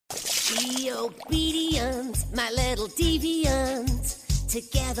Be obedient, my little deviant.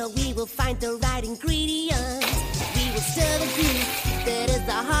 Together we will find the right ingredient. We will stir the goop that is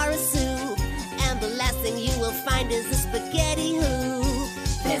the horror soup. And the last thing you will find is a spaghetti hoop.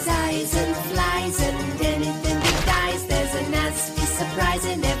 There's eyes and flies and anything that dies. There's a nasty surprise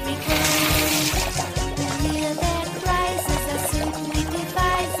in every can. The meal that rises, a soup we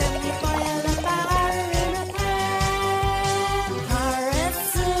devise, and we boil up our horror in a pan. Horror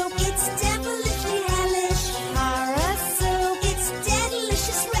soup, it's devilishly hellish. Horror soup, it's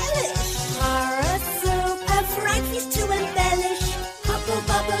delicious relish. Horror soup, a fright feast to embellish. Bubble,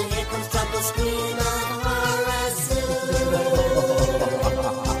 bubble, here comes trouble, scream of horror soup.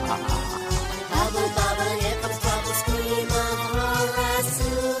 Bubble, bubble, here comes trouble, scream of horror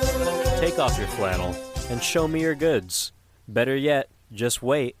soup. Take off your flannel and show me your goods. Better yet, just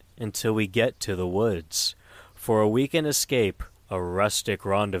wait until we get to the woods. For a weekend escape, a rustic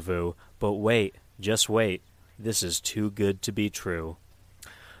rendezvous. But wait, just wait, this is too good to be true.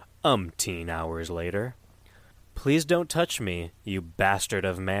 Umpteen hours later. Please don't touch me, you bastard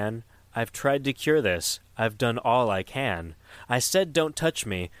of man. I've tried to cure this. I've done all I can. I said don't touch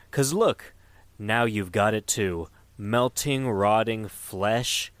me, 'cause look, now you've got it too. Melting, rotting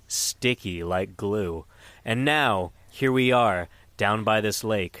flesh, sticky like glue. And now, here we are, down by this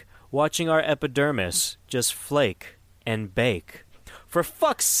lake, watching our epidermis just flake and bake. For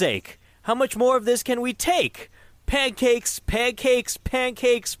fuck's sake, how much more of this can we take? Pancakes, pancakes,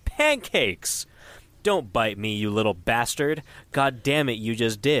 pancakes, pancakes! Don't bite me, you little bastard. God damn it, you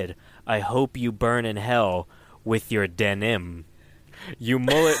just did. I hope you burn in hell with your denim. You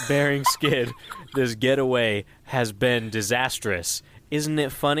mullet-bearing skid, this getaway has been disastrous. Isn't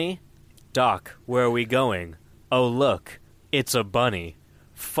it funny? Doc, where are we going? Oh, look, it's a bunny.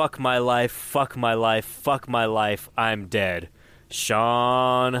 Fuck my life, fuck my life, fuck my life, I'm dead.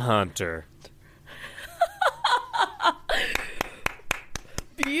 Sean Hunter.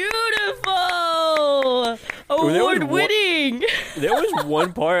 Beautiful! Award-winning! There was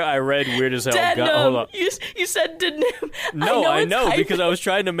one part I read weird as hell. Denim. Hold on. You said denim. No, I know because I was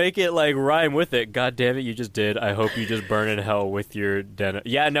trying to make it like rhyme with it. God damn it, you just did. I hope you just burn in hell with your denim.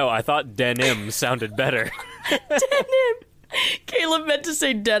 Yeah, no, I thought denim sounded better. Denim. Caleb meant to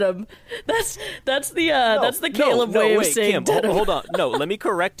say denim. That's the Caleb way of saying Kim, denim. Hold on. No, let me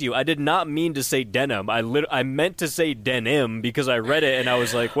correct you. I did not mean to say denim. I meant to say denim because I read it and I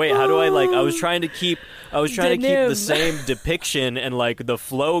was like, wait, how do I I was trying to keep the same depiction and like the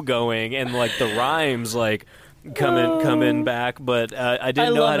flow going and like the rhymes like coming back, but I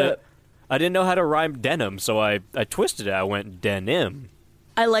didn't know how to rhyme denim, so I twisted it. I went denim.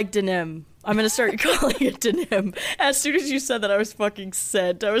 I like denim. I'm going to start calling it denim. As soon as you said that, I was fucking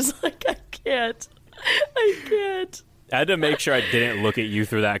sent. I was like, I can't. I had to make sure I didn't look at you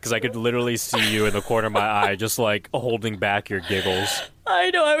through that, because I could literally see you in the corner of my eye, just like holding back your giggles.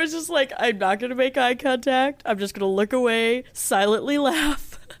 I know. I was just like, I'm not going to make eye contact. I'm just going to look away, silently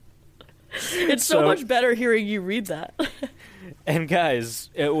laugh. It's so much better hearing you read that. And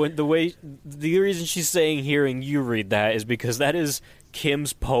guys, the reason she's saying hearing you read that is because that is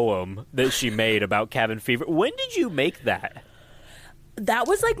Kim's poem that she made about cabin fever. When did you make that? That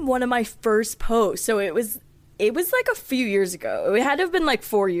was like one of my first posts. So it was like a few years ago. It had to have been like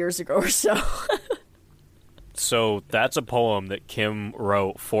 4 years ago or so. So that's a poem that Kim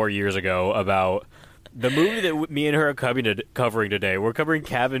wrote 4 years ago about the movie that me and her are covering today. We're covering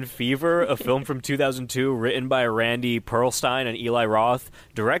Cabin Fever, a film from 2002 written by Randy Perlstein and Eli Roth,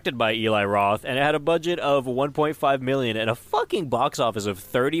 directed by Eli Roth, and it had a budget of $1.5 million and a fucking box office of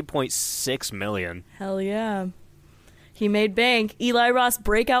 $30.6 million. Hell yeah. He made bank. Eli Roth's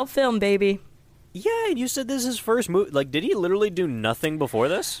breakout film, baby. Yeah, and you said this is his first movie. Like, did he literally do nothing before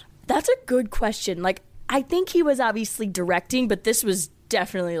this? That's a good question. Like, I think he was obviously directing, but this was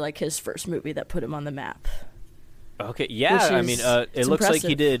definitely like his first movie that put him on the map. Okay, yeah, I mean, it looks impressive.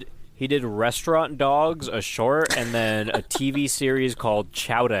 Like he did Restaurant Dogs, a short, and then a TV series called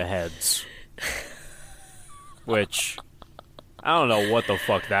Chowda Heads, which I don't know what the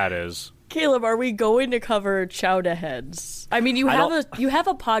fuck that is. Caleb, are we going to cover Chowda Heads? I mean, you have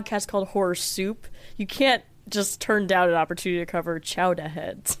a podcast called Horror Soup. You can't just turn down an opportunity to cover Chowda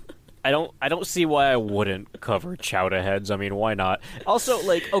Heads. I don't see why I wouldn't cover Chowda Heads. I mean, why not? Also,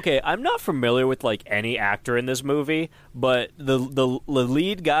 like, okay, I'm not familiar with like any actor in this movie, but the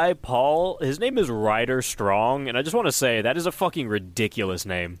lead guy, Paul, his name is Ryder Strong, and I just want to say that is a fucking ridiculous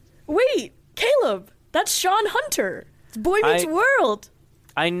name. Wait, Caleb, that's Sean Hunter. It's Boy Meets World.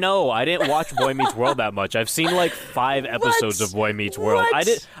 I know. I didn't watch Boy Meets World that much. I've seen like 5 episodes of Boy Meets World.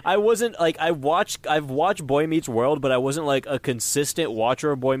 I wasn't like I've watched Boy Meets World, but I wasn't like a consistent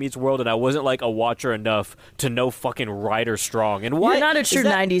watcher of Boy Meets World, and I wasn't like a watcher enough to know fucking Ryder Strong. And why? You're not a true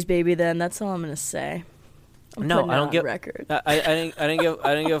 '90s baby, then. That's all I'm gonna say. I don't give record. I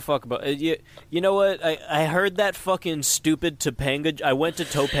didn't give a fuck about it. You know what? I heard that fucking stupid Topanga. I went to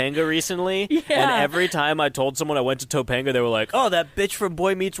Topanga recently, and every time I told someone I went to Topanga, they were like, "Oh, that bitch from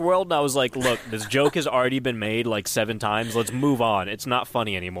Boy Meets World." And I was like, "Look, this joke has already been made like 7 times. Let's move on. It's not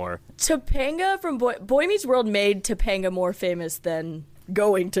funny anymore." Topanga from Boy Meets World made Topanga more famous than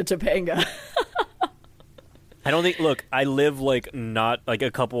going to Topanga. I don't think. Look, I live like not like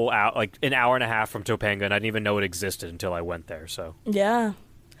a couple out, like an hour and a half from Topanga, and I didn't even know it existed until I went there. So yeah,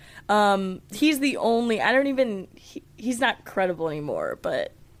 he's the only. I don't even. He's not credible anymore,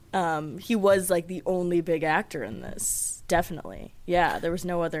 but he was like the only big actor in this. Definitely, yeah. There was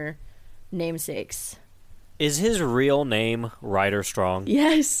no other namesakes. Is his real name Ryder Strong?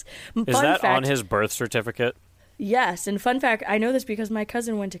 Yes. Is that on his birth certificate? Yes, and fun fact, I know this because my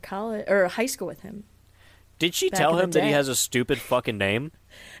cousin went to college or high school with him. Did she tell him that he has a stupid fucking name?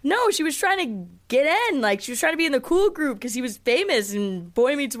 No, she was trying to get in. Like, she was trying to be in the cool group because he was famous in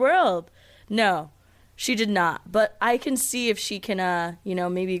Boy Meets World. No, she did not. But I can see if she can,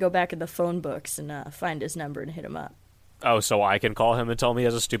 maybe go back in the phone books and find his number and hit him up. Oh, so I can call him and tell me he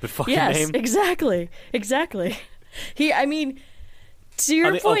has a stupid fucking name? Yes, exactly. To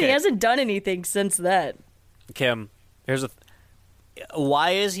your point, okay. He hasn't done anything since then. Kim,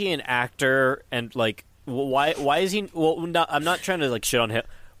 why is he an actor and, like... Why is he? Well, no, I'm not trying to like shit on him.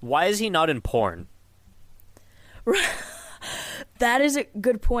 Why is he not in porn? That is a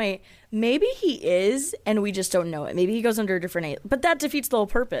good point. Maybe he is, and we just don't know it. Maybe he goes under a different name, but that defeats the whole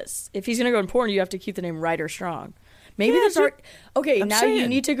purpose. If he's gonna go in porn, you have to keep the name Ryder Strong. Maybe okay. Now you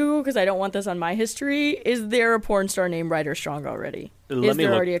need to Google because I don't want this on my history. Is there a porn star named Ryder Strong already? Is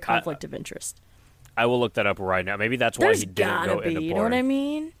there already a conflict of interest? I will look that up right now. Maybe that's why he didn't go into porn. You know what I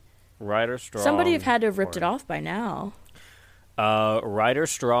mean? Ryder Strong. Somebody have had to have ripped it off by now. Ryder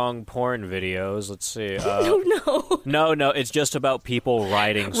Strong porn videos. Let's see. No. It's just about people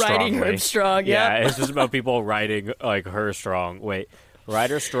riding strongly. Riding her strong. Yeah, it's just about people riding like her strong. Wait,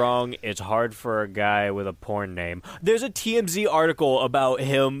 Ryder Strong. It's hard for a guy with a porn name. There's a TMZ article about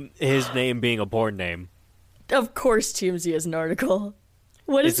his name being a porn name. Of course, TMZ has an article.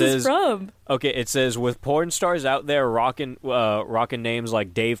 What is this from? Okay, it says, with porn stars out there rocking names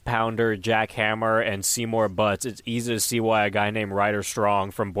like Dave Pounder, Jack Hammer, and Seymour Butts, it's easy to see why a guy named Ryder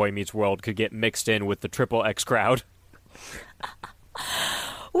Strong from Boy Meets World could get mixed in with the XXX crowd.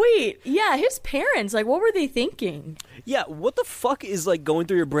 Wait, yeah, his parents, like, what were they thinking? Yeah, what the fuck is, like, going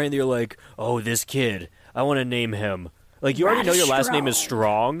through your brain that you're like, oh, this kid, I want to name him. Like, you already know your last name is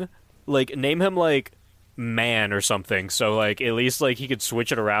Strong. Like, name him, like... Man or something, so like at least like he could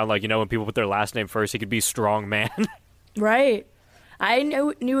switch it around, like, when people put their last name first, he could be Strong Man. Right. I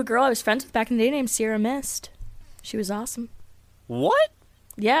knew a girl I was friends with back in the day named Sierra Mist. She was awesome. What?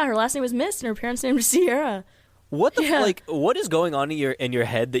 Yeah, her last name was Mist and her parents' name was Sierra. What the like what is going on in your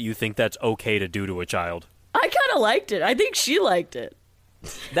head that you think that's okay to do to a child? I kind of liked it. I think she liked it.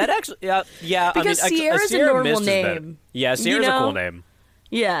 That actually yeah because Sierra's a normal name. Yeah, Sierra's a cool name.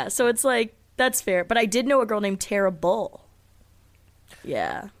 Yeah, so it's like that's fair, but I did know a girl named Tara Bull.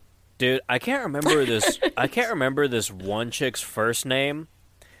 Yeah. Dude, I can't remember this one chick's first name,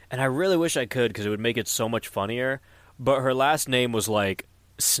 and I really wish I could because it would make it so much funnier, but her last name was like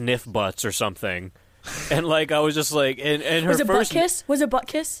Sniff Butts or something. And like I was just like and her Was it first Butt Kiss? Was it Butt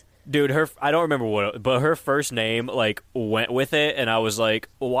Kiss? Dude, I don't remember but her first name like went with it, and I was like,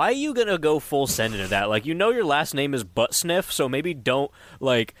 why are you gonna go full send into that? Like, your last name is Butt Sniff, so maybe don't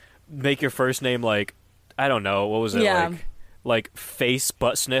like make your first name like, I don't know, what was it, like Face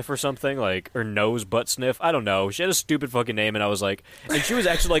Butt Sniff or something, like, or Nose Butt Sniff, I don't know. She had a stupid fucking name, and I was like, and she was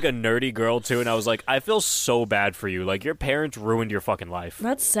actually like a nerdy girl too, and I was like, I feel so bad for you, like your parents ruined your fucking life.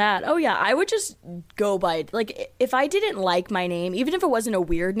 That's sad. Oh yeah, I would just go by, like, if I didn't like my name, even if it wasn't a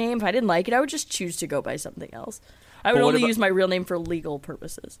weird name, if I didn't like it, I would just choose to go by something else. I would only use my real name for legal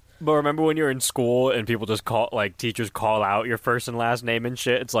purposes. But remember when you're in school and people just teachers call out your first and last name and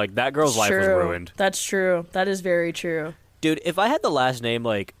shit? It's like, that girl's life was ruined. That's true. That is very true. Dude, if I had the last name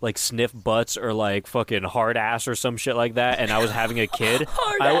like Sniff Butts or like fucking Hard Ass or some shit like that, and I was having a kid,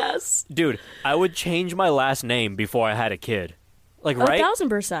 Dude, I would change my last name before I had a kid. Like, right?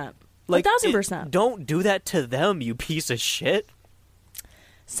 1,000%. Like, 1,000%. Don't do that to them, you piece of shit.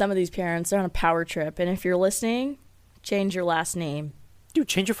 Some of these parents are on a power trip, and if you're listening, change your last name. Dude,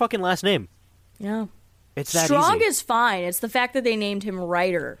 change your fucking last name. Yeah. It's that Strong easy. is fine. It's the fact that they named him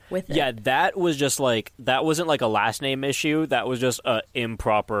Ryder with it. Yeah, that was just like, that wasn't like a last name issue. That was just a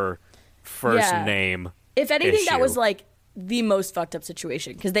improper first name. If anything, that issue. was like the most fucked up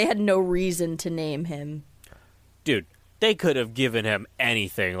situation because they had no reason to name him. Dude, they could have given him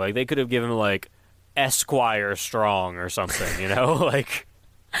anything. Like, they could have given him like Esquire Strong or something, you know? Like,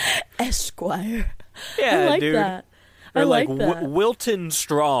 Esquire. yeah, I like dude. that. Or I like like that. Wilton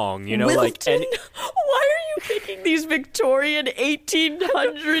Strong, you know? Wilton? Like, and, Why are you picking these Victorian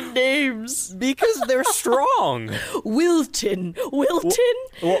 1800 names? because they're strong. Wilton. Wilton?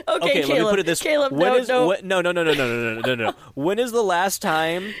 Well, okay, let Caleb. me put it this Caleb, when no, is, no. what- no. When is the last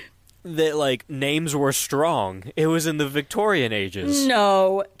time that, like, names were strong? It was in the Victorian ages.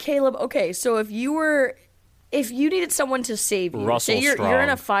 No, Caleb. Okay, so if you needed someone to save you, Russell say you're Strong. in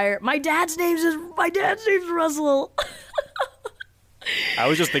a fire. My dad's name's Russell. I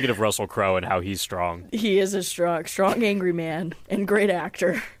was just thinking of Russell Crowe and how he's strong. He is a strong, angry man and great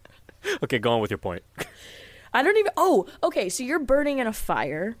actor. Okay, go on with your point. I don't even. Oh, okay. So you're burning in a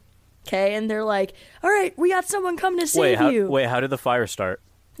fire, okay, and they're like, "All right, we got someone coming to save you." How did the fire start?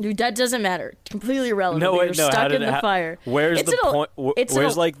 Dude, that doesn't matter. Completely irrelevant. No, You're wait, no. stuck in the fire. Where's It's the an el- point? it's an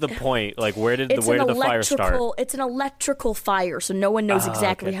Where's el- like the point? Like, where did the It's fire start? It's an electrical fire, so no one knows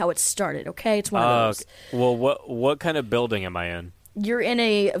exactly okay. how it started. Okay, it's one of those. Okay. Well, what kind of building am I in? You're in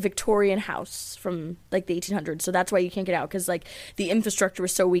a Victorian house from like the 1800s, so that's why you can't get out because like the infrastructure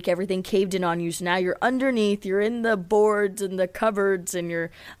was so weak, everything caved in on you. So now you're underneath, you're in the boards and the cupboards, and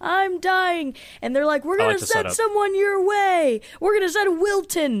I'm dying, and they're like, we're gonna like the send setup. someone your way. We're gonna send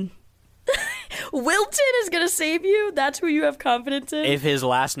Wilton. Wilton is gonna save you. That's who you have confidence in. If his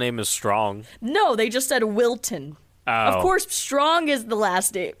last name is Strong. No, they just said Wilton. Oh. Of course, Strong is the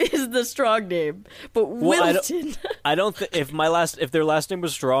last name, is the strong name, but Well, Wilton. I don't think if their last name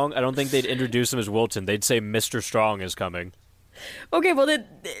was Strong, I don't think they'd introduce him as Wilton. They'd say Mr. Strong is coming. Okay, well that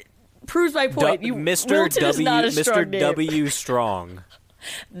proves my point. Mr. Wilton is W. not a Mr. strong name. W. Strong.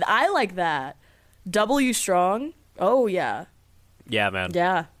 I like that. W Strong. Oh yeah, Yeah, man.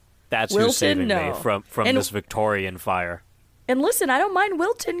 yeah. That's Wilton, who's saving me no. from And- this Victorian fire. And listen, I don't mind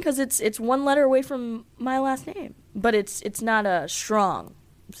Wilton because it's one letter away from my last name, but it's not a Strong.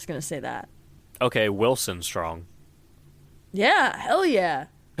 I'm just gonna say that. Okay, Wilson Strong. Yeah, hell yeah.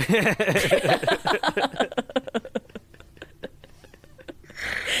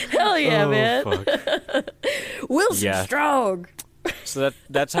 Hell yeah, man. Fuck. Wilson Yeah. Strong. So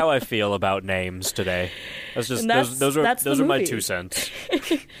that's how I feel about names today. That's just And that's- those that's the are my movie. 2 cents.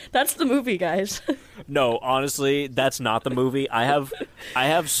 That's the movie, guys. No, honestly, that's not the movie. I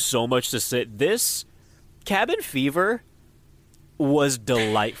have so much to say. This Cabin Fever was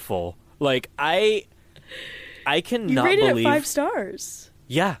delightful. Like I You cannot rated believe it 5 stars.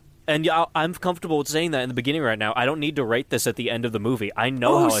 Yeah. And I'm comfortable with saying that in the beginning right now. I don't need to rate this at the end of the movie. I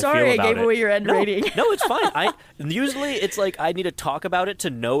know how sorry, I feel about I gave it. away your end no, rating. No, it's fine. Usually it's like I need to talk about it to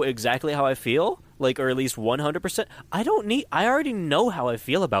know exactly how I feel, like, or at least 100%. I already know how I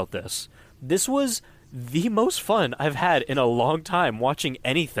feel about this. This was the most fun I've had in a long time watching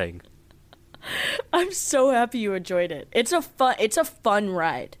anything. I'm so happy you enjoyed it. It's a fun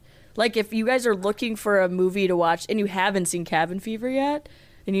ride. Like if you guys are looking for a movie to watch and you haven't seen Cabin Fever yet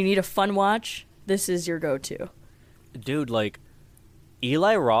and you need a fun watch, this is your go-to. Dude, like,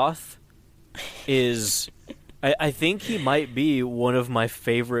 Eli Roth is... I think he might be one of my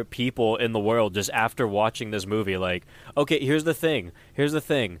favorite people in the world just after watching this movie. Like, okay, here's the thing.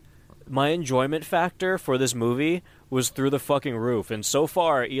 My enjoyment factor for this movie was through the fucking roof. And so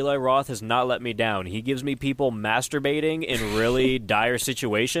far, Eli Roth has not let me down. He gives me people masturbating in really dire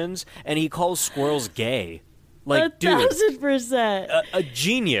situations, and he calls squirrels gay. Like, dude, 1,000%. a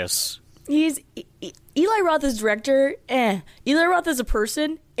genius. He's Eli Roth as director. Eli Roth as a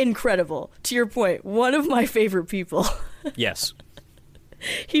person, incredible. To your point, one of my favorite people. Yes.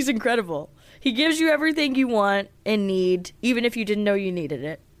 He's incredible. He gives you everything you want and need, even if you didn't know you needed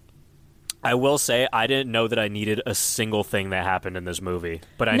it. I will say I didn't know that I needed a single thing that happened in this movie,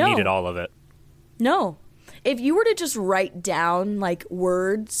 but I No. needed all of it. No. If you were to just write down like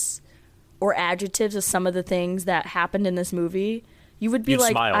words or adjectives of some of the things that happened in this movie, you would be You'd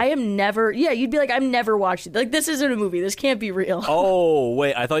like, smile. you'd be like, I'm never watching. Like, this isn't a movie. This can't be real. Oh,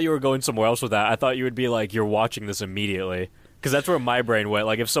 wait, I thought you were going somewhere else with that. I thought you would be like, you're watching this immediately. Because that's where my brain went.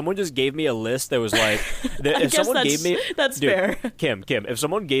 Like, if someone just gave me a list that was like... if guess someone gave me... that's Dude, fair. Kim, if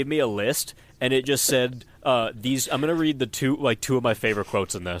someone gave me a list and it just said, these... I'm going to read two of my favorite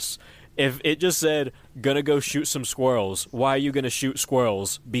quotes in this. if it just said, gonna go shoot some squirrels. Why are you gonna shoot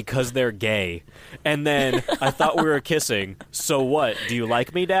squirrels? Because they're gay. And then I thought we were kissing. So what? Do you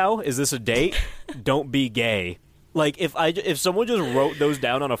like me now? Is this a date? Don't be gay. Like, if someone just wrote those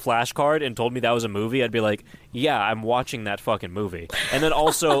down on a flashcard and told me that was a movie, I'd be like, yeah, I'm watching that fucking movie. And then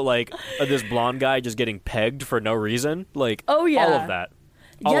also, like, this blonde guy just getting pegged for no reason. Like, oh, yeah. all of that.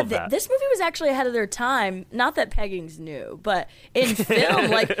 All of that. This movie was actually ahead of their time. Not that pegging's new, but in film,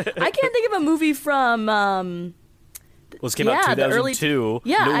 like, I can't think of a movie from... Well, this came out in 2002.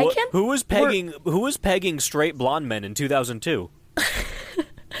 Yeah, I can't... Who was pegging straight blonde men in 2002?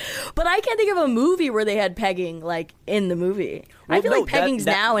 But I can't think of a movie where they had pegging, like, in the movie. Well, I feel like pegging's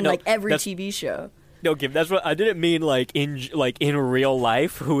now in, like, every that's, TV show. No, Kim, that's what I didn't mean. Like in real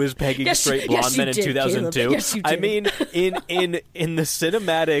life, who is pegging straight blonde men in 2002? Yes, you did. I mean, in the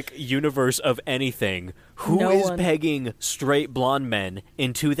cinematic universe of anything, who is pegging straight blonde men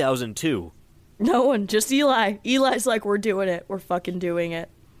in 2002? No one, just Eli. Eli's like, we're doing it. We're fucking doing it.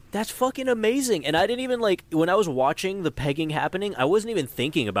 That's fucking amazing. And I didn't even, like, when I was watching the pegging happening, I wasn't even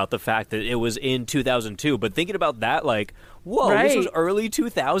thinking about the fact that it was in 2002. But thinking about that, like, whoa, right. This was early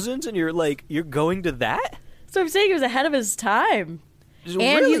 2000s, and you're going to that? So I'm saying he was ahead of his time.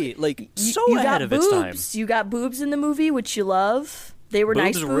 Really? So ahead of its time. You got boobs in the movie, which you love. They were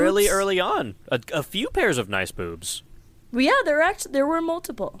nice boobs. Really early on. A few pairs of nice boobs. Well, yeah, there were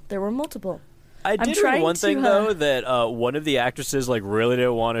multiple. I did read one thing, though, that one of the actresses, like, really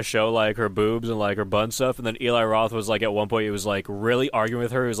didn't want to show, like, her boobs and, like, her butt stuff, and then Eli Roth was, like, at one point, he was, like, really arguing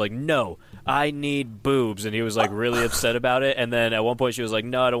with her. He was like, no, I need boobs, and he was, like, really upset about it, and then at one point she was like,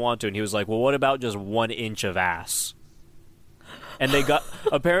 no, I don't want to, and he was like, well, what about just 1 inch of ass? And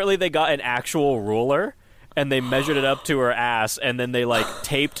apparently they got an actual ruler, and they measured it up to her ass, and then they, like,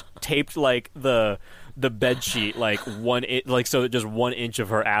 taped, like, the bed sheet like so that just 1 inch of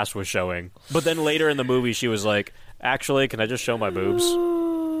her ass was showing. But then later in the movie she was like, actually, can I just show my boobs?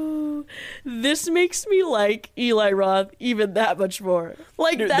 This makes me like Eli Roth even that much more.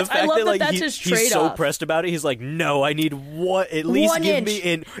 Like, dude, that's, I love that that's his trade-off. He's so pressed about it. He's like, no, I need at least give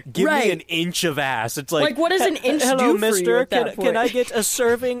me an inch of ass. It's like what does an inch hello, do mister, for you at that point? Can I get a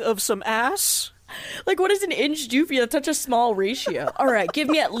serving of some ass? Like, what does an inch do for you? That's such a small ratio. All right, give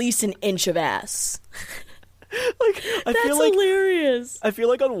me at least an inch of ass. That's hilarious. I feel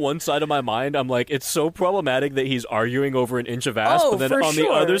like on one side of my mind, I'm like, it's so problematic that he's arguing over an inch of ass. But then on the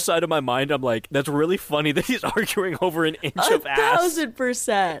other side of my mind, I'm like, that's really funny that he's arguing over an inch of ass.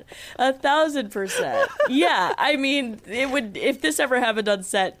 1,000%. 1,000%. Yeah, I mean, it would, if this ever happened on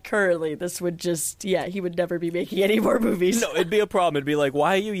set currently, this would just, he would never be making any more movies. No, it'd be a problem. It'd be like,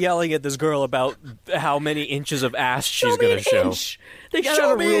 why are you yelling at this girl about how many inches of ass she's going to show? They got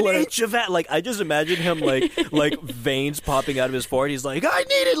show me an inch of that. Like, I just imagine him like veins popping out of his forehead. He's like, I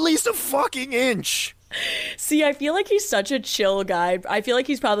need at least a fucking inch. See, I feel like he's such a chill guy. I feel like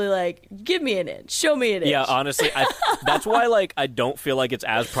he's probably like, give me an inch, show me an inch. Yeah, honestly, that's why I don't feel like it's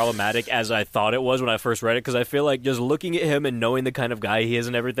as problematic as I thought it was when I first read it, because I feel like just looking at him and knowing the kind of guy he is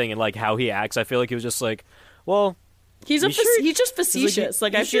and everything and like how he acts, I feel like he was just like, well, he's just facetious.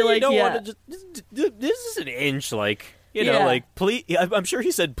 I feel like this is an inch, like. You know, like, please. I'm sure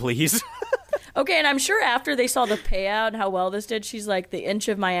he said please. Okay, and I'm sure after they saw the payout and how well this did, she's like, the inch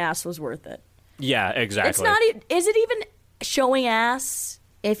of my ass was worth it. Yeah, exactly. It's not. Is it even showing ass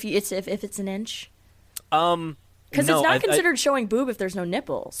if it's an inch? Because it's not considered showing boob if there's no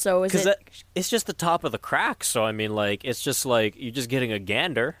nipple. So is it? It's just the top of the crack. So I mean, like, it's just like you're just getting a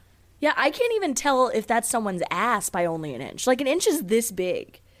gander. Yeah, I can't even tell if that's someone's ass by only an inch. Like, an inch is this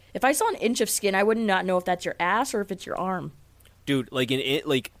big. If I saw an inch of skin, I would not know if that's your ass or if it's your arm. Dude, like an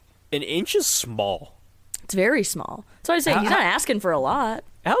inch is small. It's very small. So I say he's not asking for a lot.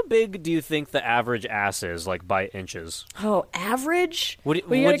 How big do you think the average ass is, like, by inches? Oh, average? You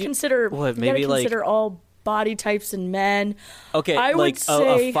gotta consider. You gotta consider all body types and men. Okay, I would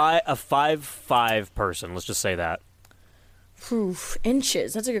say a 5'5" person. Let's just say that.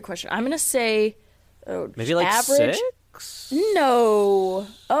 Inches. That's a good question. I'm gonna say maybe like average. 6? No.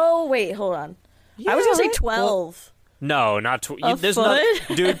 Oh, wait, hold on. I was going to say 12. No, not 12. A foot?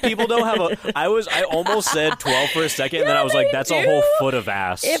 Dude, people don't have a... I almost said 12 for a second, and then I was like, that's a whole foot of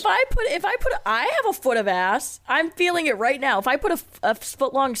ass. I have a foot of ass. I'm feeling it right now. If I put a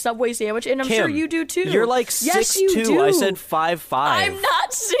foot-long Subway sandwich, and I'm Kim, sure you do too. You're like 6'2". Yes, you do. I said 5'5". I'm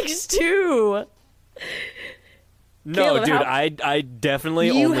not 6'2". No, Caleb, dude, I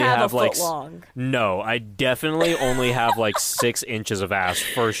definitely only have like... long. No, I definitely only have like 6 inches of ass,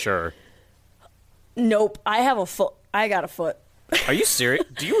 for sure. Nope, I have a foot. I got a foot. Are you serious?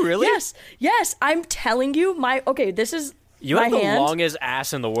 Do you really? Yes, I'm telling you, this is You My have the hand? longest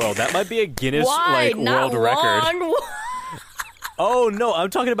ass in the world. That might be a Guinness Wide, not world record. long. Oh no,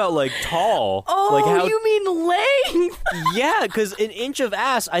 I'm talking about like tall. Oh, like how, you mean length? Yeah, because an inch of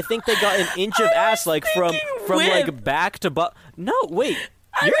ass. I think they got an inch of ass like from width. like back to butt. No, wait.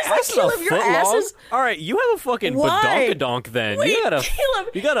 Your was like, ass is a Caleb, foot your ass long. is All right, you have a fucking wide. badonkadonk then. Wait, you got a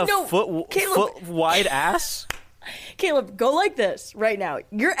Caleb, you got a no, foot Caleb. wide ass. Caleb, go like this right now.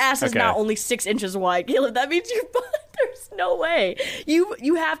 Your ass is Okay. not only 6 inches wide, Caleb. That means your butt. There's no way.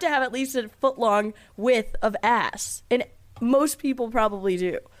 You have to have at least a foot long width of ass, and most people probably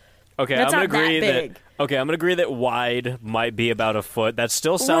do. Okay, That's I'm not gonna agree that big. I'm gonna agree that wide might be about a foot. That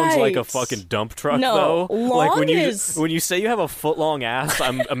still sounds like a Right. fucking dump truck, No, though. Like long is- when you say you have a foot long ass,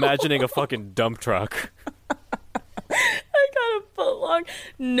 I'm imagining a fucking dump truck. I got a foot long.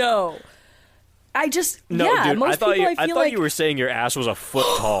 No. I just No, yeah. dude, Most I thought people, you, I feel thought like. you were saying your ass was a foot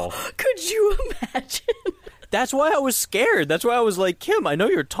tall. Could you imagine? That's why I was scared. That's why I was like, Kim, I know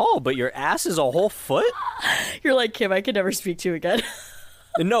you're tall, but your ass is a whole foot? You're like, Kim, I could never speak to you again.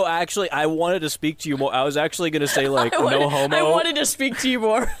 No, actually, I wanted to speak to you more. I was actually going to say, like, no homo. I wanted to speak to you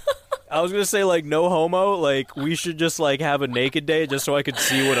more. I was going to say, like, no homo. Like, we should just, like, have a naked day just so I could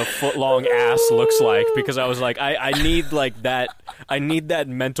see what a foot-long ass looks like. Because I was like, I need, like, that. I need that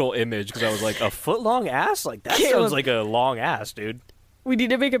mental image. Because I was like, a foot-long ass? Like, that Caleb. sounds like a long ass, dude. We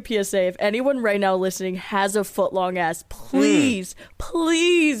need to make a PSA. If anyone right now listening has a foot long ass, please,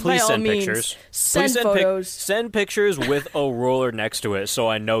 please, by Please all send means, pictures. send Please photos. send pictures with a ruler next to it so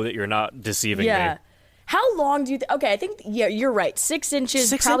I know that you're not deceiving Yeah. me. How long do you okay, I think you're right. 6 inches,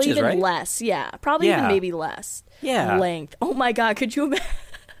 6 probably inches, even right? less. Yeah. Probably Yeah. even maybe less. Yeah. Length. Oh my god, could you imagine?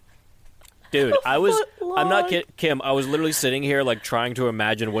 Dude, I'm not long. Kim, I was literally sitting here like trying to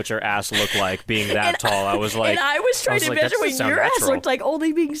imagine what your ass looked like being that tall. I was like And I was trying to like, imagine that what doesn't your sound ass natural. looked like,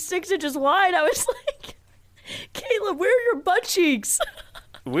 only being 6 inches wide. I was like, Caleb, where are your butt cheeks?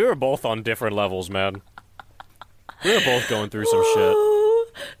 We were both on different levels, man. We were both going through some shit. Oh,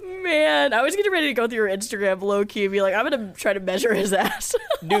 man. I was getting ready to go through your Instagram low key and be like, I'm going to try to measure his ass.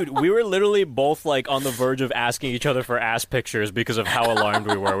 Dude, we were literally both like on the verge of asking each other for ass pictures because of how alarmed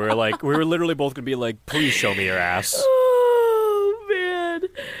we were. We were literally both gonna be like, please show me your ass. Oh, man.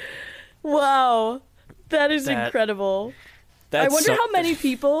 Wow. That is incredible. I wonder how many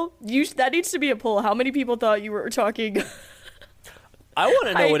people, that needs to be a poll. How many people thought you were talking? I want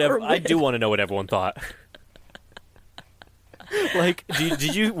to know height what or I do want to know what everyone thought. Like,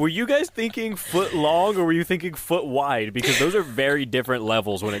 were you guys thinking foot long or were you thinking foot wide? Because those are very different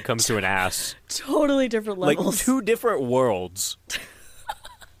levels when it comes to an ass. Totally different levels. Like two different worlds.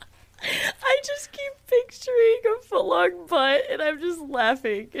 I just keep picturing a foot-long butt, and I'm just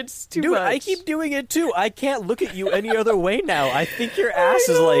laughing. It's too Dude, much. I keep doing it too. I can't look at you any other way now. I think your ass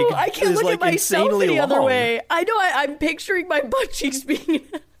is know. like I can't look like at myself insanely any other long. way. I know. I'm picturing my butt cheeks being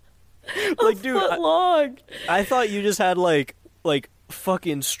Like, dude, foot long. I thought you just had like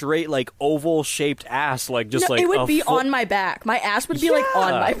fucking straight like oval shaped ass, like just No, like it would a be foot- on my back. My ass would be like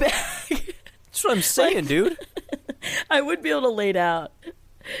on Yeah. my back. That's what I'm saying, dude. I would be able to lay it out.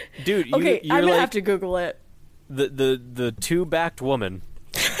 Dude, Okay, you're I'm gonna like have to Google it. the two backed woman,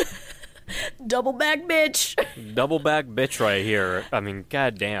 Double back, bitch. double back bitch right here. I mean,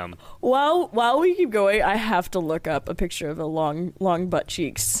 goddamn. While we keep going, I have to look up a picture of a long butt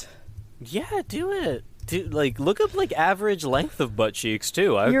cheeks. Yeah, do it. Dude, like look up like average length of butt cheeks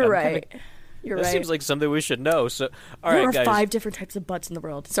too. You're I'm right. Kinda, You're that right. seems like something we should know. So, all there right, are guys. 5 different types of butts in the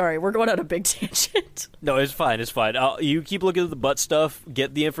world. Sorry, we're going on a big tangent. No, it's fine. It's fine. You keep looking at the butt stuff.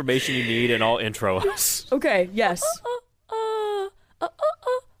 Get the information you need, and I'll intro us. Okay, yes.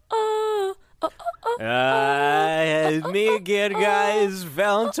 It's me again, guys.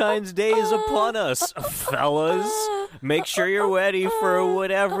 Valentine's Day is upon us, fellas. Make sure you're ready for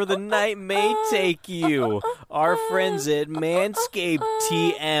whatever the night may take you. Our friends at Manscaped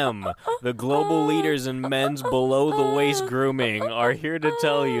TM, the global leaders in men's below-the-waist grooming, are here to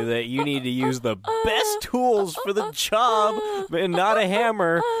tell you that you need to use the best tools for the job, and not a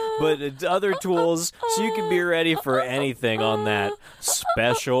hammer, but other tools, so you can be ready for anything on that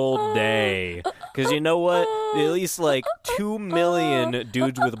special day. Because you know what? At least like 2 million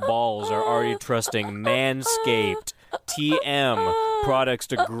dudes with balls are already trusting Manscaped TM products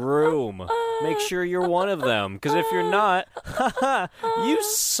to groom. Make sure you're one of them, because if you're not, you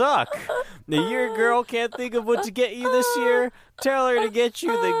suck. Now, your girl can't think of what to get you this year. Tell her to get you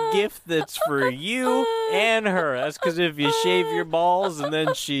the gift that's for you and her. That's because if you shave your balls and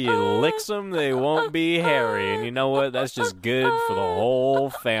then she licks them, they won't be hairy. And you know what? That's just good for the whole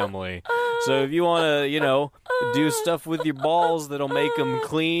family. So if you want to, do stuff with your balls that'll make them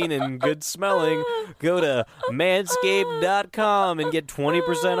clean and good smelling, go to manscaped.com and get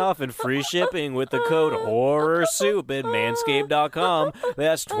 20% off and free shipping with the code HORRORSOUP at manscaped.com.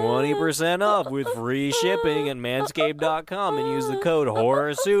 That's 20% off with free shipping at manscaped.com and use the code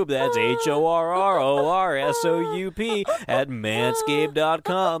HORRORSOUP. That's HORRORSOUP at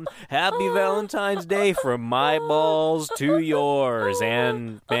manscaped.com. Happy Valentine's Day from my balls to yours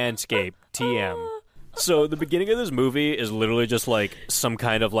and Manscaped. TM. So the beginning of this movie is literally just like some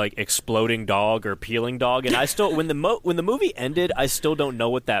kind of like exploding dog or peeling dog, and I still when the movie ended, I still don't know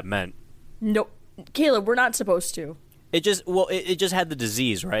what that meant. Nope, Caleb, we're not supposed to. It just had the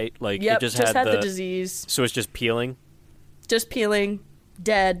disease, right? Like yep, it just had the disease. So it's just peeling. Just peeling,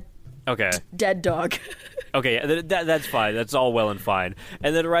 dead. Okay. Dead dog. Okay, that's fine. That's all well and fine.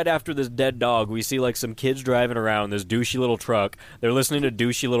 And then right after this dead dog, we see like some kids driving around this douchey little truck. They're listening to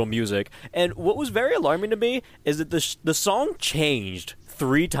douchey little music. And what was very alarming to me is that the song changed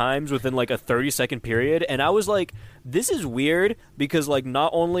 3 times within like a 30-second period. And I was like, this is weird because like not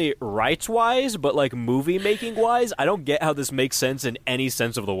only rights-wise, but like movie-making-wise, I don't get how this makes sense in any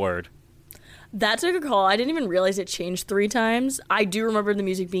sense of the word. That's a good call. I didn't even realize it changed 3 times. I do remember the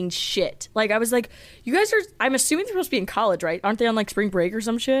music being shit. Like, I was like, you guys are... I'm assuming they're supposed to be in college, right? Aren't they on, like, spring break or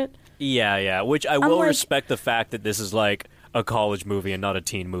some shit? Yeah. Which I will respect the fact that this is, like, a college movie and not a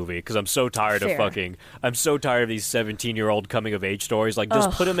teen movie. Because I'm so tired of I'm so tired of these 17-year-old coming-of-age stories. Like,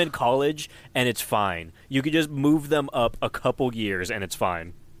 just put them in college and it's fine. You could just move them up a couple years and it's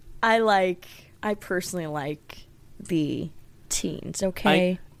fine. I personally like the teens,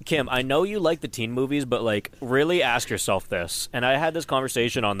 okay? Kim, I know you like the teen movies, but, like, really ask yourself this. And I had this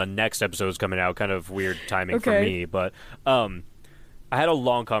conversation on the next episodes coming out, kind of weird timing for me, but I had a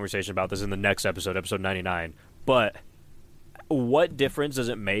long conversation about this in the next episode 99. But what difference does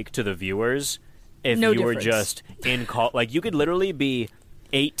it make to the viewers if you were just in college? Like, you could literally be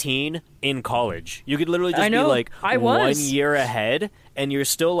 18 in college. You could literally just be, like, 1 year ahead, and you're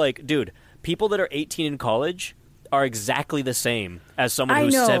still, like, dude, people that are 18 in college are exactly the same as someone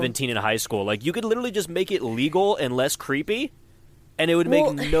who's 17 in high school. Like, you could literally just make it legal and less creepy, and it would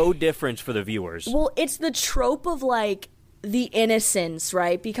make no difference for the viewers. Well, it's the trope of, like, the innocence,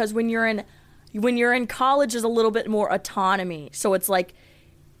 right? Because when you're in college, there's a little bit more autonomy. So it's like,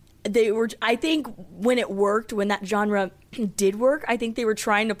 I think when it worked, when that genre did work, I think they were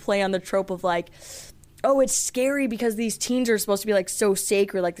trying to play on the trope of, like, oh, it's scary because these teens are supposed to be, like, so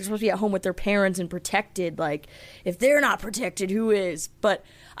sacred. Like, they're supposed to be at home with their parents and protected. Like, if they're not protected, who is? But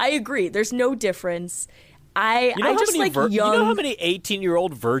I agree. There's no difference. You know how many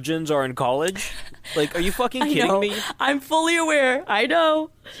 18-year-old virgins are in college? Like, are you fucking kidding me? I'm fully aware. I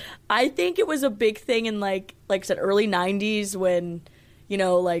know. I think it was a big thing in, like I said, early 90s when, you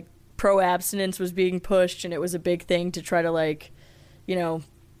know, like, pro-abstinence was being pushed, and it was a big thing to try to, like, you know,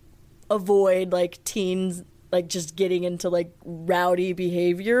 avoid, like, teens, like, just getting into, like, rowdy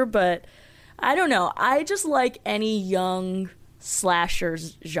behavior. But I don't know. I just like any young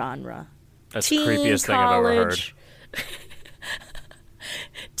slashers genre. That's the creepiest thing I've ever heard.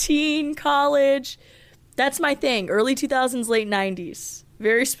 Teen, college. That's my thing. Early 2000s, late 90s.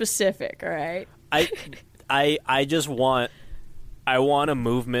 Very specific, all right? I just want a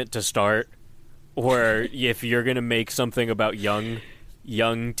movement to start where if you're going to make something about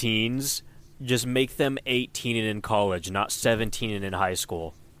young teens, just make them 18 and in college, not 17 and in high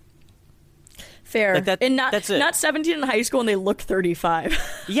school. Fair. Like and that's it. Not 17 in high school and they look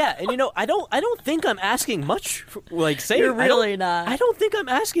 35. Yeah, and you know, I don't think I'm asking much. You're really not. I don't think I'm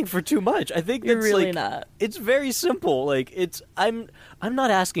asking for too much. I think you're really like, not. It's very simple. Like I'm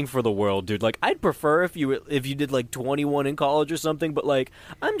not asking for the world, dude. Like I'd prefer if you did like 21 in college or something, but like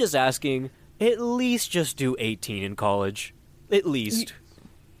I'm just asking at least just do 18 in college. At least.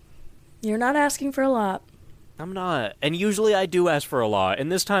 You're not asking for a lot. I'm not. And usually I do ask for a lot,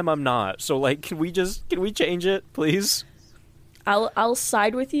 and this time I'm not. So like can we change it, please? I'll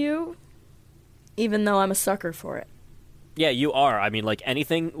side with you even though I'm a sucker for it. Yeah, you are. I mean, like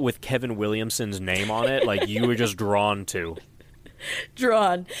anything with Kevin Williamson's name on it, like you were just drawn to.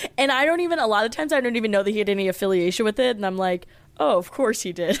 Drawn. And a lot of times I don't even know that he had any affiliation with it, and I'm like, "Oh, of course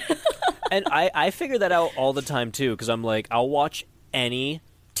he did." And I figure that out all the time too, cuz I'm like I'll watch any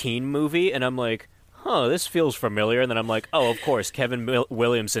teen movie and I'm like, huh, this feels familiar. And then I'm like, oh, of course, Kevin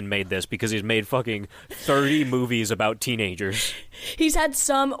Williamson made this because he's made fucking 30 movies about teenagers. He's had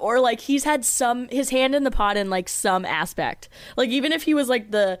his hand in the pot in, like, some aspect. Like, even if he was,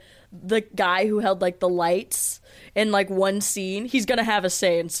 like, the guy who held, like, the lights in, like, one scene, he's gonna have a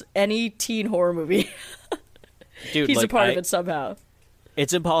say in any teen horror movie. Dude, he's like, a part of it somehow.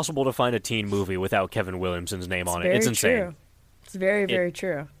 It's impossible to find a teen movie without Kevin Williamson's name on it. It's insane. True. It's very, very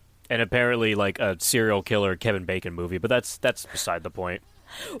true. And apparently, like a serial killer Kevin Bacon movie, but that's beside the point.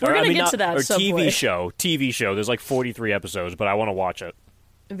 We're gonna get to that. Or at some point. TV show. There's like 43 episodes, but I want to watch it.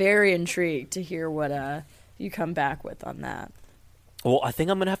 Very intrigued to hear what you come back with on that. Well, I think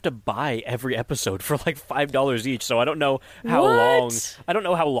I'm gonna have to buy every episode for like $5 each. So I don't know how What? long. I don't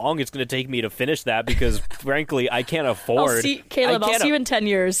know how long it's gonna take me to finish that because, frankly, I can't afford. Caleb, I'll see you in 10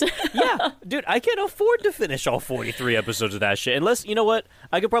 years. Yeah, dude, I can't afford to finish all 43 episodes of that shit. Unless, you know what,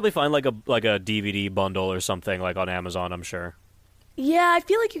 I could probably find like a DVD bundle or something like on Amazon. I'm sure. Yeah, I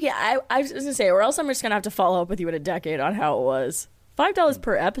feel like you can. I was gonna say, or else I'm just gonna have to follow up with you in a decade on how it was. $5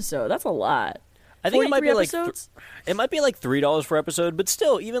 per episode. That's a lot. I think it might be episodes? it might be like $3 per episode, but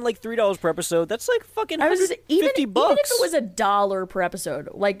still, even like $3 per episode, that's like fucking $150. Even if it was $1 per episode,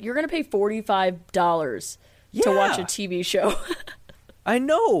 like you're gonna pay $45 to watch a TV show. I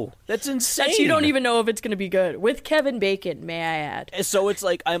know, that's insane. That you don't even know if it's gonna be good with Kevin Bacon. May I add? So it's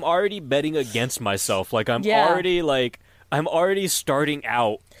like I'm already betting against myself. Like I'm already starting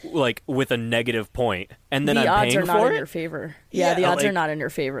out like with a negative point, and then the I'm odds paying are not for in it. your favor. Yeah, the odds are not in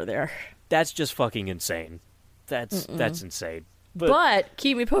your favor there. That's just fucking insane. That's insane. But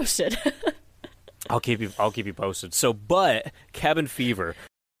keep me posted. I'll keep you posted. So, but Cabin Fever.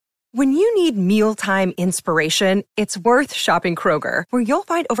 When you need mealtime inspiration, it's worth shopping Kroger, where you'll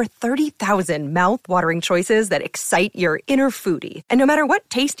find over 30,000 mouth-watering choices that excite your inner foodie. And no matter what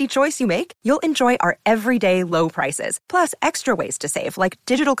tasty choice you make, you'll enjoy our everyday low prices, plus extra ways to save, like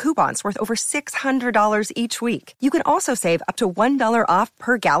digital coupons worth over $600 each week. You can also save up to $1 off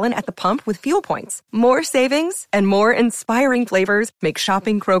per gallon at the pump with fuel points. More savings and more inspiring flavors make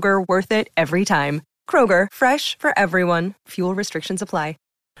shopping Kroger worth it every time. Kroger, fresh for everyone. Fuel restrictions apply.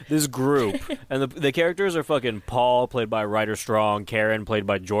 This group, and the characters are fucking Paul, played by Ryder Strong, Karen, played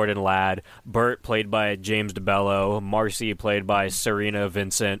by Jordan Ladd, Bert, played by James DeBello, Marcy, played by Serena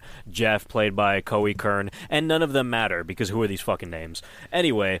Vincent, Jeff, played by Coey Kern, and none of them matter, because who are these fucking names?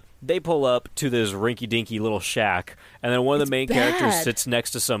 Anyway, they pull up to this rinky-dinky little shack, and then one of the main characters sits next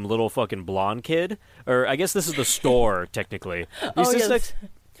to some little fucking blonde kid, or I guess this is the store, technically.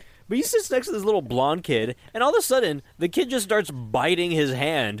 But he sits next to this little blonde kid, and all of a sudden, the kid just starts biting his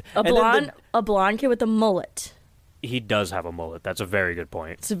hand. A blonde kid with a mullet. He does have a mullet. That's a very good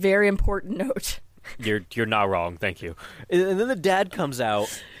point. It's a very important note. You're not wrong. Thank you. And then the dad comes out,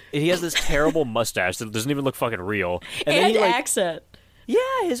 and he has this terrible mustache that doesn't even look fucking real. And then he, like, accent.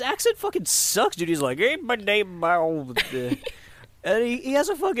 Yeah, his accent fucking sucks, dude. He's like, hey, my name, and he has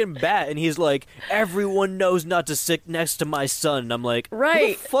a fucking bat, and he's like, everyone knows not to sit next to my son. And I'm like,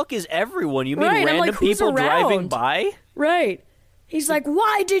 right. Who the fuck is everyone? You mean right. random like, people driving by? Right. He's like,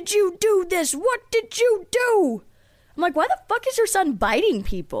 why did you do this? What did you do? I'm like, why the fuck is your son biting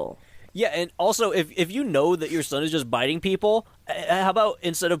people? Yeah, and also, if you know that your son is just biting people, how about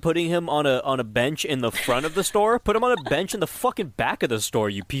instead of putting him on a bench in the front of the store, put him on a bench in the fucking back of the store,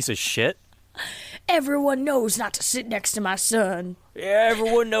 you piece of shit? Everyone knows not to sit next to my son. Yeah,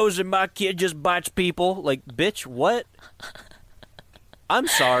 everyone knows that my kid just bites people. Like, bitch, what? I'm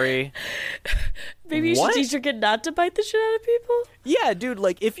sorry. Maybe you should teach your kid not to bite the shit out of people? Yeah, dude,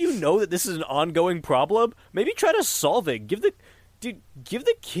 like, if you know that this is an ongoing problem, maybe try to solve it. Give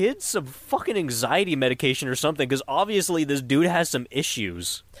the kid some fucking anxiety medication or something, because obviously this dude has some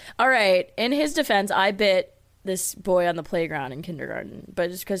issues. All right, in his defense, I bit this boy on the playground in kindergarten,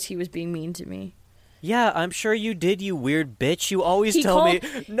 but it's because he was being mean to me. Yeah, I'm sure you did, you weird bitch. You always tell me.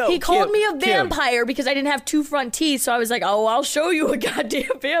 No, he called me a Kim. vampire because I didn't have two front teeth, so I was like, "Oh, I'll show you a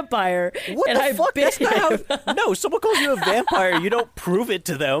goddamn vampire." What and the I fuck? Bit That's not how. No, someone calls you a vampire. You don't prove it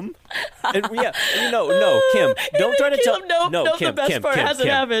to them. And yeah, no, Kim, don't try to tell. No, the best part hasn't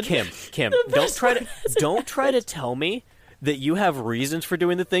happened. Kim, don't try to tell me that you have reasons for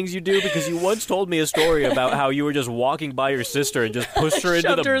doing the things you do, because you once told me a story about how you were just walking by your sister and just pushed her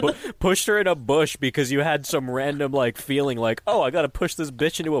in a bush because you had some random like feeling like, oh, I gotta push this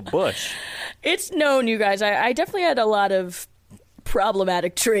bitch into a bush. It's known, you guys. I definitely had a lot of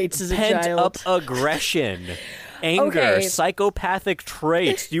problematic traits as a child. Pent up aggression. Anger, psychopathic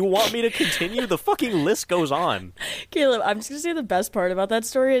traits. Do you want me to continue? The fucking list goes on. Caleb, I'm just going to say the best part about that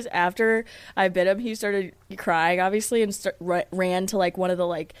story is after I bit him, he started crying, obviously, and ran to, like, one of the,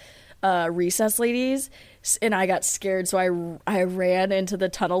 like, recess ladies, and I got scared, so I ran into the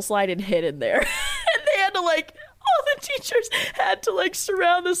tunnel slide and hid in there. And they had to, like, all the teachers had to, like,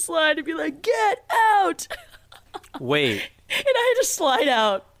 surround the slide and be like, get out! Wait. And I had to slide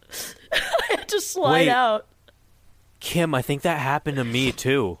out. Out. Kim, I think that happened to me,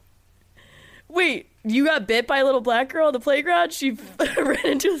 too. Wait, You got bit by a little black girl on the playground? She ran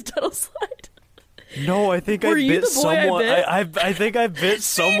into the tunnel slide. No, I think Were I you bit the boy I someone. bit? I think I bit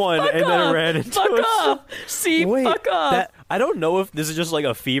someone Fuck and off. then ran into Fuck a- off. See, Wait, fuck off. I don't know if this is just like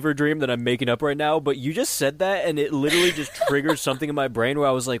a fever dream that I'm making up right now, but you just said that and it literally just triggered something in my brain where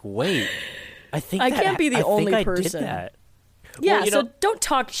I was like, wait, I think I can't be the I only think I person. did that. Yeah, Well, you so know- don't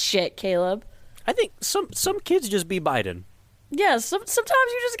talk shit, Caleb. I think some kids just be biting. Yeah, sometimes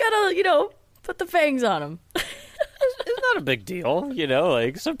you just gotta, put the fangs on them. It's not a big deal,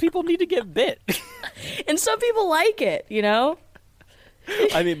 like some people need to get bit. And some people like it,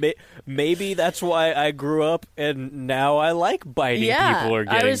 I mean, maybe that's why I grew up and now I like biting people or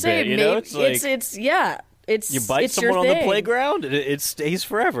getting I was saying, bit. maybe It's like it's you bite it's someone your on the thing. playground and it stays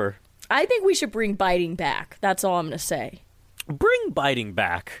forever. I think we should bring biting back. That's all I'm gonna say. Bring biting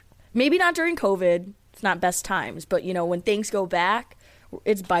back. Maybe not during COVID. It's not best times, but when things go back,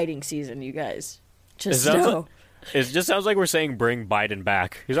 it's biting season, you guys. Just know. It just sounds like we're saying bring Biden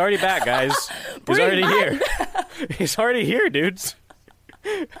back. He's already back, guys. He's Bring already Biden here. He's already here, dudes.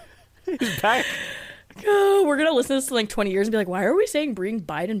 He's back. Oh, we're gonna listen to this in like 20 years and be like, why are we saying bring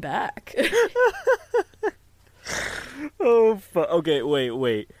Biden back? Okay,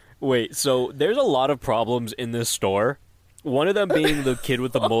 wait. So there's a lot of problems in this store. One of them being the kid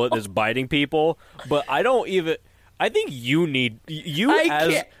with the mullet that's biting people. But I think you as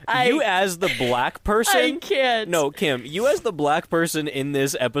the black person. I can't. No, Kim, you as the black person in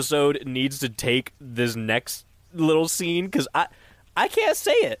this episode needs to take this next little scene because I can't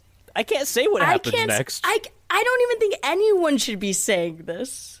say it. I can't say what happens next. I don't even think anyone should be saying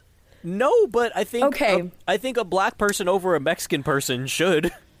this. No, but I think Okay. I think a black person over a Mexican person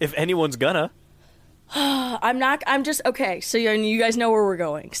should, if anyone's gonna. I'm just okay. So you guys know where we're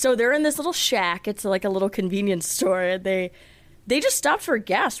going. So they're in this little shack. It's like a little convenience store. And they just stopped for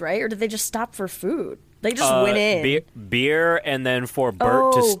gas, right? Or did they just stop for food? They just went in. Beer, and then for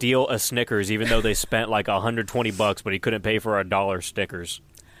Bert to Oh. steal a Snickers, even though they spent like $120, but he couldn't pay for $1 Snickers.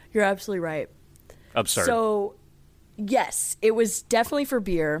 You're absolutely right. Absurd. So, yes, it was definitely for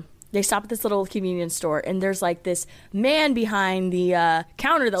beer. They stop at this little convenience store, and there's like this man behind the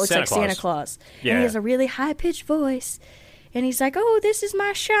counter that looks Santa like Claus. Santa Claus. Yeah. And he has a really high-pitched voice. And he's like, oh, this is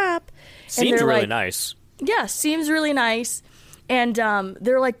my shop. And Seems they're really like, nice. Yeah, seems really nice. And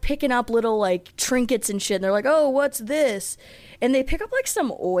they're like picking up little like trinkets and shit. And they're like, oh, what's this? And they pick up like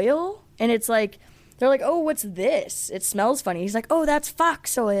some oil. And it's like, they're like, oh, what's this? It smells funny. He's like, oh, that's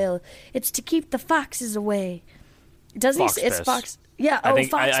fox oil. It's to keep the foxes away. Doesn't Fox he? It's piss. fox. Yeah. I Oh, think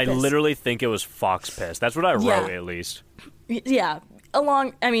fox I piss. literally think it was fox piss. That's what I wrote, Yeah. at least. Yeah.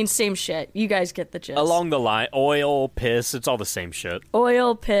 Same shit. You guys get the gist. Along the line, oil, piss, it's all the same shit.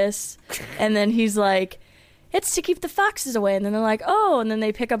 Oil, piss. And then he's like, it's to keep the foxes away. And then they're like, oh, and then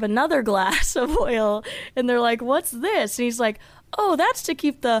they pick up another glass of oil. And they're like, what's this? And he's like, oh, that's to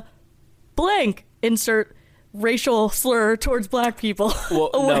keep the blank, insert racial slur towards black people. Well,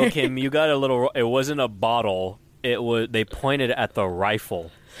 away. no, Kim, you got a little. It wasn't a bottle. It was. They pointed at the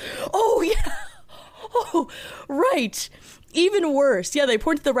rifle. Oh, yeah. Oh, right. Even worse. Yeah, they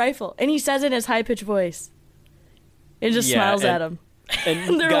point to the rifle. And he says it in his high-pitched voice. And just Yeah, smiles and- at him.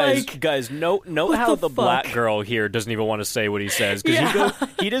 And they're guys, note "What how the the black fuck?" girl here doesn't even want to say what he says because Yeah.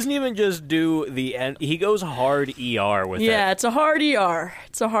 he doesn't even just do the end. He goes hard ER with it. Yeah, it's a hard ER.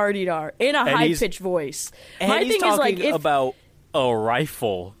 It's a hard ER. In a And he's- high-pitched voice. And My he's thing is, like, talking if... about a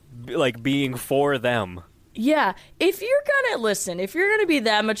rifle, like being for them. Yeah, if you're gonna be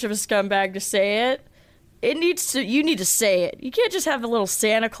that much of a scumbag to say it, you need to say it. You can't just have a little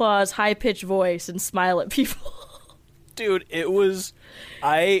Santa Claus high-pitched voice and smile at people. Dude,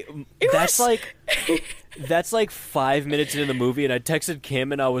 that's like 5 minutes into the movie, and I texted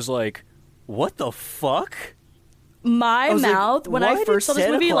Kim, and I was like, "What the fuck?" My I was like, mouth when why I first saw did this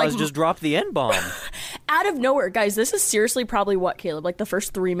Santa movie, Claus like just drop the N-bomb. out of nowhere, guys. This is seriously probably what, Caleb? Like the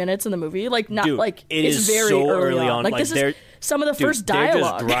first 3 minutes in the movie, like not Dude, like it it's is very so early on. Like Like, this is some of the Dude, first They're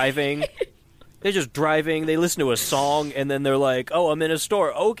dialogue. just driving. They're just driving. They listen to a song, and then they're like, "Oh, I'm in a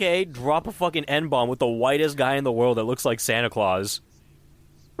store. Okay, drop a fucking N-bomb with the whitest guy in the world that looks like Santa Claus."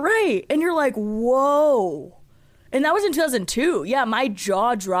 Right. And you're like, whoa. And that was in 2002. Yeah, my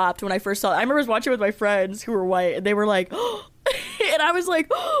jaw dropped when I first saw it. I remember watching it with my friends who were white, and they were like, and I was like,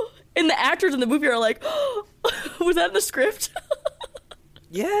 and the actors in the movie are like, was that in the script?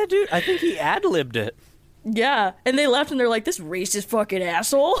 Yeah, dude. I think he ad-libbed it. Yeah. And they left, and they're like, this racist fucking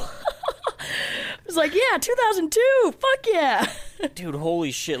asshole. I was like, yeah, 2002. Fuck yeah. Dude,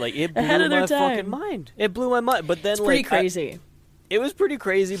 holy shit. Like, it blew Ahead of their my time. fucking mind. It blew my mind. But then, It's pretty like, crazy. it was pretty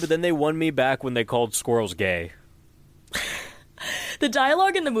crazy, but then they won me back when they called squirrels gay. The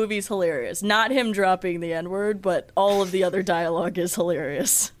dialogue in the movie is hilarious. Not him dropping the N-word, but all of the other dialogue is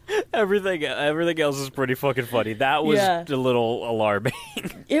hilarious. Everything else is pretty fucking funny. That was a little alarming.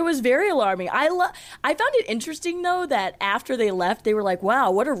 It was very alarming. I found it interesting, though, that after they left, they were like,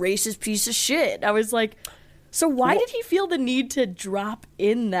 wow, what a racist piece of shit. I was like, so why did he feel the need to drop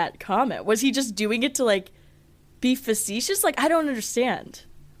in that comment? Was he just doing it to, like, be facetious? Like, I don't understand.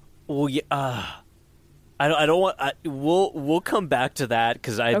 Well, yeah, I don't want. We'll come back to that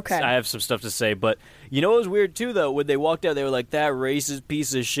because I have some stuff to say. But you know what was weird too, though, when they walked out, they were like that racist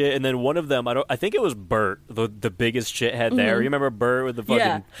piece of shit. And then one of them, I think it was Bert, the biggest shithead there. You remember Bert with the fucking?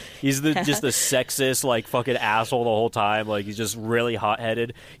 Yeah. He's just the sexist like fucking asshole the whole time. Like he's just really hot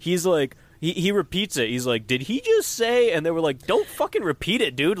headed. He's like. He repeats it. He's like, did he just say? And they were like, don't fucking repeat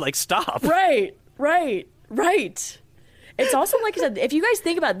it, dude. Like, stop. Right. It's also, like I said, if you guys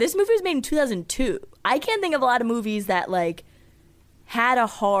think about it, this movie was made in 2002. I can't think of a lot of movies that, like, had a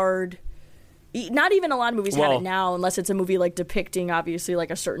hard... Not even a lot of movies have it now, unless it's a movie, like, depicting, obviously, like,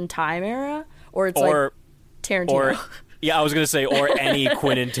 a certain time era. Or it's, like, Tarantino. Yeah, I was going to say, or any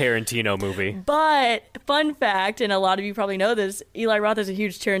Quentin Tarantino movie. But, fun fact, and a lot of you probably know this, Eli Roth is a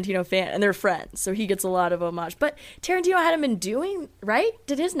huge Tarantino fan, and they're friends, so he gets a lot of homage. But Tarantino hadn't been doing, right?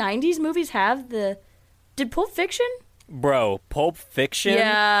 Did his 90s movies have the... Did Pulp Fiction? Bro, Pulp Fiction?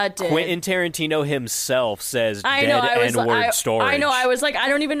 Yeah, it did. Quentin Tarantino himself says dead N-word storage. I know, I was like, I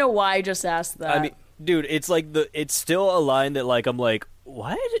don't even know why I just asked that. I mean, dude, it's like it's still a line that like I'm like,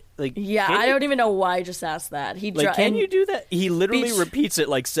 what? Like, yeah, I don't even know why I just asked that. Can you do that? He literally repeats it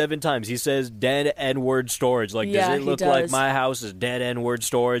like 7 times. He says dead N-word storage. Like, does it look like my house is dead N-word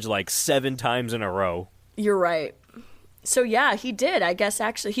storage? Like 7 times in a row. You're right. So yeah, he did. I guess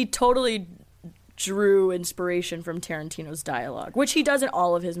actually he totally drew inspiration from Tarantino's dialogue, which he does in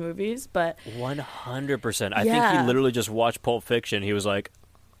all of his movies, but 100%. I think he literally just watched Pulp Fiction. He was like,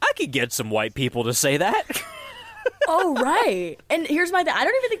 I could get some white people to say that. Oh, right. And here's my thing. I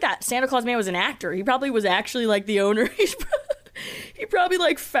don't even think that Santa Claus Man was an actor. He probably was actually like the owner. He probably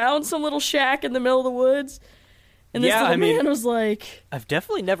like found some little shack in the middle of the woods. And this little man was like... I've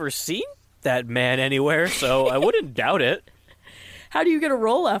definitely never seen that man anywhere, so I wouldn't doubt it. How do you get a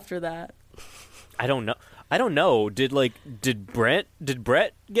role after that? I don't know. Did Brett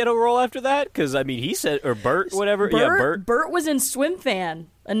get a role after that? Because I mean, he said, or Bert, whatever. Bert. Bert was in Swim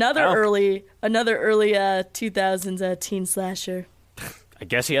Fan, another early 2000s teen slasher. I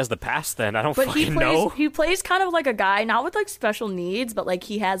guess he has the past then. I don't fucking know. He plays kind of like a guy, not with like special needs, but like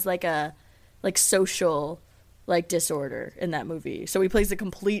he has like a social like disorder in that movie. So he plays the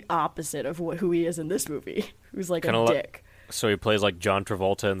complete opposite of who he is in this movie. Who's like a dick. So he plays like John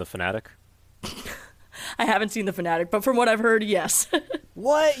Travolta in The Fanatic. I haven't seen The Fanatic, but from what I've heard, yes.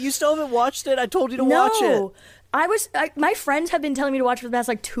 What? You still haven't watched it? I told you to watch it. No. My friends have been telling me to watch it for the past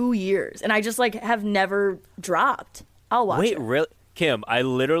like 2 years, and I just like have never dropped. I'll watch it. Wait, really? Kim, I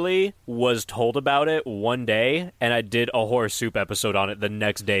literally was told about it one day, and I did a Horror Soup episode on it the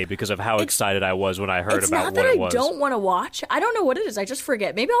next day because of how excited I was when I heard about what it was. It's not that I don't want to watch. I don't know what it is. I just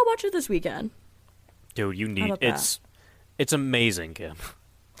forget. Maybe I'll watch it this weekend. Dude, you need it's amazing, Kim.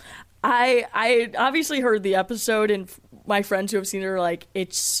 I obviously heard the episode, and my friends who have seen it are like,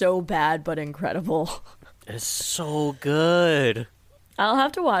 it's so bad but incredible. It's so good. I'll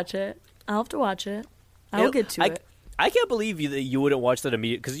have to watch it. I'll get to it. I can't believe that you wouldn't watch that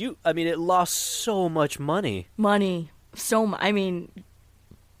immediately, because it lost so much money.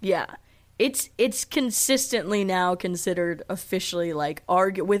 Yeah. It's consistently now considered officially, like,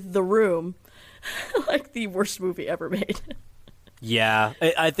 with The Room, like the worst movie ever made. Yeah,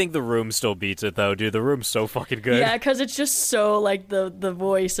 I think The Room still beats it, though, dude. The Room's so fucking good. Yeah, because it's just so, like, the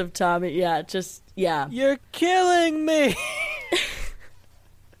voice of Tommy. Yeah, yeah. You're killing me!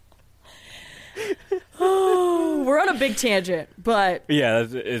 Oh, we're on a big tangent, but... Yeah,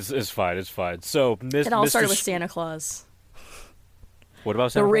 it's fine, it's fine. So, it all started with Santa Claus. What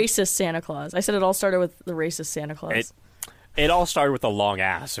about Santa Claus? The racist Santa Claus. I said it all started with the racist Santa Claus. It all started with a long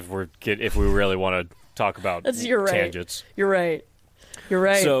ass, if we really want to talk about tangents. You're right.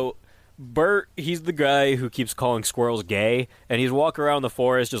 So, Bert, he's the guy who keeps calling squirrels gay, and he's walking around the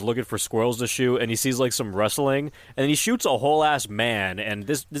forest just looking for squirrels to shoot, and he sees, like, some rustling, and he shoots a whole-ass man, and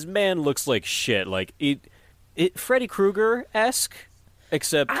this man looks like shit. Like, Freddy Krueger-esque,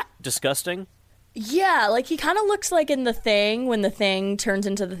 except disgusting. Yeah, like, he kind of looks like in The Thing, when The Thing turns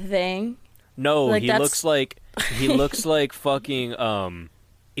into The Thing. No, like, he looks like fucking,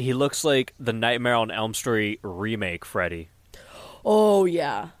 he looks like the Nightmare on Elm Street remake Freddy. Oh,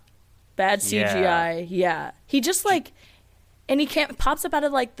 yeah. Bad CGI. Yeah. He just, like... And he pops up out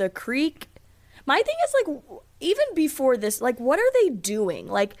of, like, the creek. My thing is, like, even before this, like, what are they doing?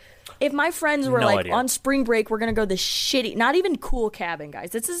 Like, if my friends were, No like, idea. on spring break, we're going to go this shitty, not even cool cabin, guys.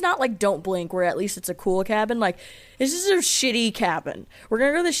 This is not, like, Don't Blink, where at least it's a cool cabin. Like, this is a shitty cabin. We're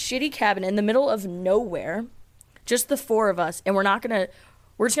going to go to this shitty cabin in the middle of nowhere, just the four of us, and we're just going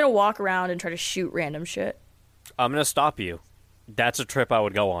to walk around and try to shoot random shit. I'm going to stop you. That's a trip I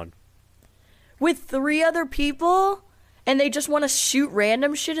would go on. With 3 other people, and they just want to shoot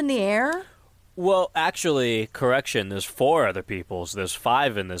random shit in the air? Well, actually, correction, there's 4 other people, so there's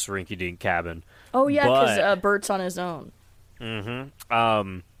 5 in this rinky-dink cabin. Oh, yeah, because But- Bert's on his own.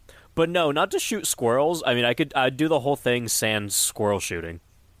 But no, not to shoot squirrels. I mean, I'd do the whole thing sans squirrel shooting.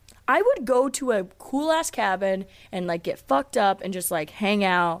 I would go to a cool ass cabin and like get fucked up and just like hang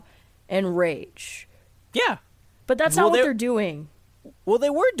out and rage. Yeah. But that's Well, not what they- they're doing. Well, they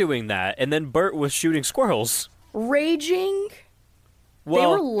were doing that, and then Bert was shooting squirrels. Raging? They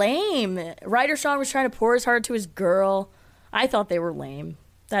Well, were lame. Ryder Strong was trying to pour his heart to his girl. I thought they were lame.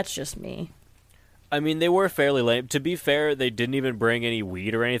 That's just me. I mean, they were fairly lame. To be fair, they didn't even bring any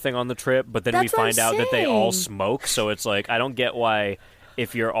weed or anything on the trip, but then That's we what I'm find out that they all saying. smoke, so it's like, I don't get why,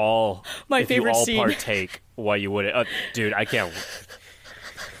 if you're all, My if you favorite all scene. partake, why you wouldn't. Dude, I can't.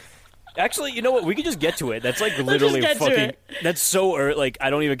 Actually, you know what? We could just get to it. That's like literally get to fucking. it. That's so early. Like, I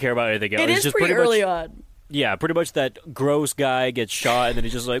don't even care about anything else. It It's is just pretty much, early on. Yeah, pretty much that gross guy gets shot, and then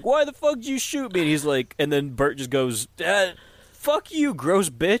he's just like, "Why the fuck did you shoot me?" And he's like, and then Bert just goes, "Fuck you, gross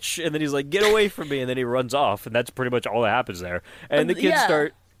bitch!" And then he's like, "Get away from me!" And then he runs off, and that's pretty much all that happens there. And the kids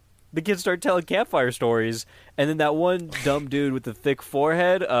yeah. start telling campfire stories, and then that one dumb dude with the thick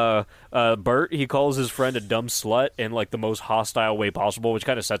forehead, Bert, he calls his friend a dumb slut in like the most hostile way possible, which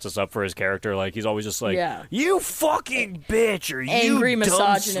kind of sets us up for his character. Like he's always just like, Yeah. "You fucking bitch," or Angry "You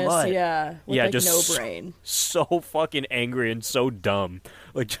misogynist, dumb slut." yeah. With Yeah, like just no brain. so fucking angry and so dumb,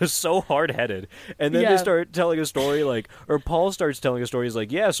 like just so hard-headed. And then Yeah. they start telling a story, like, or Paul starts telling a story. He's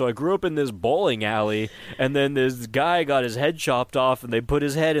like, "Yeah, so I grew up in this bowling alley, and then this guy got his head chopped off, and they put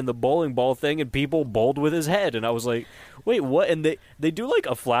his head in the bowling ball thing, and people bowled with his head." And I was like, "Wait, what?" And they do like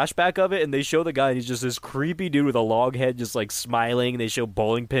a flashback of it, and they show the guy, and he's just this creepy dude with a log head, just like smiling. And they show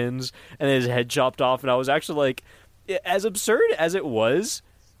bowling pins, and then his head chopped off. And I was actually like, as absurd as it was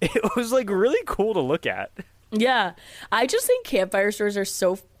like really cool to look at. Yeah. I just think campfire stories are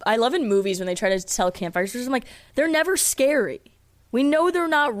so... I love in movies when they try to tell campfire stories. I'm like, they're never scary. We know they're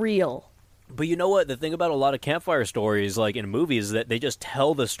not real. But you know what? The thing about a lot of campfire stories, like in movies, is that they just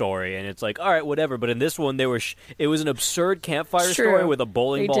tell the story, and it's like, all right, whatever. But in this one, it was an absurd campfire It's true. story with a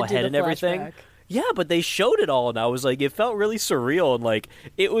bowling They ball did do head the and everything. flashback. Yeah, but they showed it all, and I was like, it felt really surreal, and like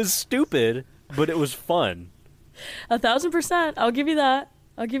it was stupid, but it was fun. 1,000%. I'll give you that.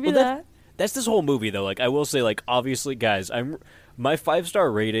 I'll give you Well, that. That's this whole movie, though. Like, I will say, like, obviously, guys, my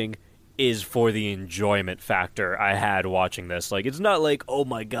 5-star rating is for the enjoyment factor I had watching this. Like, it's not like, oh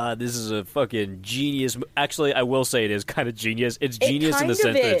my god, this is a fucking genius. Actually, I will say it is kind of genius. It's genius in the kind sense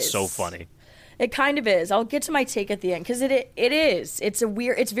of that it's is. so funny. It kind of is. I'll get to my take at the end because it is. It's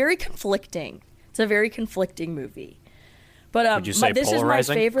very conflicting. It's a very conflicting movie. But Would you say this polarizing? is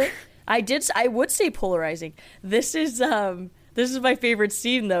my favorite. I would say polarizing. This is my favorite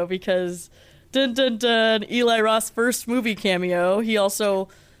scene though because dun dun dun Eli Roth's first movie cameo. He also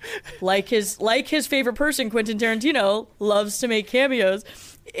like his favorite person Quentin Tarantino loves to make cameos.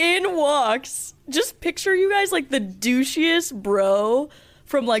 In walks, just picture you guys like the douchiest bro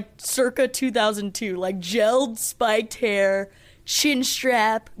from like circa 2002, like gelled spiked hair, chin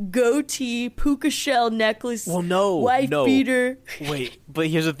strap, goatee, puka shell necklace, Well, no, wife no. beater. Wait, but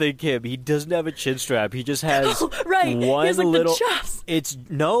here's the thing, Kim. He doesn't have a chin strap. He just has Right, he one has, like, the little. chops. It's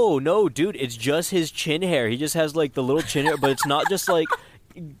no, dude. It's just his chin hair. He just has like the little chin hair, but it's not just like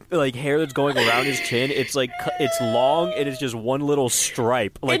hair that's going around his chin. It's like it's long and it's just one little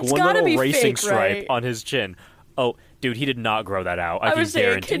stripe, like It's one gotta little be racing fake, stripe right? on his chin. Oh, dude, he did not grow that out. I I can was saying it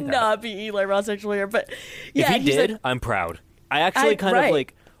guarantee that. cannot be Eli Roth's actual hair, but yeah, If he he's did, like, I'm proud. I actually kind of right.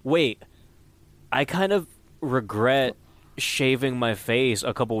 like. Wait, I kind of regret shaving my face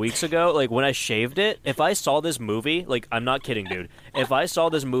a couple weeks ago. Like when I shaved it, if I saw this movie, like I'm not kidding, dude. If I saw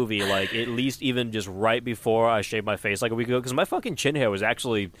this movie, like at least even just right before I shaved my face, like a week ago, because my fucking chin hair was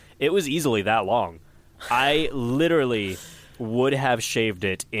it was easily that long. I literally would have shaved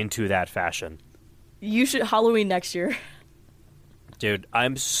it into that fashion. you should Halloween next year. Dude,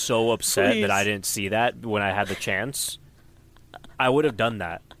 I'm so upset Please. that I didn't see that when I had the chance. I would have done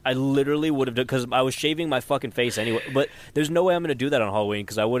that. I literally would have done, because I was shaving my fucking face anyway. But there's no way I'm going to do that on Halloween,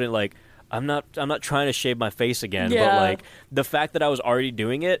 because I wouldn't, like, I'm not trying to shave my face again. Yeah. But, like, the fact that I was already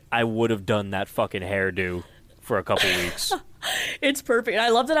doing it, I would have done that fucking hairdo for a couple weeks. It's perfect. I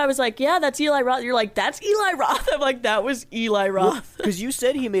love that. I was like, yeah, that's Eli Roth. You're like, that's Eli Roth. I'm like, that was Eli Roth. Because you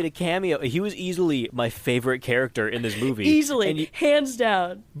said he made a cameo. He was easily my favorite character in this movie. Easily, hands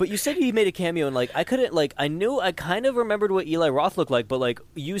down. But you said he made a cameo, and like I couldn't, like I knew, I kind of remembered what Eli Roth looked like, but like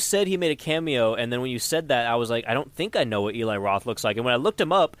you said he made a cameo, and then when you said that, I was like, I don't think I know what Eli Roth looks like. And when I looked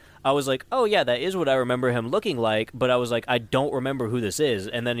him up, I was like, oh yeah, that is what I remember him looking like, but I was like, I don't remember who this is.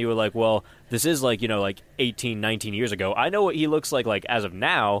 And then you were like, well, this is like, you know, like 18, 19 years ago. I know what he looks like as of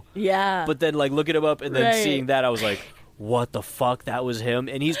now. Yeah. But then like looking him up and then Right. seeing that, I was like, what the fuck? That was him.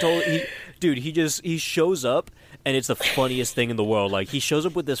 And he shows up, and it's the funniest thing in the world. Like, he shows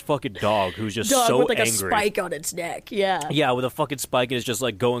up with this fucking dog who's just Dog so with like angry. a spike on its neck. Yeah. Yeah, with a fucking spike, and it's just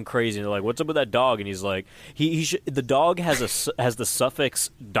like going crazy. And they're like, "What's up with that dog?" And he's like, the dog has the suffix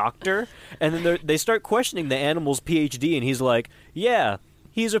doctor, and then they start questioning the animal's PhD, and he's like, "Yeah,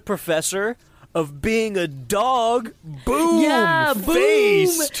 he's a professor of being a dog." Boom. Yeah, boom.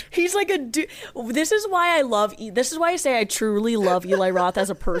 Faced. He's like a dude. This is why I say I truly love Eli Roth as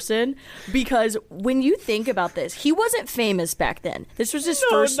a person, because when you think about this, he wasn't famous back then. This was his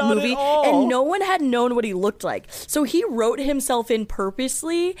first not movie, at all. and no one had known what he looked like. So he wrote himself in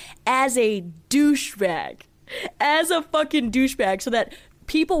purposely as a douchebag, as a fucking douchebag, so that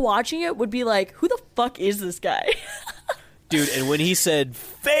people watching it would be like, "Who the fuck is this guy?" Dude, and when he said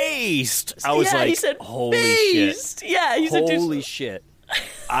 "faced," I was like, he said, "Holy "Faced." shit!" Yeah, he said, "Holy shit!"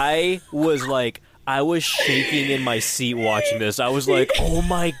 I was shaking in my seat watching this. I was like, "Oh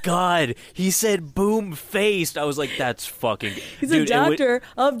my god!" He said "boom faced." I was like, "That's fucking." He's Dude, a doctor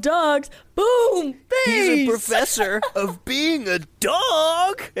of dogs. Boom, face. He's a professor of being a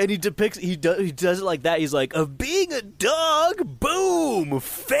dog, and he does it like that. He's like, of being a dog, boom,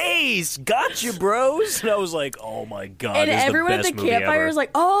 face, gotcha, bros. And I was like, oh my god, And this is everyone the at best the movie campfire ever. is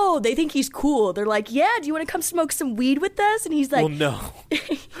like, oh, they think he's cool. They're like, yeah, do you want to come smoke some weed with us? And he's like,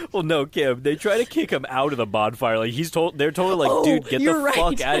 well, no, Kim. They try to kick him out of the bonfire. Like they're totally like, Oh, dude, get the you're right.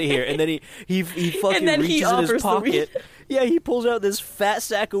 fuck out of here. And then he fucking And then he reaches in offers his the weed. pocket. Yeah, he pulls out this fat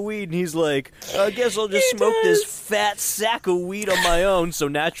sack of weed, and he's like, I guess I'll just He smoke this does. fat sack of weed on my own. So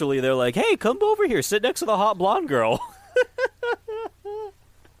naturally, they're like, hey, come over here, sit next to the hot blonde girl.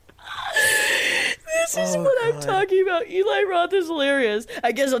 this is what I'm talking about. Eli Roth is hilarious.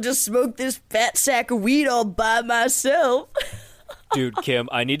 I guess I'll just smoke this fat sack of weed all by myself. Dude, Kim,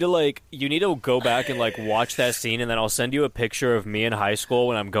 you need to go back and watch that scene, and then I'll send you a picture of me in high school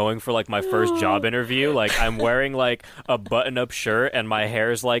when I'm going for my first job interview. Like, I'm wearing a button-up shirt and my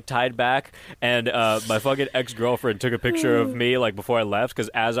hair's tied back, and my fucking ex-girlfriend took a picture of me before I left, because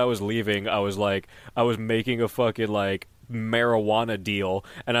as I was leaving, I was making a fucking marijuana deal,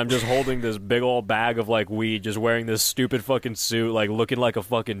 and I'm just holding this big old bag of weed, just wearing this stupid fucking suit, looking like a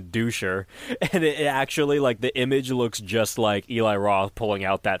fucking doucher, and it actually the image looks just like Eli Roth pulling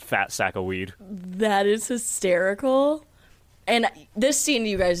out that fat sack of weed. That is hysterical. And this scene,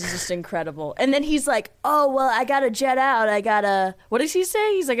 you guys, is just incredible. And then he's like, oh, well, I gotta jet out. What does he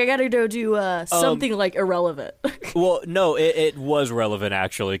say? He's like, I gotta go do something irrelevant. Well, no, it was relevant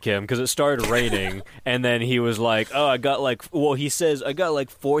actually, Kim, because it started raining, and then he was like, oh, I got he says, I got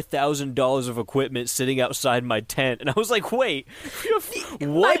 $4,000 of equipment sitting outside my tent, and I was like, wait, what?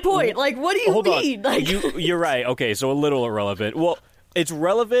 My point, what do you Hold mean? on. You're right. Okay, so a little irrelevant. Well, it's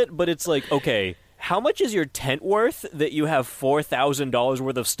relevant, but it's okay, how much is your tent worth that you have $4,000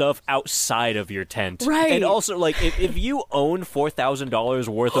 worth of stuff outside of your tent? Right. And also, if you own $4,000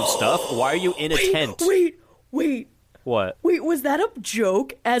 worth of stuff, why are you in a tent? Wait. What? Wait, was that a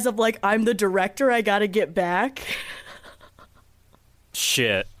joke as of I'm the director, I gotta get back?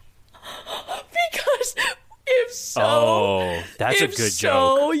 Shit. Because if so... Oh, that's a if good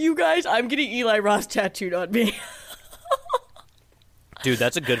so, joke. you guys, I'm getting Eli Roth tattooed on me. Dude,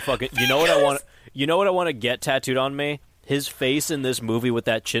 that's a good fucking... You know what I want to get tattooed on me? His face in this movie with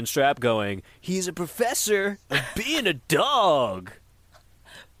that chin strap going, he's a professor of being a dog.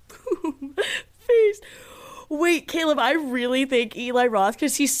 Face. Wait, Caleb, I really think Eli Roth,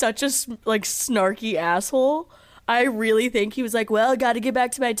 because he's such a snarky asshole, I really think he was like, well, I gotta get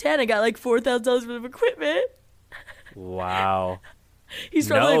back to my tent. I got $4,000 worth of equipment. Wow. He's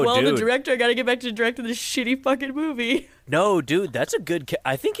probably No, the dude. director, I gotta get back to directing this shitty fucking movie. No, dude, that's a good...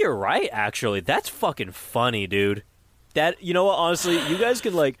 I think you're right, actually. That's fucking funny, dude. That, you know what, honestly, you guys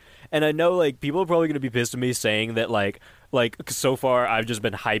can, and I know, people are probably going to be pissed at me saying that, 'cause so far I've just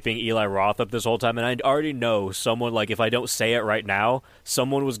been hyping Eli Roth up this whole time, and I already know someone, if I don't say it right now,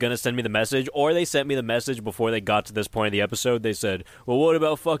 someone was going to send me the message, or they sent me the message before they got to this point of the episode. They said, well, what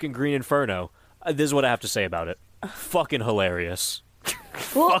about fucking Green Inferno? This is what I have to say about it. Fucking hilarious.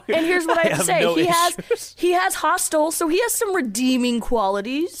 Well, and here's what I have to say: no he has Hostel, so he has some redeeming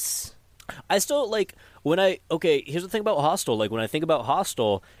qualities. I still like here's the thing about Hostel. Like when I think about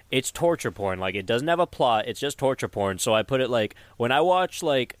Hostel, it's torture porn. Like it doesn't have a plot; it's just torture porn. So I put it like when I watch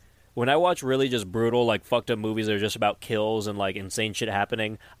really just brutal, like fucked up movies that are just about kills and like insane shit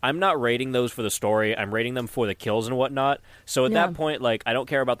happening, I'm not rating those for the story. I'm rating them for the kills and whatnot. So at that point, like I don't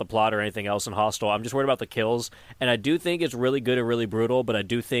care about the plot or anything else in Hostel. I'm just worried about the kills. And I do think it's really good and really brutal, but I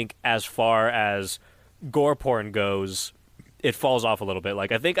do think as far as gore porn goes, it falls off a little bit.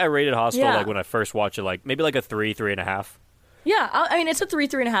 Like I think I rated Hostel like when I first watched it, like maybe like a 3.5. Yeah, I mean, it's a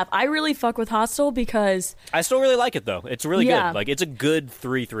 3.5. I really fuck with Hostel because... I still really like it, though. It's really good. Like, it's a good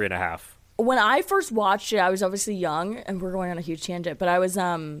 3.5. When I first watched it, I was obviously young, and we're going on a huge tangent, but I was,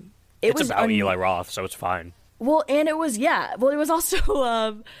 It's about Eli Roth, so it's fine. Well, and it was, it was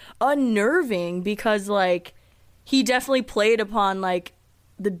also unnerving because, like, he definitely played upon, like,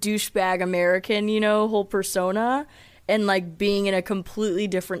 the douchebag American, whole persona. And, like, being in a completely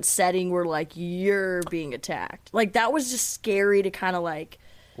different setting where, like, you're being attacked. Like, that was just scary to kind of, like,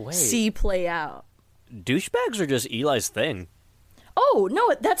 see play out. Douchebags are just Eli's thing. Oh,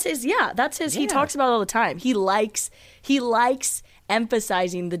 no, that's his, that's his, he talks about it all the time. He likes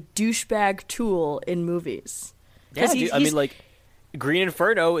emphasizing the douchebag tool in movies. Yeah, I mean, like, Green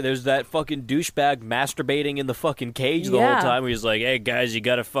Inferno, there's that fucking douchebag masturbating in the fucking cage the whole time. Where he's like, hey, guys, you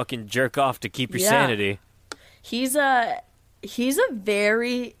gotta fucking jerk off to keep your sanity. He's a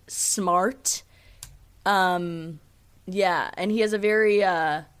very smart, and he has a very,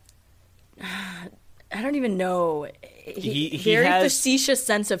 I don't even know, he very has, facetious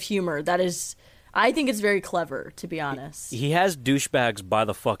sense of humor. That is, I think it's very clever, to be honest. He has douchebags by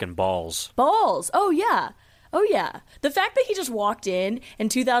the fucking balls. Balls! Oh, yeah. Oh, yeah. The fact that he just walked in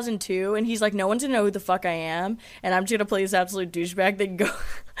 2002 and he's like, no one's gonna know who the fuck I am, and I'm just gonna play this absolute douchebag, then go.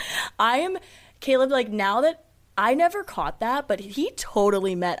 Caleb, like, now that I never caught that, but he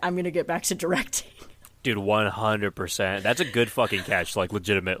totally meant I'm going to get back to directing. Dude, 100%. That's a good fucking catch, like,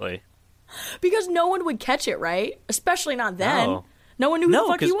 legitimately. Because no one would catch it, right? Especially not then. No one knew who the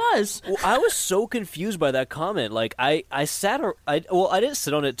fuck he was. Well, I was so confused by that comment. Like, I didn't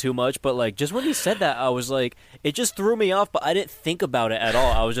sit on it too much, but, like, just when he said that, I was like, it just threw me off, but I didn't think about it at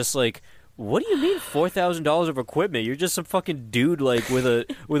all. I was just like, what do you mean $4,000 of equipment? You're just some fucking dude like with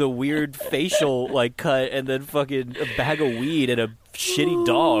a weird facial like cut and then fucking a bag of weed and a shitty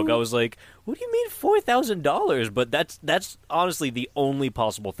dog. I was like, what do you mean $4,000? But that's honestly the only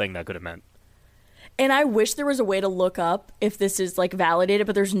possible thing that could have meant. And I wish there was a way to look up if this is like validated,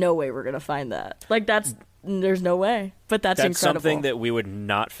 but there's no way we're gonna find that. Like there's no way. But that's incredible. Something that we would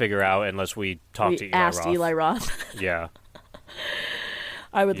not figure out unless we talked to Eli Roth. Yeah.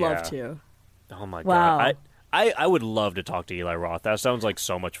 I would love to. Oh my God. I would love to talk to Eli Roth. That sounds like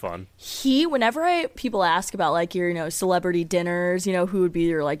so much fun. Whenever people ask about like your, celebrity dinners, who would be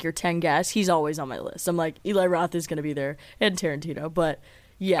your 10 guests, he's always on my list. I'm like, Eli Roth is going to be there and Tarantino, but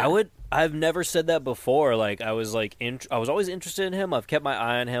yeah. I've never said that before. Like I was always interested in him. I've kept my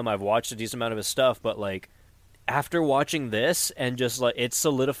eye on him. I've watched a decent amount of his stuff, but like after watching this and just like it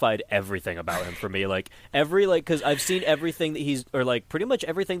solidified everything about him for me. Like because I've seen everything that pretty much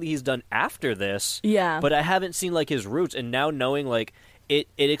everything that he's done after this. Yeah. But I haven't seen like his roots, and now knowing like it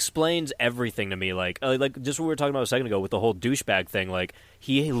explains everything to me. Like just what we were talking about a second ago with the whole douchebag thing. Like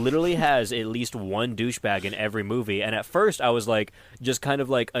he literally has at least one douchebag in every movie. And at first I was like just kind of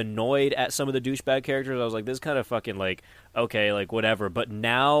like annoyed at some of the douchebag characters. I was like, this is kind of fucking like okay, like whatever. But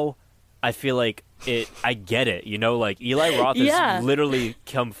now I feel like I get it, like Eli Roth has literally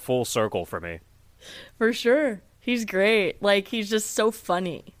come full circle for me. For sure. He's great. Like, he's just so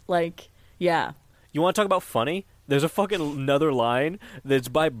funny. Like, yeah. You want to talk about funny? There's a fucking another line that's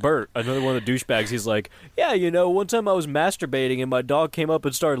by Bert, another one of the douchebags. He's like, yeah, one time I was masturbating and my dog came up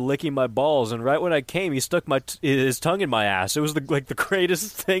and started licking my balls, and right when I came, he stuck his tongue in my ass. It was the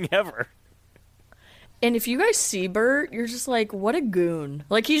greatest thing ever. And if you guys see Bert, you're just like, what a goon.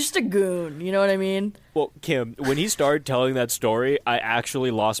 Like, he's just a goon. You know what I mean? Well, Kim, when he started telling that story, I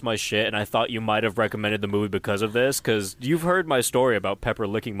actually lost my shit, and I thought you might have recommended the movie because of this, because you've heard my story about Pepper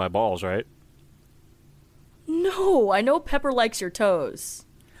licking my balls, right? No, I know Pepper likes your toes.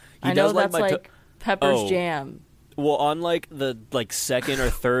 I know that's like Pepper's jam. Well, on the second or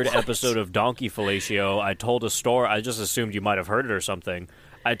third episode of Donkey Fellatio, I told a story. I just assumed you might have heard it or something.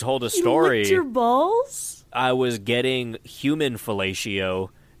 I told a story. You licked your balls? I was getting human fellatio,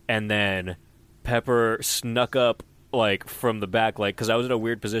 and then Pepper snuck up from the back, because I was in a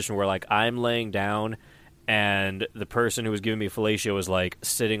weird position where I'm laying down, and the person who was giving me fellatio was like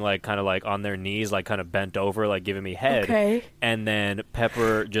sitting like kind of like on their knees, like kind of bent over, like giving me head. Okay. And then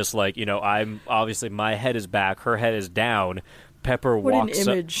Pepper just like, you know, I'm obviously my head is back, her head is down. Pepper walks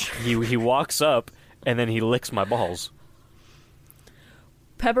an image. up. He walks up and then he licks my balls.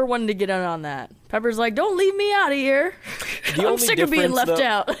 Pepper wanted to get in on that. Pepper's like, don't leave me out of here. I'm sick of being left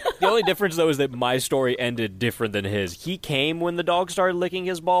out. The only difference, though, is that my story ended different than his. He came when the dog started licking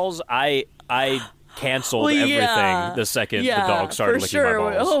his balls. I canceled everything the second the dog started licking my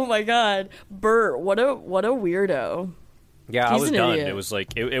balls. Oh, my God. Bert, what a weirdo. Yeah, He's I was an done. idiot. It was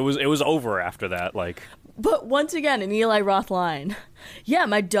like, it was over after that. Like, But once again, an Eli Roth line. Yeah,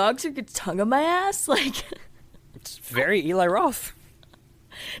 my dog took its tongue on my ass. Like, it's very Eli Roth.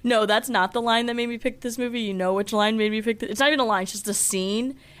 no, that's not the line that made me pick this movie. You know which line made me pick It's not even a line, it's just a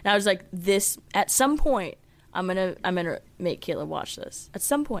scene. And I was like, this, at some point, I'm gonna make Caleb watch this. At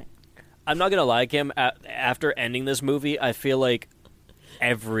some point. I'm not gonna lie, Kim. After ending this movie, I feel like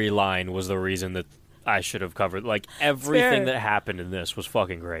every line was the reason that I should have covered. Like, everything that happened in this was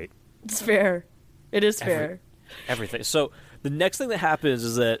fucking great. It's fair. It is fair. Everything. So the next thing that happens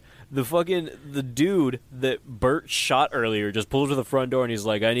is that the dude that Bert shot earlier just pulls to the front door and he's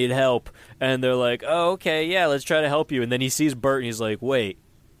like, I need help. And they're like, oh, okay, yeah, let's try to help you. And then he sees Bert and he's like, wait,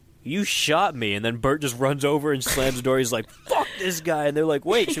 you shot me. And then Bert just runs over and slams the door. He's like, fuck this guy. And they're like,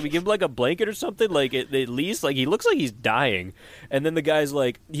 wait, should we give him like a blanket or something? Like, at least, like, he looks like he's dying. And then the guy's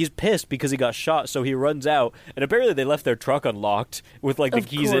like, he's pissed because he got shot. So he runs out. And apparently they left their truck unlocked with like the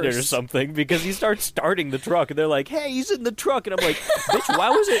keys in it or something, because he starts starting the truck. And they're like, hey, he's in the truck. And I'm like, bitch,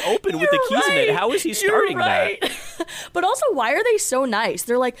 why was it open with the keys in it? How is he starting that? But also, why are they so nice?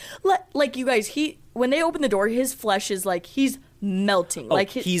 They're like, you guys, when they open the door, his flesh is like, he's melting. Like,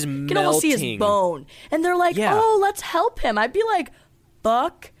 he's you can almost see his bone. And they're like, oh, let's help him. I'd be like,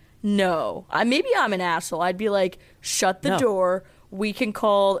 fuck no. Maybe I'm an asshole. I'd be like, shut the door. We can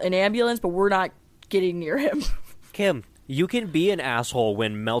call an ambulance, but we're not getting near him. Kim, you can be an asshole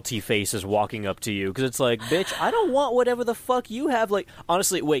when Melty Face is walking up to you, because it's like, bitch, I don't want whatever the fuck you have. Like,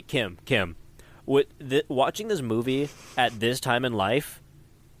 honestly, wait, Kim, watching this movie at this time in life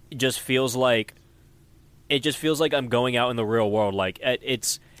just feels like I'm going out in the real world. Like,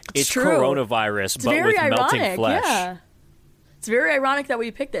 it's true. coronavirus, It's but very with ironic, melting flesh. Yeah. It's very ironic that we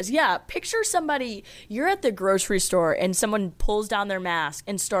picked this. Yeah, picture somebody, you're at the grocery store and someone pulls down their mask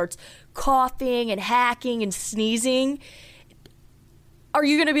and starts coughing and hacking and sneezing. Are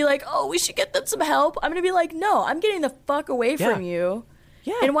you going to be like, oh, we should get them some help? I'm going to be like, no, I'm getting the fuck away from you.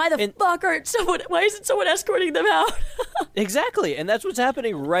 Yeah. And why why isn't someone escorting them out? Exactly. And that's what's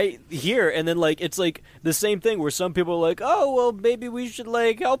happening right here. And then, like, it's like the same thing where some people are like, oh, well, maybe we should,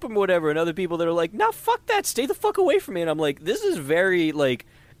 like, help him or whatever. And other people that are like, nah, fuck that. Stay the fuck away from me. And I'm like, this is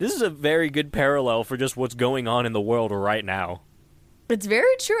a very good parallel for just what's going on in the world right now. It's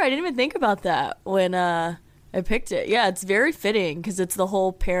very true. I didn't even think about that when I picked it. Yeah, it's very fitting because it's the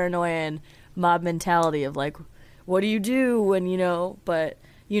whole paranoia mob mentality of, like, what do you do when, but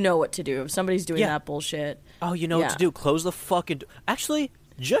you know what to do. If somebody's doing that bullshit. Oh, you know what to do. Close the fucking door. Actually,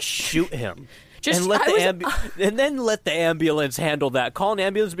 just shoot him. And then let the ambulance handle that. Call an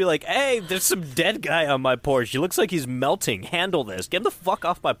ambulance and be like, hey, there's some dead guy on my porch. He looks like he's melting. Handle this. Get him the fuck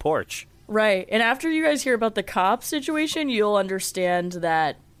off my porch. Right. And after you guys hear about the cop situation, you'll understand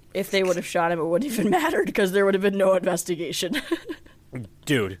that if they would have shot him, it wouldn't even mattered because there would have been no investigation.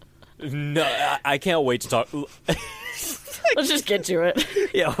 Dude. No, I can't wait to talk. Let's just get to it.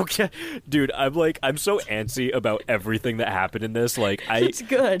 Yeah, okay. Dude, I'm so antsy about everything that happened in this. Like, it's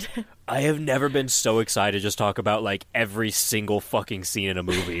good. I have never been so excited to just talk about, like, every single fucking scene in a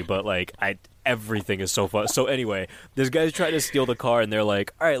movie, but, like, everything is so fun. So anyway, this guy's trying to steal the car, and they're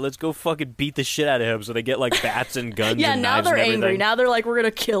like, all right, let's go fucking beat the shit out of him. So they get, like, bats and guns and knives and everything. Yeah, now they're angry. Now they're like, we're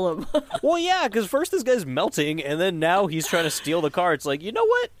going to kill him. Well, yeah, because first this guy's melting, and then now he's trying to steal the car. It's like, you know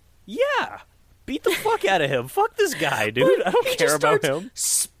what? Yeah. Beat the fuck out of him. Fuck this guy, dude. I don't care about him.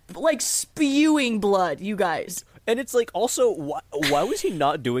 Spewing blood, you guys. And it's like, also, why was he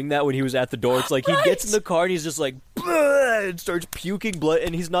not doing that when he was at the door? It's like, he gets in the car and he's just like, and starts puking blood.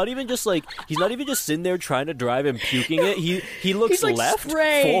 And he's not even just sitting there trying to drive and puking it. He looks like left,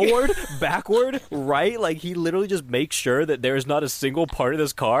 forward, backward, right. Like, he literally just makes sure that there is not a single part of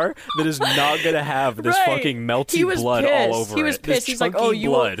this car that is not going to have this fucking melty blood all over it. He was pissed. He's like, oh,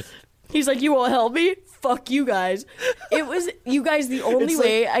 he's like, you won't help me? Fuck you guys. It was, you guys, the only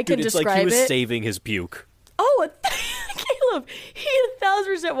way I can describe it. It's like he was saving his puke. Oh, Caleb, he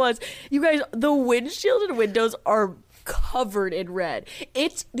 1,000% was. You guys, the windshield and windows are covered in red.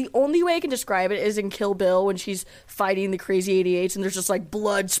 It's the only way I can describe it is in Kill Bill when she's fighting the crazy 88s and there's just like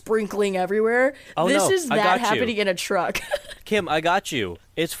blood sprinkling everywhere. Oh, this no, is I that got you. happening in a truck. Kim, I got you.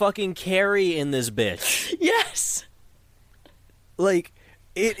 It's fucking Carrie in this bitch. Yes. Like,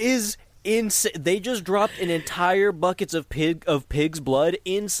 it is insane. They just dropped an entire buckets of pig's blood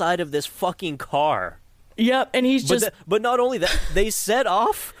inside of this fucking car. Yep, and he's just But not only that, they set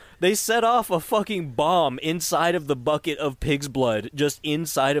off a fucking bomb inside of the bucket of pig's blood, just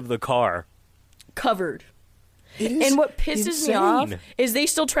inside of the car. covered. It is And what pisses me off insane. is they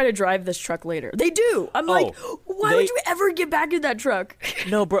still try to drive this truck later. They do. I'm like, why would you ever get back in that truck?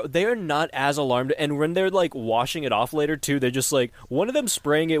 No, bro, they are not as alarmed. And when they're, like, washing it off later, too, they're just, like, one of them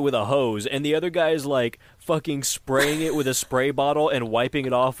spraying it with a hose, and the other guy is, like, fucking spraying it with a spray bottle and wiping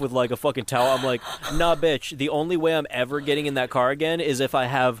it off with, like, a fucking towel. I'm like, nah, bitch, the only way I'm ever getting in that car again is if I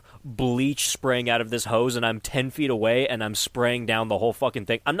have bleach spraying out of this hose and I'm 10 feet away and I'm spraying down the whole fucking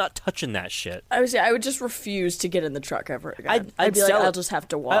thing. I'm not touching that shit. I would just refuse to get in the truck ever again. I'd be like, sell it. I'll just have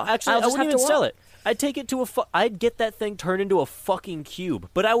to walk. Actually, I wouldn't even sell it. I'd take it to I'd get that thing turned into a fucking cube,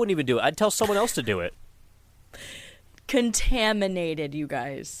 but I wouldn't even do it. I'd tell someone else to do it. Contaminated, you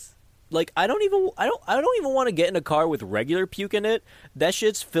guys. Like, I don't even want to get in a car with regular puke in it. That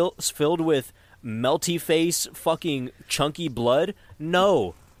shit's filled with melty face, fucking chunky blood.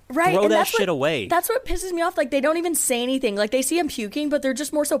 No. Right, Throw and that that's shit what, away. That's what pisses me off. Like, they don't even say anything. Like, they see him puking, but they're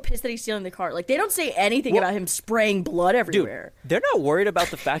just more so pissed that he's stealing the car. Like, they don't say anything about him spraying blood everywhere. Dude, they're not worried about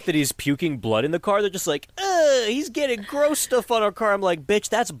the fact that he's puking blood in the car. They're just like, he's getting gross stuff on our car. I'm like, bitch,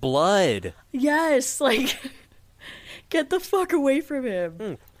 that's blood. Yes, like, get the fuck away from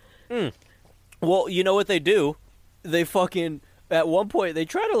him. Well, you know what they do? They fucking... At one point, they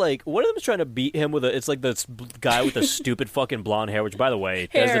try to, like... One of them's trying to beat him with a... It's like this guy with the stupid fucking blonde hair, which, by the way,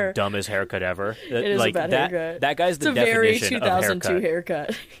 that's the dumbest haircut ever. It is like, a bad haircut. That guy's the It's a very definition 2002 of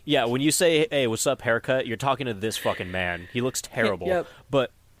haircut. Yeah, when you say, hey, what's up, haircut, you're talking to this fucking man. He looks terrible. Yep.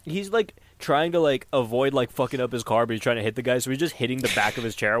 But he's, like, trying to, like, avoid, like, fucking up his car, but he's trying to hit the guy, so he's just hitting the back of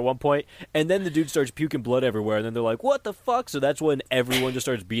his chair at one point, and then the dude starts puking blood everywhere, and then they're like, what the fuck? So that's when everyone just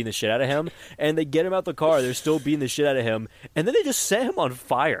starts beating the shit out of him, and they get him out the car, they're still beating the shit out of him, and then they just set him on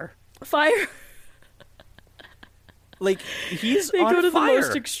fire. Fire. Like, he's They on go to fire. the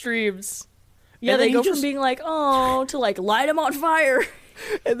most extremes. Yeah, And then they he go just- from being like, oh, to like, light him on fire.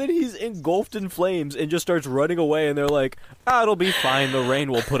 And then he's engulfed in flames and just starts running away, and they're like, it'll be fine, the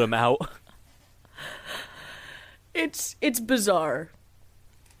rain will put him out. It's bizarre.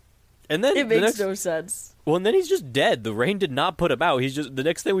 And then It makes no sense. Well, and then he's just dead. The rain did not put him out. He's just... The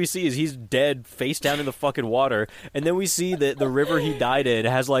next thing we see is he's dead, face down in the fucking water. And then we see that the river he died in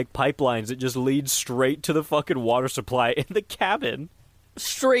has, like, pipelines that just lead straight to the fucking water supply in the cabin.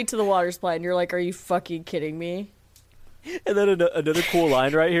 Straight to the water supply, and you're like, are you fucking kidding me? And then another cool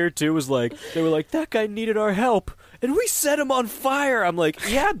line right here, too, was like... They were like, that guy needed our help, and we set him on fire. I'm like,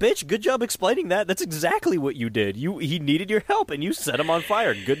 yeah, bitch, good job explaining that. That's exactly what you did. He needed your help, and you set him on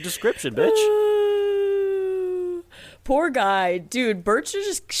fire. Good description, bitch. Poor guy. Dude, Birch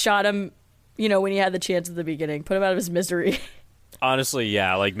just shot him, when he had the chance at the beginning. Put him out of his misery. Honestly,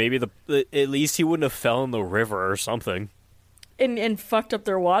 yeah, like, maybe at least he wouldn't have fell in the river or something. and fucked up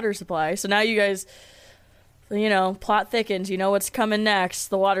their water supply. So now you guys, plot thickens. You know what's coming next.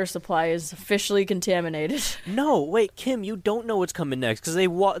 The water supply is officially contaminated. No, wait, Kim, you don't know what's coming next, because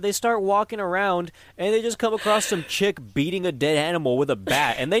they start walking around, and they just come across some chick beating a dead animal with a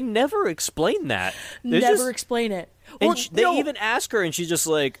bat, and they never explain that. Never explain it. And Well, they no. even ask her, and she's just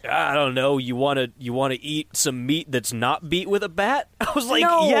like, I don't know, you want to eat some meat that's not beat with a bat? I was like,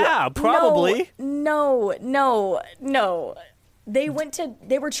 No, yeah, probably. No. They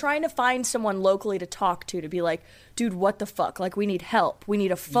were trying to find someone locally to talk to be like, dude, what the fuck? Like, we need help. We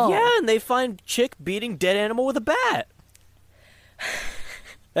need a phone. Yeah, and they find chick beating dead animal with a bat.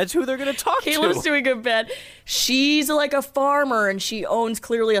 That's who they're going to talk Kayla's to. doing a bad. She's like a farmer and she owns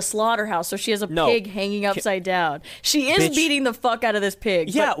clearly a slaughterhouse, so she has a pig hanging upside down. She is Bitch. beating the fuck out of this pig.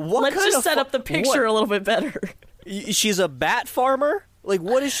 Yeah, but what let's kind just of set up the picture a little bit better. She's a bat farmer? Like,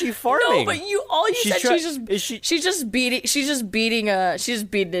 what is she farming? No, but all you said she's just beating an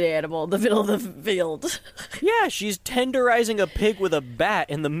animal in the middle of the field. Yeah, she's tenderizing a pig with a bat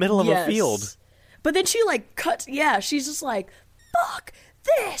in the middle of a field. But then she like cuts. Yeah, she's just like, fuck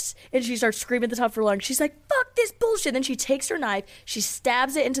this, and she starts screaming at the top of her lungs. She's like, fuck this bullshit. Then she takes her knife, she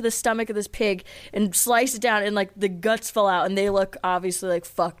stabs it into the stomach of this pig and slices it down, and like the guts fall out, and they look obviously like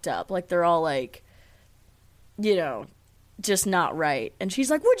fucked up, like they're all like, just not right. And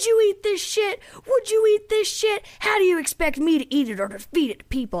she's like, would you eat this shit? Would you eat this shit? How do you expect me to eat it or to feed it to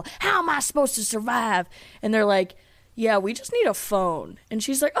people? How am I supposed to survive? And they're like, yeah, we just need a phone. And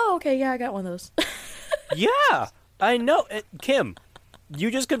she's like, oh, okay, yeah, I got one of those. Yeah, I know. Kim,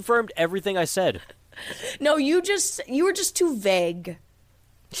 you just confirmed everything I said. No, you were just too vague.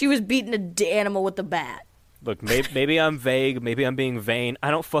 She was beating an animal with the bat. Look, maybe I'm vague, maybe I'm being vain. I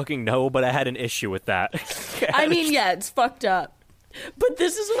don't fucking know, but I had an issue with that. I mean, yeah, it's fucked up. But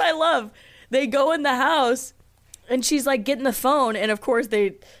this is what I love. They go in the house, and she's like getting the phone, and of course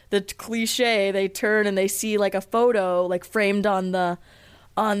the cliche, they turn and they see like a photo like framed on the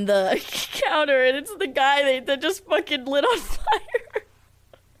counter, and it's the guy that just fucking lit on fire.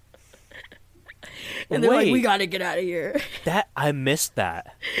 And they're like, we gotta get out of here. I missed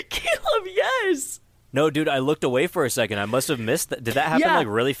that. Caleb, yes. No, dude, I looked away for a second. I must have missed that. Did that happen like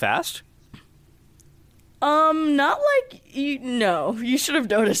really fast? Not like no. You should have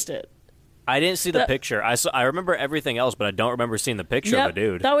noticed it. I didn't see the picture. I remember everything else, but I don't remember seeing the picture of the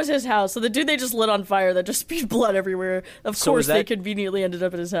dude. That was his house. So the dude they just lit on fire that just spewed blood everywhere. Of course, they conveniently ended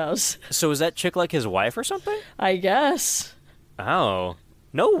up at his house. So was that chick like his wife or something? I guess. Oh.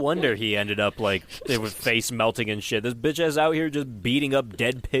 No wonder he ended up like with face melting and shit. This bitch is out here just beating up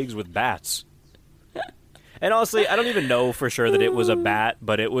dead pigs with bats. And honestly, I don't even know for sure that it was a bat,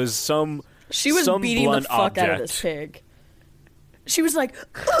 but it was some She was beating the fuck object. out of this pig. She was like,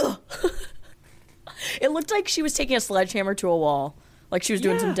 ugh. It looked like she was taking a sledgehammer to a wall. Like she was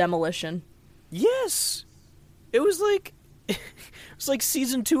doing some demolition. Yes. It was like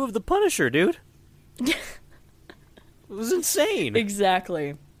season 2 of The Punisher, dude. It was insane.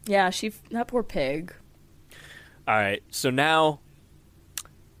 Exactly. Yeah, that poor pig. All right, so now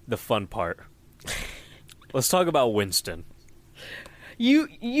the fun part. Let's talk about Winston. You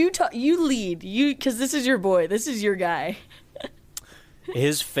lead. Because this is your boy. This is your guy.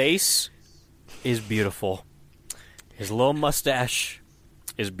 His face is beautiful. His little mustache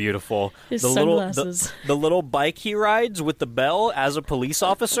is beautiful. His sunglasses. The little bike he rides with the bell as a police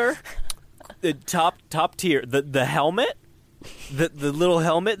officer. The top tier. The helmet. The little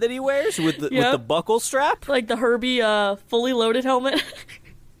helmet that he wears with the buckle strap. Like the Herbie fully loaded helmet.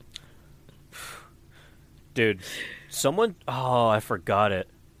 Dude, I forgot it.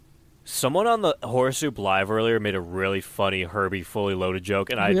 Someone on the Horror Soup Live earlier made a really funny Herbie fully loaded joke,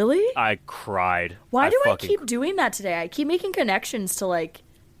 and I cried. Why do I keep doing that today? I keep making connections to like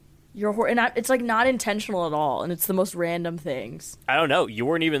your and it's like not intentional at all, and it's the most random things. I don't know. You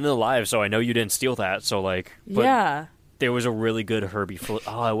weren't even in the live, so I know you didn't steal that. So like, yeah, there was a really good Herbie fully.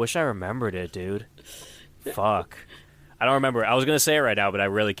 Oh, I wish I remembered it, dude. Fuck. I don't remember. I was going to say it right now, but I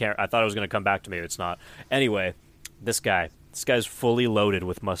really can't. I thought it was going to come back to me. It's not. Anyway, this guy's fully loaded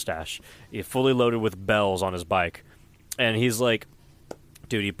with mustache. He's fully loaded with bells on his bike. And he's like,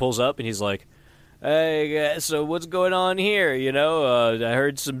 dude, he pulls up and he's like, hey, so what's going on here? You know, I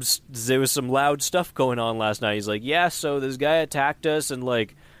heard there was some loud stuff going on last night. He's like, yeah, so this guy attacked us and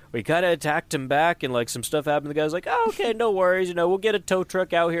like, we kind of attacked him back and like some stuff happened. The guy's like, oh, okay, no worries. You know, we'll get a tow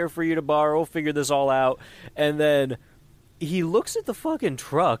truck out here for you to borrow. We'll figure this all out. And then he looks at the fucking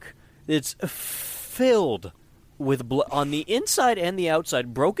truck. It's filled with blood on the inside and the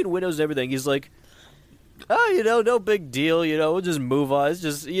outside, broken windows and everything. He's like, oh, you know, no big deal. You know, we'll just move on. It's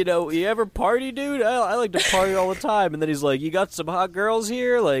just, you know, you ever party, dude? I like to party all the time. And then he's like, you got some hot girls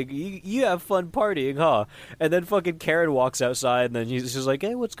here? Like, you have fun partying, huh? And then fucking Karen walks outside, and then she's like,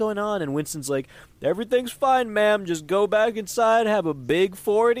 hey, what's going on? And Winston's like, everything's fine, ma'am. Just go back inside, have a big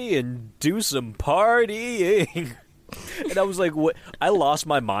 40, and do some partying. And I was like, what? I lost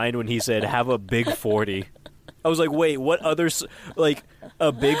my mind when he said, have a big 40. I was like, wait, what other, like,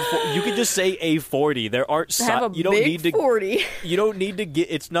 a big, you could just say a 40. There aren't, you don't need to, 40. You don't need to get,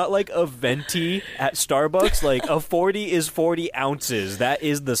 it's not like a venti at Starbucks. Like, a 40 is 40 ounces. That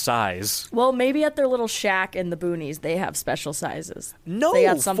is the size. Well, maybe at their little shack in the boonies, they have special sizes. No. They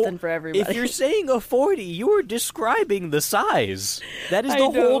got something for everybody. If you're saying a 40, you are describing the size. That is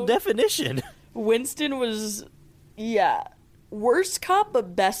the whole definition. Winston was, yeah, worst cop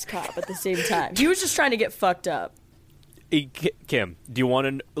but best cop at the same time. He was just trying to get fucked up. Hey, Kim, do you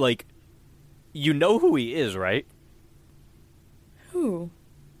want to, like, you know who he is, right? Who?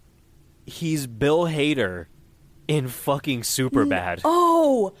 He's Bill Hader in fucking Superbad.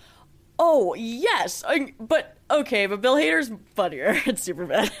 Oh, yes. But Bill Hader's funnier. It's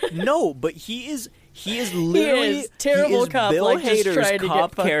Superbad. No, but he is literally terrible cop. Bill like, Hader's just trying to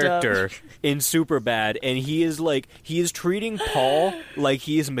cop get character up. in Superbad, and he is treating Paul like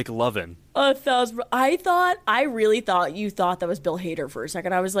he is McLovin. 1,000. I really thought you thought that was Bill Hader for a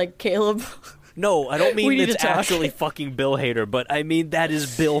second. I was like, Caleb. No, I don't mean it's actually fucking Bill Hader, but I mean that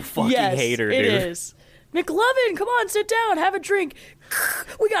is Bill fucking Hader, dude. It is. McLovin, come on, sit down, have a drink.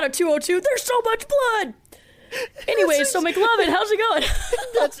 We got a 202. There's so much blood. Anyway, so McLovin, how's it going?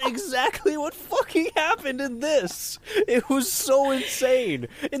 That's exactly what fucking happened in this. It was so insane.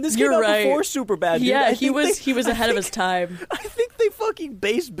 And this came out before Superbad, dude. Yeah, he was ahead of his time. I think they fucking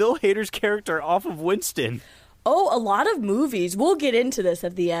based Bill Hader's character off of Winston. Oh, a lot of movies. We'll get into this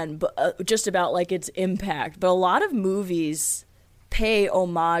at the end, but just about like its impact. But a lot of movies pay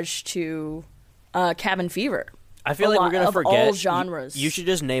homage to Cabin Fever. I feel like we're gonna forget all genres. You should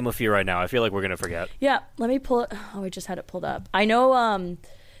just name a few right now. I feel like we're gonna forget. Yeah, let me pull it. Oh, I just had it pulled up. I know.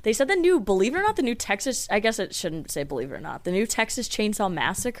 They said believe it or not, the new Texas. I guess it shouldn't say believe it or not. The new Texas Chainsaw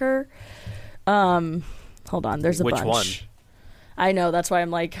Massacre. Hold on. There's a bunch. Which one? I know. That's why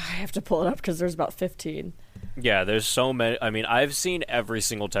I'm like, I have to pull it up because there's about 15. Yeah, there's so many. I mean, I've seen every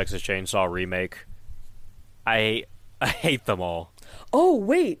single Texas Chainsaw remake. I hate them all. Oh,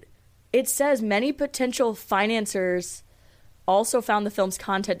 wait. It says many potential financiers also found the film's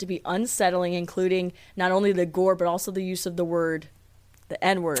content to be unsettling, including not only the gore, but also the use of the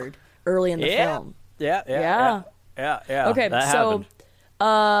N-word, early in the film. Yeah. Okay, so,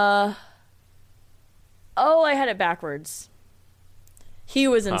 happened. I had it backwards. He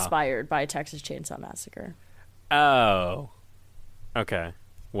was inspired by Texas Chainsaw Massacre. Oh. Okay.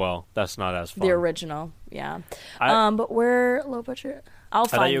 Well, that's not as fun. The original, yeah. But we're low budget. I'll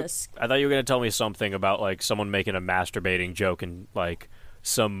find this. I thought you were going to tell me something about, like, someone making a masturbating joke in, like,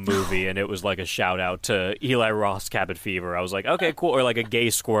 some movie, and it was, like, a shout-out to Eli Roth's Cabin Fever. I was like, okay, cool. Or, like, a gay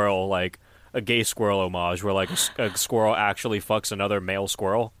squirrel homage where, like, a squirrel actually fucks another male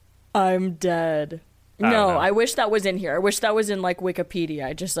squirrel. I'm dead. No, I wish that was in here. I wish that was in, like, Wikipedia.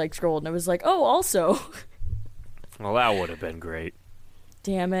 I just, like, scrolled, and it was like, oh, also. Well, that would have been great.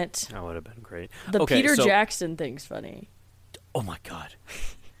 Damn it. That would have been great. The Peter Jackson thing's funny. Oh my god.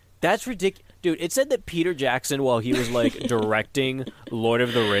 That's ridiculous. Dude, it said that Peter Jackson, while he was like directing Lord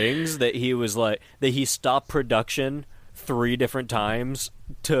of the Rings, that he stopped production 3 different times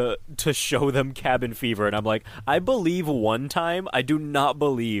to show them Cabin Fever. And I'm like, I believe one time. I do not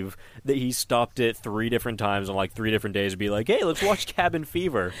believe that he stopped it 3 different times on like 3 different days to be like, hey, let's watch Cabin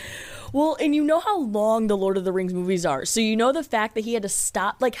Fever. Well, and you know how long the Lord of the Rings movies are. So you know the fact that he had to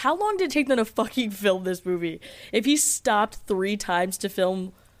stop. Like, how long did it take them to fucking film this movie? If he stopped 3 times to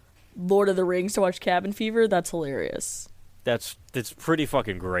film Lord of the Rings to watch Cabin Fever, that's hilarious. That's pretty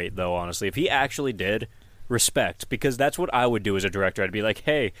fucking great, though, honestly. If he actually did, respect. Because that's what I would do as a director. I'd be like,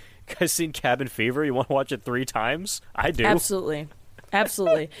 hey, you guys seen Cabin Fever? You want to watch it 3 times? I do. Absolutely.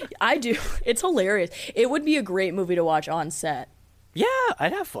 I do. It's hilarious. It would be a great movie to watch on set. Yeah,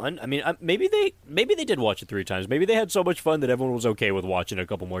 I'd have fun. I mean, maybe they did watch it 3 times. Maybe they had so much fun that everyone was okay with watching it a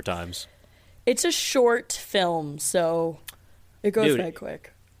couple more times. It's a short film, so it goes by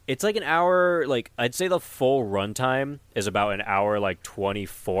quick. It's like an hour. Like, I'd say the full runtime is about an hour, like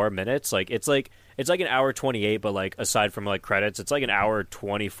 24 minutes. Like it's like an hour 28, but like aside from like credits, it's like an hour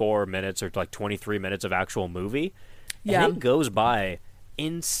 24 minutes or like 23 minutes of actual movie. Yeah, and it goes by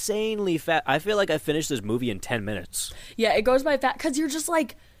insanely fast. I feel like I finished this movie in 10 minutes. Yeah, it goes by fast because you're just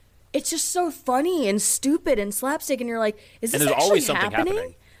like, it's just so funny and stupid and slapstick, and you're like, is this actually always something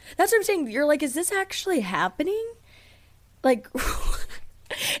happening? That's what I'm saying. You're like, is this actually happening? Like,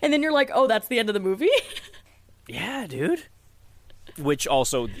 and then you're like, oh, that's the end of the movie? Yeah, dude. Which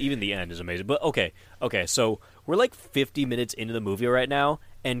also, even the end is amazing. But okay, so we're like 50 minutes into the movie right now,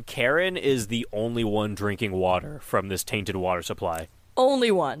 and Karen is the only one drinking water from this tainted water supply.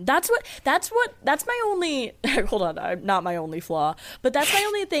 Only one. That's my only, hold on, not my only flaw, but that's my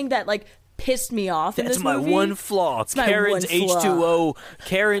only thing that, like, pissed me off in this movie. That's my one flaw. Karen's H2O,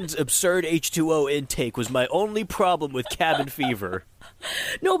 Karen's absurd H2O intake was my only problem with Cabin Fever.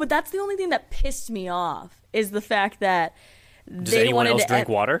 No, but that's the only thing that pissed me off, is the fact that Does anyone else drink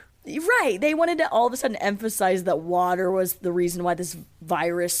water? Right. They wanted to all of a sudden emphasize that water was the reason why this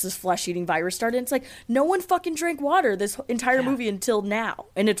flesh-eating virus started. It's like, no one fucking drank water this entire movie until now,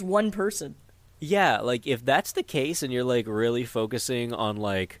 and it's one person. Yeah, like, if that's the case and you're, like, really focusing on,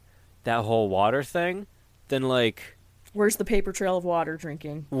 like, that whole water thing, then, like... Where's the paper trail of water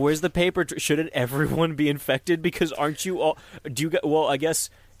drinking? Where's the paper... Shouldn't everyone be infected? Because aren't you all... Well, I guess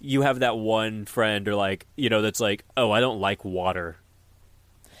you have that one friend or, like, you know, that's like, oh, I don't like water.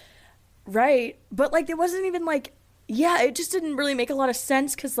 Right. But, like, it wasn't even, like... Yeah, it just didn't really make a lot of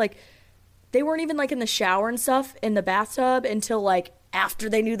sense because, like, they weren't even, like, in the shower and stuff in the bathtub until, like, after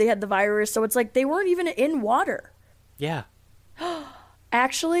they knew they had the virus. So it's like they weren't even in water. Yeah.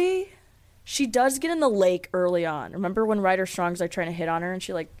 Actually, she does get in the lake early on. Remember when Ryder Strong's, like, trying to hit on her and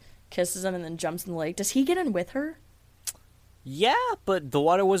she, like, kisses him and then jumps in the lake? Does he get in with her? Yeah, but the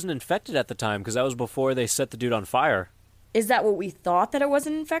water wasn't infected at the time because that was before they set the dude on fire. Is that what we thought, that it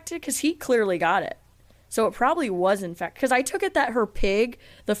wasn't infected? Because he clearly got it. So it probably was infected. Because I took it that her pig,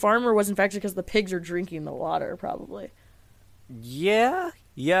 the farmer, was infected because the pigs are drinking the water, probably. Yeah.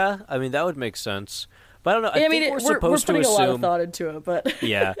 I mean, that would make sense. But I don't know. I think we're supposed we're putting to assume. a lot of thought into it, but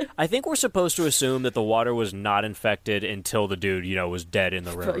Yeah, I think we're supposed to assume that the water was not infected until the dude, was dead in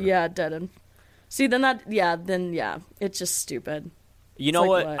the river. Yeah, dead. See, then it's just stupid. You know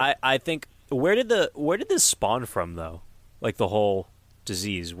what? I think where did this spawn from though? Like the whole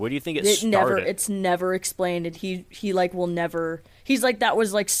disease. Where do you think it started? It's never explained, and he like will never. He's like, that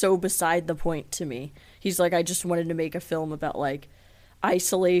was like so beside the point to me. He's like, I just wanted to make a film about like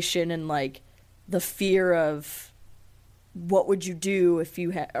isolation and like the fear of what would you do if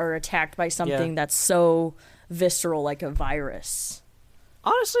you are attacked by something that's so visceral, like a virus.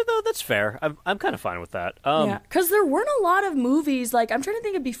 Honestly, though, that's fair. I'm kind of fine with that. Yeah, because there weren't a lot of movies. Like, I'm trying to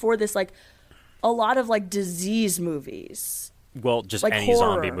think of before this, like a lot of like disease movies. Well, just like any horror.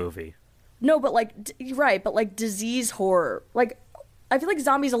 zombie movie. No, but like right, but like disease horror. Like, I feel like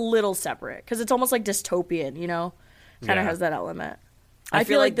zombies a little separate because it's almost like dystopian. Kind of has that element. I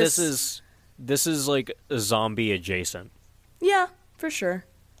feel like this is like a zombie adjacent. Yeah, for sure.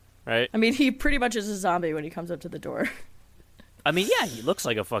 Right? I mean, he pretty much is a zombie when he comes up to the door. I mean, yeah, he looks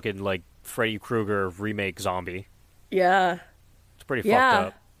like a fucking like Freddy Krueger remake zombie. Yeah. It's pretty fucked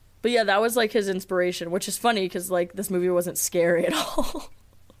up. But yeah, that was like his inspiration, which is funny because like this movie wasn't scary at all.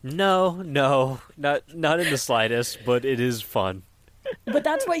 No, not in the slightest, but it is fun. But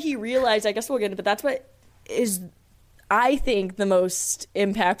that's what he realized. I guess we'll get into it, but that's what is, I think, the most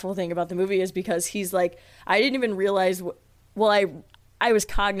impactful thing about the movie is because he's like, I didn't even realize, I was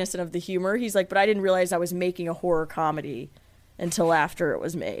cognizant of the humor. He's like, but I didn't realize I was making a horror comedy until after it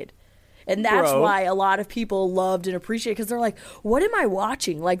was made. And that's why a lot of people loved and appreciated, because they're like, what am I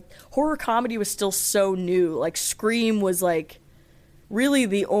watching? Like, horror comedy was still so new. Like, Scream was like really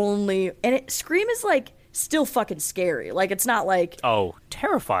the only, and Scream is like still fucking scary. Like, it's not like, oh,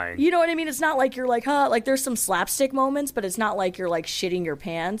 terrifying. You know what I mean? It's not like you're like, huh, like there's some slapstick moments, but it's not like you're like shitting your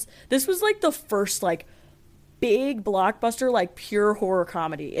pants. This was like the first like big blockbuster, like pure horror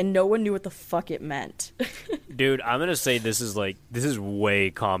comedy, and no one knew what the fuck it meant. Dude, I'm gonna say this is way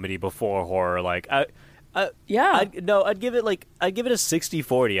comedy before horror. Like, I'd give it a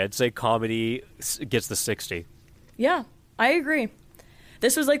 60-40. I'd say comedy gets the 60. Yeah, I agree.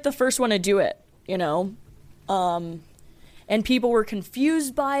 This was like the first one to do it, and people were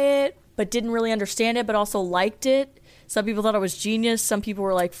confused by it, but didn't really understand it, but also liked it. Some people thought it was genius. Some people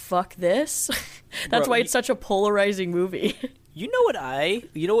were like, fuck this. That's why it's such a polarizing movie. You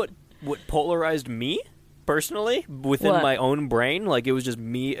know what polarized me personally within my own brain? Like, it was just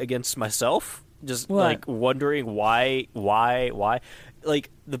me against myself. Just like wondering why.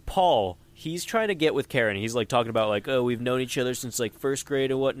 Like, the Paul, he's trying to get with Karen. He's like talking about like, oh, we've known each other since like first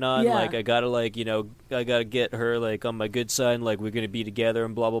grade and whatnot. Yeah. Like, I gotta get her like on my good side. And, like, we're gonna be together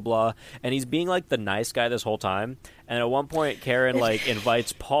and blah blah blah. And he's being like the nice guy this whole time. And at one point, Karen like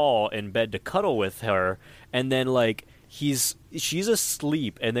invites Paul in bed to cuddle with her. And then like she's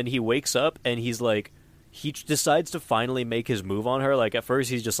asleep. And then he wakes up and he's like, he decides to finally make his move on her. Like, at first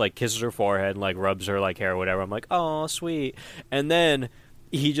he's just like kisses her forehead and like rubs her like hair or whatever. I'm like, oh, sweet. And then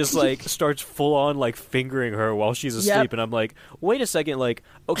he just like starts full on like fingering her while she's asleep. Yep. And I'm like, wait a second, like,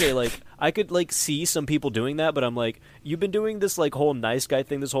 okay, like I could like see some people doing that, but I'm like, you've been doing this like whole nice guy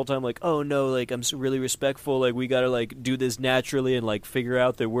thing this whole time. Like, oh no, like I'm really respectful. Like, we gotta like do this naturally and like figure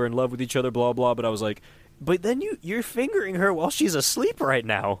out that we're in love with each other, blah blah. But I was like, but then you're fingering her while she's asleep right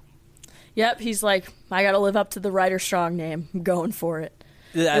now. Yep, he's like, I gotta live up to the Ryder Strong name. I'm going for it.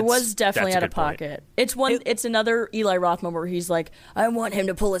 It was definitely out of pocket. Point. It's another Eli Roth moment where he's like, I want him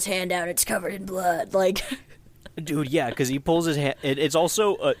to pull his hand out. It's covered in blood. Like, dude, yeah, because he pulls his hand. It's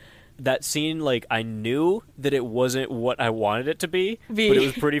also that scene. Like, I knew that it wasn't what I wanted it to be, but it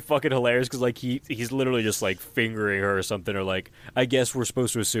was pretty fucking hilarious because like he's literally just like fingering her or something, or like I guess we're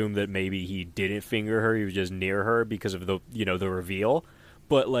supposed to assume that maybe he didn't finger her. He was just near her because of the the reveal.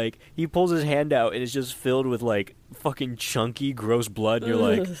 But, like, he pulls his hand out, and it's just filled with, like, fucking chunky, gross blood. And you're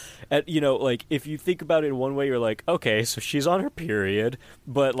like, like, if you think about it in one way, you're like, okay, so she's on her period.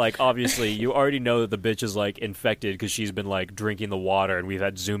 But, like, obviously, you already know that the bitch is, like, infected because she's been, like, drinking the water, and we've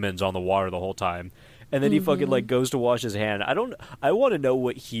had zoom-ins on the water the whole time. And then he fucking, like, goes to wash his hand. I want to know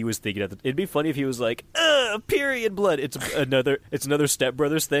what he was thinking. It'd be funny if he was like, period blood. It's another Step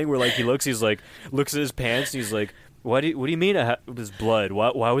Brothers thing where, like, he's like, looks at his pants, and he's like, what do you mean there's blood?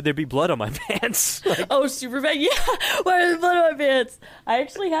 Why would there be blood on my pants? Like, oh, Superbad, yeah. Why is blood on my pants? I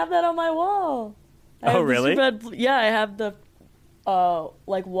actually have that on my wall. Oh, really? Yeah, I have the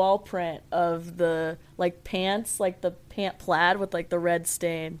like wall print of the like pants, like the pant plaid with like the red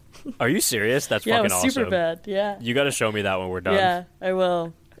stain. Are you serious? That's Yeah, it fucking was awesome. Superbad. Yeah. You got to show me that when we're done. Yeah, I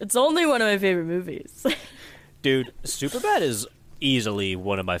will. It's only one of my favorite movies. Dude, Superbad is easily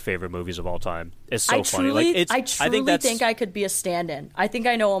one of my favorite movies of all time. It's so funny. Truly, Like, I truly think I could be a stand-in. I think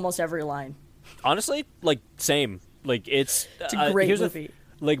I know almost every line. Honestly, like, same. Like, it's a great here's movie.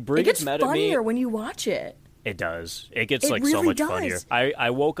 Like, Brie It gets mad at me. funnier when you watch it. It does. It gets It like so really much does. funnier. I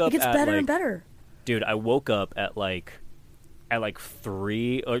woke up It gets at better like, and better. Dude, I woke up at like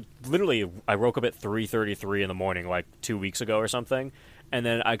 3, or literally I woke up at 3:33 in the morning like 2 weeks ago or something, and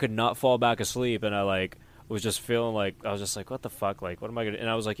then I could not fall back asleep, and I like was just feeling like I was just like, what the fuck, like what am I gonna? And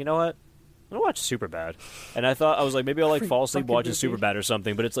I was like, you know what? I'm gonna watch Superbad. And I thought I was like, maybe I'll like fall asleep fucking watching movie. Superbad or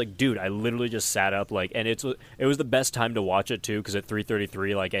something. But it's like, dude, I literally just sat up like, and it was the best time to watch it too, because at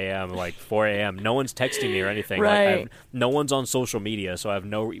 3:33 like a.m. like 4 a.m. no one's texting me or anything. Right. Like, no one's on social media, so I have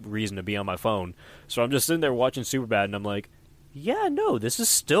no reason to be on my phone. So I'm just sitting there watching Superbad, and I'm like, yeah, no, this is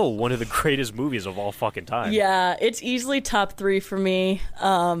still one of the greatest movies of all fucking time. Yeah, it's easily top 3 for me.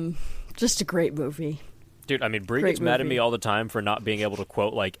 Just a great movie. Dude, I mean, Brie Great gets mad at movie. me all the time for not being able to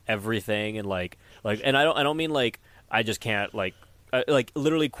quote like everything, and like, and I don't mean like I just can't like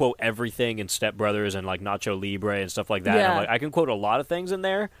literally quote everything in Step Brothers and like Nacho Libre and stuff like that. And I'm Yeah. like, I can quote a lot of things in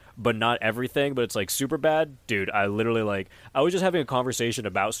there, but not everything. But it's like Superbad, dude. I literally like I was just having a conversation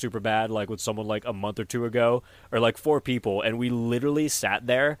about Superbad like with someone like a month or two ago, or like 4 people, and we literally sat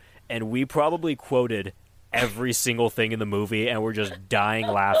there and we probably quoted every single thing in the movie, and we're just dying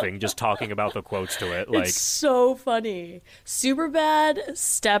laughing just talking about the quotes to it. Like, It's so funny. Superbad,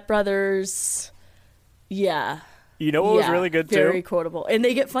 Step Brothers. Yeah. you know what was Yeah, really good too? Very quotable. And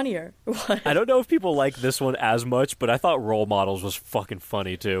they get funnier. What? I don't know if people like this one as much, but I thought Role Models was fucking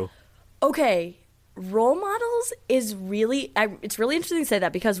funny too. Okay. Role models is really it's really interesting to say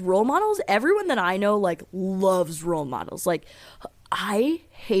that, because role models, everyone that I know like loves role models. Like, I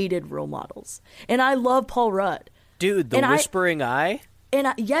hated role models, and I love Paul Rudd. Dude, The And Whispering Eye? And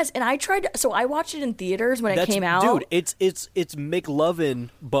I tried so I watched it in theaters when it came out. Dude, it's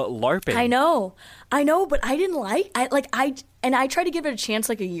McLovin but LARPing. I know, but I didn't I tried to give it a chance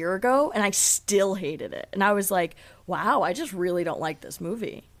like a year ago, and I still hated it. And I was like, wow, I just really don't like this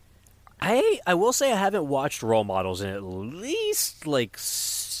movie. I will say I haven't watched Role Models in at least like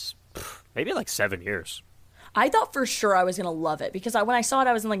maybe like 7 years. I thought for sure I was going to love it, because when I saw it,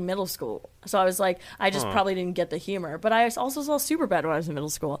 I was in like middle school. So I was like, I just probably didn't get the humor. But I also saw Superbad when I was in middle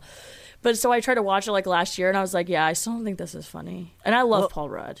school. But so I tried to watch it like last year, and I was like, yeah, I still don't think this is funny. And I love Paul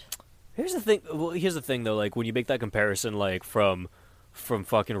Rudd. Here's the thing. Well, here's the thing though. Like when you make that comparison, like from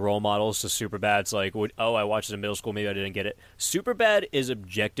fucking Role Models to Superbad, it's like, I watched it in middle school. Maybe I didn't get it. Superbad is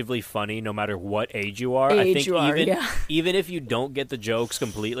objectively funny no matter what age you are. I think even if you don't get the jokes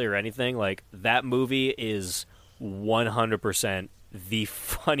completely or anything, like that movie is 100% the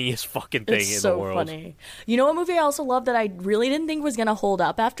funniest fucking thing in the world. It's so funny. You know what movie I also love that I really didn't think was going to hold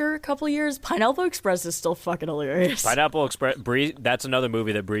up after a couple years? Pineapple Express is still fucking hilarious. Pineapple Express, Brie. That's another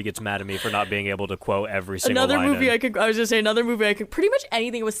movie that Brie gets mad at me for not being able to quote every single Another line movie in. I was just saying, another movie I could, pretty much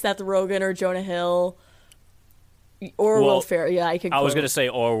anything with Seth Rogen or Jonah Hill or Well, Will Ferrell. Yeah, I could. I was quote. gonna say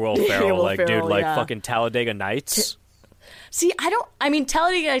or Will Ferrell, Will like Ferrell, dude, like yeah. fucking Talladega Nights. See, I mean,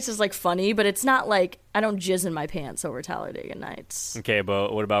 Talladega Nights is like funny, but it's not like I don't jizz in my pants over Talladega Nights. Okay,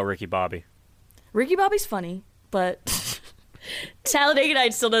 but what about Ricky Bobby? Ricky Bobby's funny, but Talladega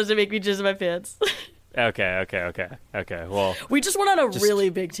Nights still doesn't make me jizz in my pants. Okay. Well, We just went on a really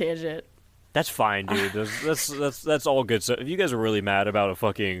big tangent. that's fine, dude. That's all good. So if you guys are really mad about a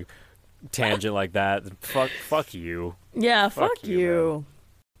fucking tangent like that, then fuck you. Yeah, Fuck fuck you, you.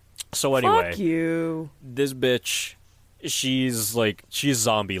 So anyway, Fuck you. this bitch, she's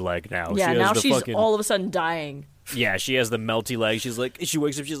zombie leg now. Yeah, she has now the she's fucking, all of a sudden dying. Yeah, she has the melty leg. She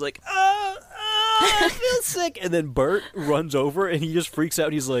wakes up, she's like, I feel sick. And then Bert runs over and he just freaks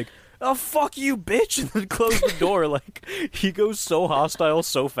out. He's like, oh, fuck you, bitch. And then close the door. Like, he goes so hostile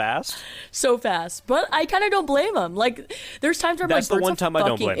so fast. So fast. But I kind of don't blame him. Like, there's times where I'm That's the like, one Bert's a time I don't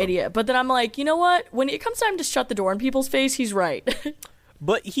fucking blame him. idiot. But then I'm like, you know what? When it comes time to shut the door in people's face, he's right.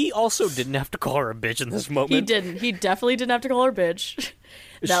 But he also didn't have to call her a bitch in this moment. He didn't. He definitely didn't have to call her bitch.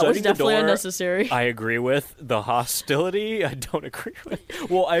 That was Shutting the definitely door, unnecessary. I agree with the hostility. I don't agree with.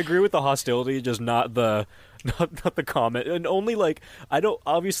 Well, I agree with the hostility, just not the comment. And only like I don't.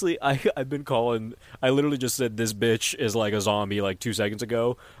 Obviously, I've been calling. I literally just said this bitch is like a zombie like 2 seconds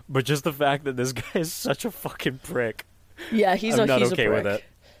ago. But just the fact that this guy is such a fucking prick. Yeah, he's I'm not he's okay a prick. with it.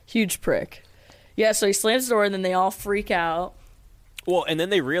 Huge prick. Yeah, so he slams the door and then they all freak out. Well, and then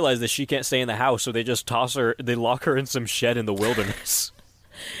they realize that she can't stay in the house, so they just they lock her in some shed in the wilderness.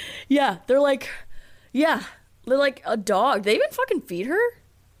 Yeah, they're like a dog. They even fucking feed her?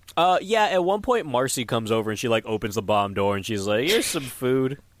 Yeah, at one point Marcy comes over and she like opens the bomb door and she's like, here's some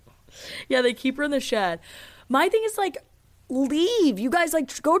food. Yeah, they keep her in the shed. My thing is like, leave. You guys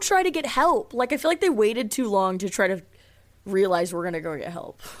like go try to get help. Like I feel like they waited too long to try to realize we're gonna go get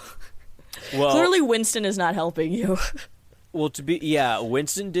help. Well, clearly Winston is not helping you. Well,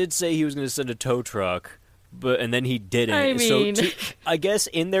 Winston did say he was going to send a tow truck, and then he didn't. I mean... So I guess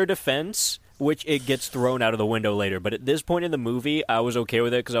in their defense, which it gets thrown out of the window later, but at this point in the movie, I was okay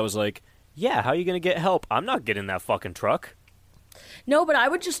with it because I was like, yeah, how are you going to get help? I'm not getting that fucking truck. No, but I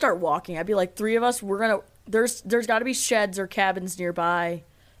would just start walking. I'd be like, 3 of us, there's got to be sheds or cabins nearby,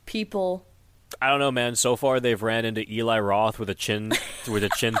 people. I don't know, man. So far, they've ran into Eli Roth with a chin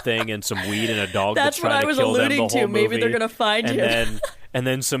thing and some weed and a dog that's trying to kill them the whole movie. Maybe they're gonna find him. And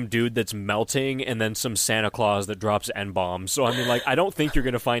then some dude that's melting, and then some Santa Claus that drops N-bombs. So I mean, like, I don't think you're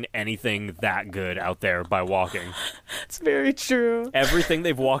gonna find anything that good out there by walking. It's very true. Everything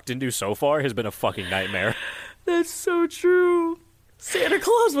they've walked into so far has been a fucking nightmare. That's so true. Santa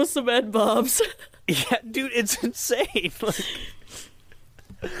Claus with some N-bombs. Yeah, dude, it's insane. Like.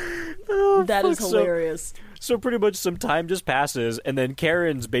 That is hilarious. So pretty much some time just passes, and then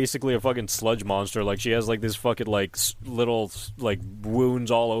Karen's basically a fucking sludge monster. Like, she has, like, this fucking, like, little, like,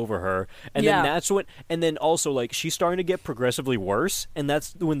 wounds all over her. And then that's when... And then also, like, she's starting to get progressively worse, and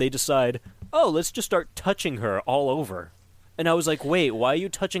that's when they decide, oh, let's just start touching her all over. And I was like, wait, why are you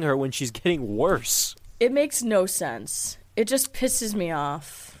touching her when she's getting worse? It makes no sense. It just pisses me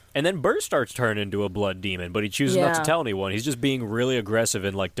off. And then Bert starts turning into a blood demon, but he chooses not to tell anyone. He's just being really aggressive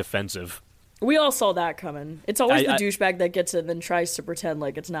and, like, defensive. We all saw that coming. It's always the douchebag that gets it and then tries to pretend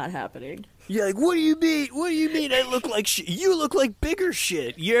like it's not happening. Yeah, like, what do you mean? What do you mean I look like shit? You look like bigger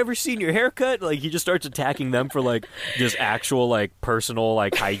shit. You ever seen your haircut? Like, he just starts attacking them for, like, just actual, like, personal,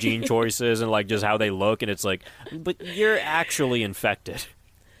 like, hygiene choices and, like, just how they look. And it's like, but you're actually infected.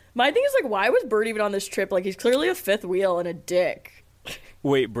 My thing is, like, why was Bert even on this trip? Like, he's clearly a fifth wheel and a dick.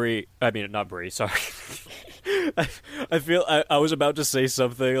 Wait, Brie. I mean, not Brie, sorry. I feel I was about to say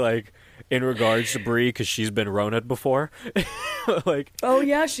something, like, in regards to Brie, because she's been Rona'd before. Like, oh,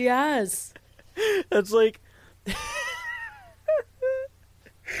 yeah, she has. That's like...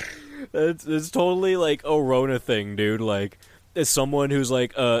 it's totally, like, a Rona thing, dude. Like, as someone who's,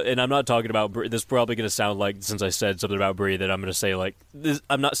 like, and I'm not talking about Brie. This is probably going to sound like, since I said something about Brie, that I'm going to say, like,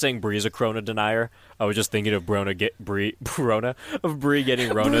 I'm not saying Brie's a Corona denier. I was just thinking of Brie getting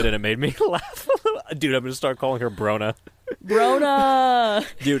Rona'd, and it made me laugh. Dude, I'm going to start calling her Brona. Brona!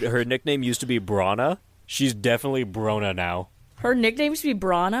 Dude, her nickname used to be Brana. She's definitely Brona now. Her nickname used to be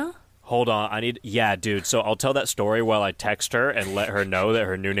Brana? Hold on, yeah, dude, so I'll tell that story while I text her and let her know that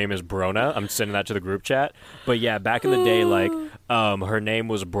her new name is Brona. I'm sending that to the group chat. But yeah, back in the day, like, her name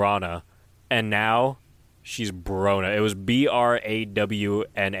was Brana, and now she's Brona. It was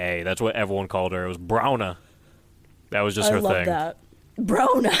Brawna. That's what everyone called her. It was Browna. That was just her thing. I love that.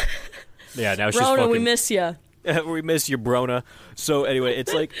 Brona. Yeah, now she's Brona, fucking... we miss you. We miss you, Brona. So anyway,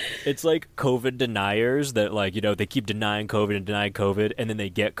 it's like COVID deniers that, like, you know, they keep denying COVID, and then they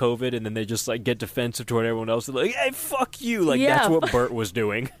get COVID, and then they just, like, get defensive toward everyone else. They're like, hey, fuck you. Like, that's what Bert was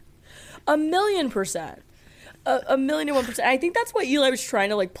doing. 1,000,000%. 1,000,001%. I think that's what Eli was trying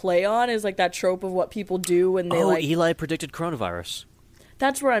to, like, play on, is, like, that trope of what people do when they, like... Eli predicted coronavirus.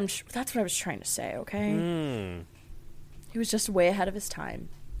 That's what I was trying to say, okay? He was just way ahead of his time.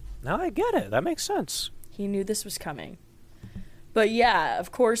 No, I get it. That makes sense. He knew this was coming. But yeah,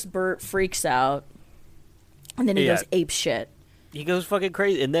 of course Bert freaks out. And then he goes ape shit. He goes fucking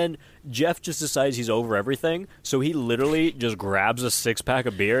crazy. And then Jeff just decides he's over everything. So he literally just grabs a 6-pack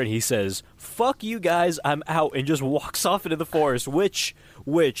of beer and he says, fuck you guys, I'm out. And just walks off into the forest. Which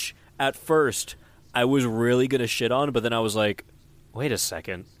at first, I was really going to shit on. But then I was like, wait a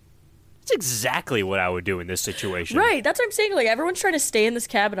second. That's exactly what I would do in this situation. Right. That's what I'm saying. Like, everyone's trying to stay in this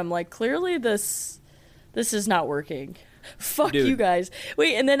cabin. I'm like, clearly this is not working. Fuck you guys.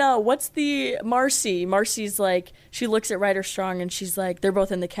 Wait, and then what's the Marcy? Marcy's like, she looks at Ryder Strong and she's like, they're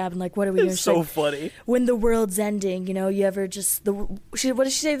both in the cabin, like, what are we doing? It's so like, funny. When the world's ending, you know, you ever just what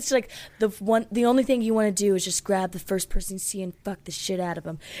does she say? It's like the only thing you want to do is just grab the first person you see and fuck the shit out of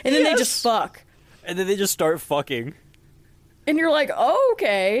them. And then they just fuck. And then they just start fucking. And you're like, oh,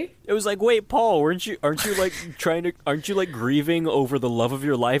 okay. It was like, wait, Paul, aren't you like grieving over the love of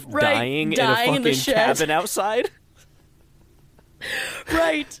your life dying in a fucking cabin outside?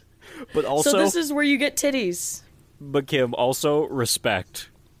 Right. But also, so this is where you get titties. But Kim, also respect.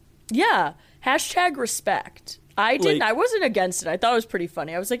 Yeah. #respect. I didn't. Like, I wasn't against it. I thought it was pretty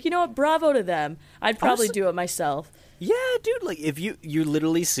funny. I was like, you know what? Bravo to them. I'd probably do it myself. yeah, dude, like, if you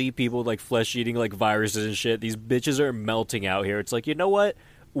literally see people, like, flesh-eating, like, viruses and shit, these bitches are melting out here. It's like, you know what?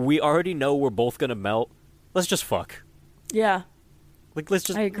 We already know we're both gonna melt. Let's just fuck. Yeah. Like, let's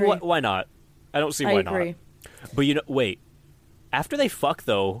just... I agree. Why not? I don't see why I agree. not. But, you know, wait. After they fuck,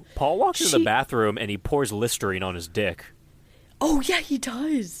 though, Paul walks into the bathroom and he pours Listerine on his dick. Oh, yeah, he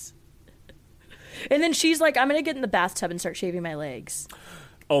does. And then she's like, I'm going to get in the bathtub and start shaving my legs.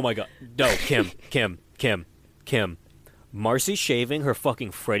 Oh, my God. No, Kim. Marcy shaving her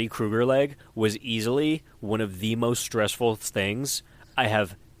fucking Freddy Krueger leg was easily one of the most stressful things I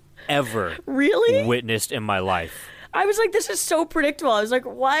have ever Really? witnessed in my life. I was like, this is so predictable. I was like,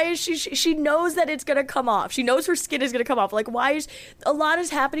 why is she knows that it's going to come off. She knows her skin is going to come off. Like, why is a lot is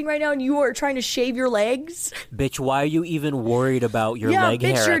happening right now and you are trying to shave your legs? Bitch, why are you even worried about your leg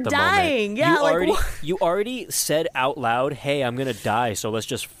hair you're at the dying. moment? Yeah, You already said out loud, hey, I'm going to die, so let's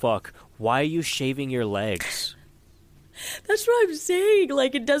just fuck. Why are you shaving your legs? That's what I'm saying.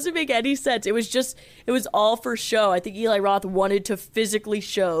 Like, it doesn't make any sense. It was all for show. I think Eli Roth wanted to physically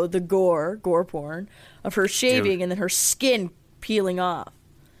show the gore porn of her shaving and then her skin peeling off.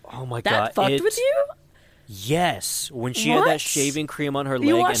 Oh my God. That fucked with you? Yes. When she had that shaving cream on her leg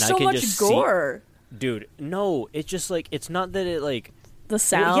You watch and so I can much just gore. see. Dude, no, it's just like, it's not that it like. The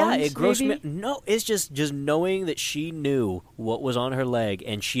sound. Well, yeah, it grossed maybe? me. No, it's just knowing that she knew what was on her leg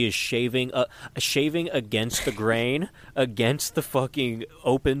and she is shaving against the grain, against the fucking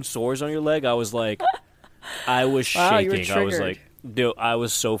open sores on your leg. I was like, I was Wow, you were shaking. I was triggered. like, dude, I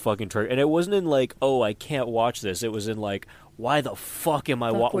was so fucking triggered. And it wasn't in like, oh, I can't watch this. It was in like, why the fuck am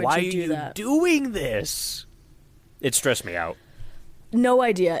I? Fuck, would Why are you do you that? doing this? It stressed me out. No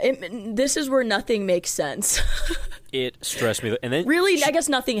idea. This is where nothing makes sense. It stressed me. And then Really, I guess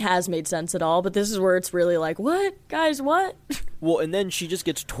nothing has made sense at all, but this is where it's really like, what? Guys, what? well, and then she just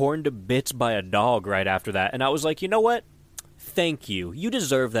gets torn to bits by a dog right after that. And I was like, you know what? Thank you. You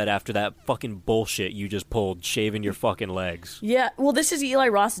deserve that after that fucking bullshit you just pulled, shaving your fucking legs. Yeah, well, this is Eli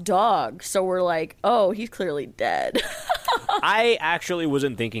Roth's dog, so we're like, oh, he's clearly dead. I actually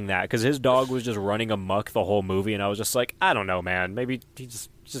wasn't thinking that because his dog was just running amok the whole movie, and I was just like, I don't know, man. Maybe he just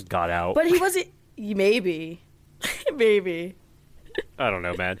got out. But he wasn't. Maybe. Maybe. I don't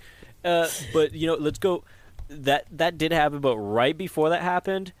know, man. But, you know, let's go. That did happen, but right before that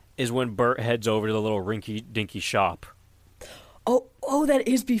happened is when Bert heads over to the little rinky-dinky shop. Oh, that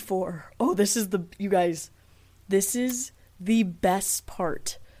is before. Oh, you guys, this is the best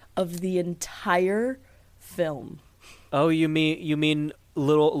part of the entire film. Oh, you mean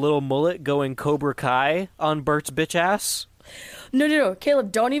little mullet going Cobra Kai on Bert's bitch ass? No,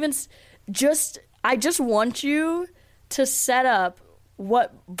 Caleb, don't even. I just want you to set up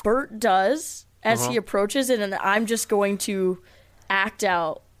what Bert does as he approaches it, and I'm just going to act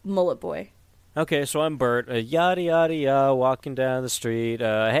out Mullet Boy. Okay, so I'm Bert, yada yada yada, walking down the street.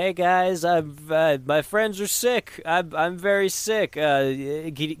 Hey guys, my friends are sick. I'm very sick.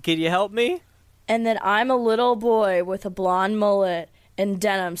 Can you help me? And then I'm a little boy with a blonde mullet and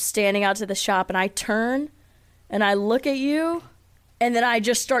denim standing out to the shop, and I turn and I look at you, and then I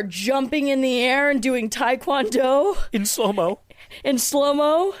just start jumping in the air and doing taekwondo In slow-mo. in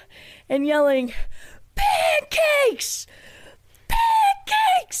slow-mo and yelling, pancakes!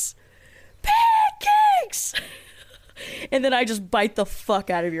 Pancakes! Pancakes! And then I just bite the fuck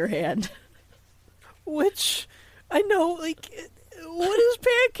out of your hand. Which, I know, like, what does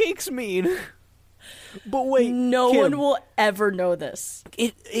pancakes mean? But wait, No Kim, one will ever know this.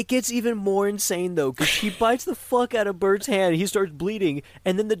 It gets even more insane, though, because she bites the fuck out of Bert's hand, he starts bleeding,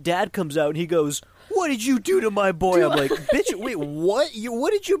 and then the dad comes out and he goes, what did you do to my boy? I'm like, bitch, wait, what?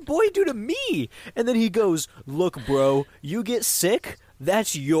 What did your boy do to me? And then he goes, look, bro, you get sick?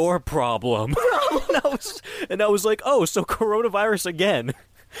 That's your problem. and I was like, oh, so coronavirus again.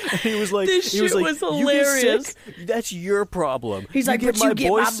 And he was like, This shit was hilarious. You get sick? That's your problem. He's like, but you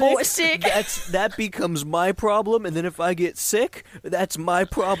get my boy sick? That becomes my problem. And then if I get sick, that's my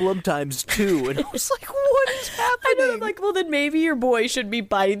problem times 2. And I was like, what is happening? I know, I'm like, well, then maybe your boy should be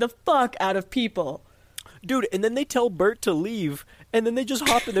biting the fuck out of people. Dude, and then they tell Bert to leave, and then they just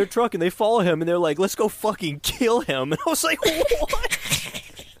hop in their truck and they follow him, and they're like, let's go fucking kill him. And I was like, what?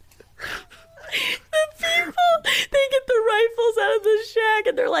 The people, they get the rifles out of the shack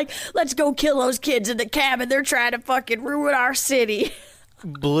and they're like, let's go kill those kids in the cabin. They're trying to fucking ruin our city.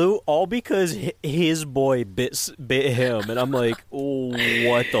 Blue, all because his boy bit him, and I'm like, oh,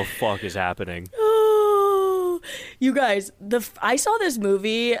 what the fuck is happening? Oh, You guys, I saw this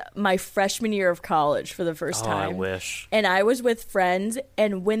movie my freshman year of college for the first time. I wish. And I was with friends,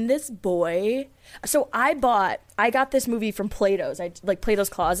 and when this boy... So I got this movie from Plato's. Plato's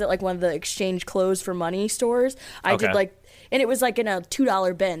Closet, like one of the exchange clothes for money stores. I did and it was like in a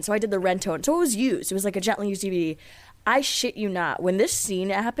 $2 bin. So I did the Rentone. So it was used. It was like a gently used DVD. I shit you not. When this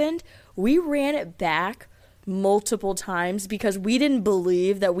scene happened, we ran it back multiple times because we didn't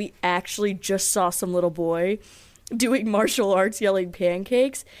believe that we actually just saw some little boy doing martial arts yelling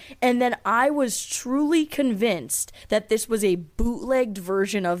pancakes. And then I was truly convinced that this was a bootlegged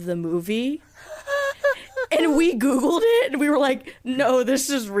version of the movie. And we Googled it, and we were like, no, this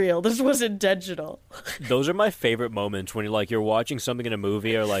is real. This was intentional. Those are my favorite moments when you're watching something in a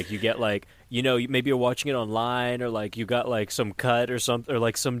movie, or like you get like, maybe you're watching it online, or like you got like some cut or something, or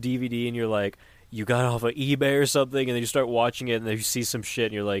like some DVD, and you're like, you got it off of eBay or something, and then you start watching it, and then you see some shit,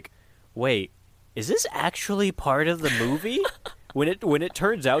 and you're like, wait, is this actually part of the movie? When it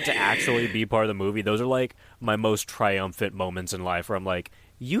turns out to actually be part of the movie, those are like my most triumphant moments in life, where I'm like,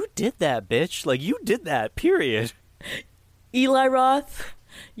 you did that, bitch. Like, you did that, period. Eli Roth,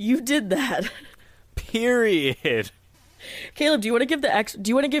 you did that. Period. Caleb, do you want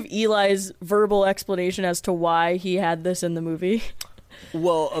to give Eli's verbal explanation as to why he had this in the movie?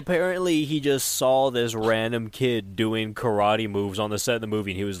 Well, apparently he just saw this random kid doing karate moves on the set of the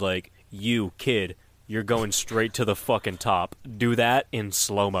movie, and he was like, you, kid, you're going straight to the fucking top. Do that in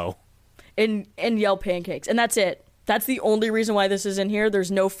slow-mo. And yell pancakes. And that's it. That's the only reason why this is in here.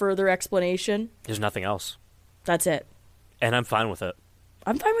 There's no further explanation. There's nothing else. That's it. And I'm fine with it.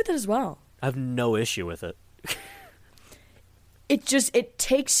 I'm fine with it as well. I have no issue with it. It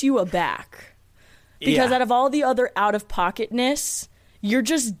takes you aback. Because out of all the other out-of-pocketness, you're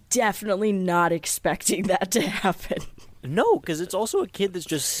just definitely not expecting that to happen. No, because it's also a kid that's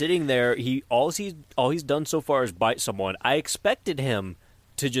just sitting there. All he's done so far is bite someone. I expected him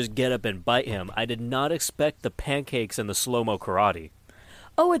to just get up and bite him. I did not expect the pancakes and the slow-mo karate.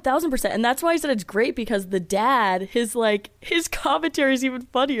 Oh, 1,000%. And that's why I said it's great, because the dad, his commentary is even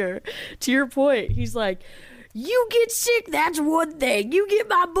funnier. To your point, he's like, you get sick, that's one thing. You get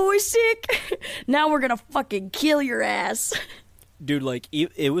my boy sick, now we're gonna fucking kill your ass. Dude, like,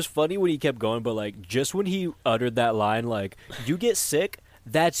 it was funny when he kept going, but, like, just when he uttered that line, like, you get sick,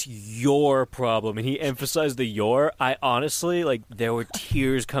 that's your problem. And he emphasized the your. I honestly, like, there were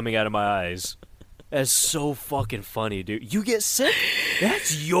tears coming out of my eyes. That's so fucking funny, dude. You get sick?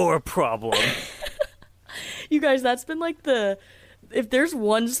 That's your problem. You guys, that's been like if there's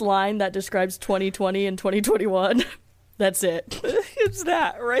one line that describes 2020 and 2021, that's it. It's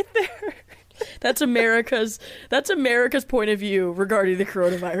that right there. That's America's point of view regarding the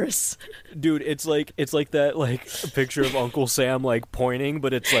coronavirus. Dude, it's like that like picture of Uncle Sam like pointing,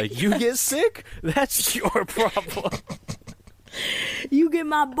 but it's like, you get sick? That's your problem. You get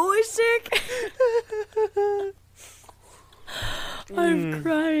my boy sick? I'm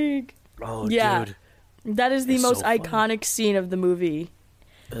crying. Oh, yeah. Dude. That is the It's most so funny. iconic scene of the movie.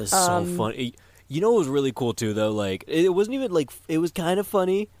 It's so funny. You know what was really cool too, though? Like, it wasn't even like, it was kind of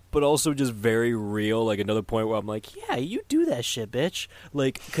funny, but also just very real. Like, another point where I'm like, yeah, you do that shit, bitch.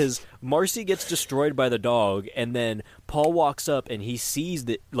 Like, because Marcy gets destroyed by the dog, and then Paul walks up and he sees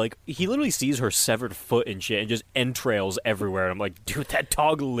that, like, he literally sees her severed foot and shit, and just entrails everywhere. And I'm like, dude, that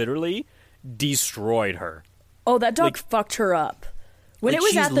dog literally destroyed her. Oh, that dog fucked her up. When Like, it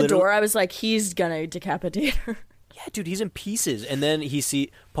was she's at the literal- door, I was like, he's gonna decapitate her. Yeah, dude, he's in pieces. And then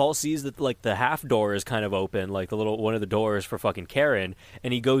Paul sees that, like, the half door is kind of open, like the little one of the doors for fucking Karen,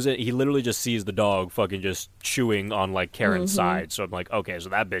 and he goes in, he literally just sees the dog fucking just chewing on, like, Karen's side. So I'm like, okay, so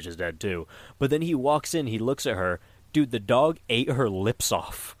that bitch is dead too. But then he walks in, he looks at her. Dude, the dog ate her lips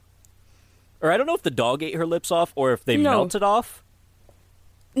off. Or I don't know if the dog ate her lips off or if they melted off.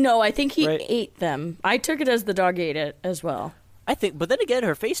 No, I think he Right. ate them. I took it as the dog ate it as well. I think, but then again,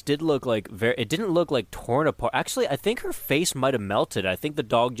 her face did look like it didn't look like torn apart. Actually, I think her face might have melted. I think the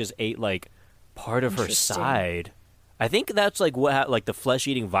dog just ate like part of her Interesting. side. I think that's like like the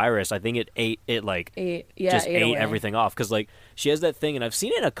flesh-eating virus. I think it ate Ate away. everything off, because like she has that thing, and I've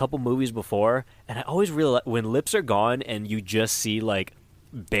seen it in a couple movies before, and I always realize when lips are gone and you just see like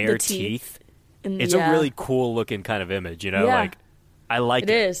bare The teeth. it's a really cool looking kind of image, you know? Yeah. Like, I like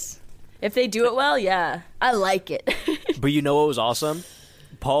It is. If they do it well, yeah. I like it. But you know what was awesome?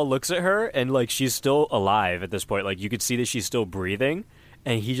 Paul looks at her, and, like, she's still alive at this point. Like, you could see that she's still breathing,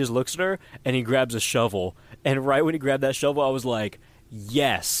 and he just looks at her, and he grabs a shovel. And right when he grabbed that shovel, I was like,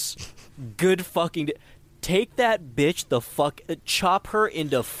 yes, good fucking... Take that bitch chop her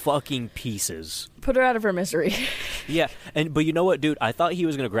into fucking pieces. Put her out of her misery. Yeah, but you know what, dude? I thought he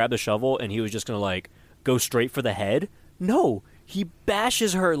was going to grab the shovel, and he was just going to, like, go straight for the head. No, he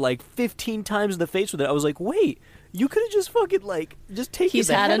bashes her like 15 times in the face with it. I was like, wait, you could have just fucking like just taken He's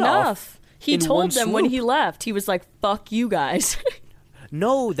the had head enough. off. He in told one them when swoop. he left. He was like, "Fuck you guys."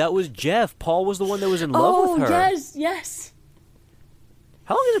 No, that was Jeff. Paul was the one that was in love with her. yes.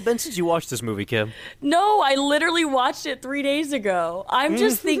 How long has it been since you watched this movie, Kim? No, I literally watched it 3 days ago. I'm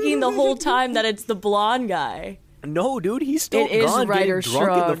just thinking the whole time that it's the blonde guy. No, dude, he's still It is gone Ryder getting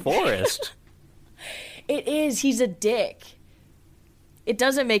drunk in the Strong. forest. It is. He's a dick. It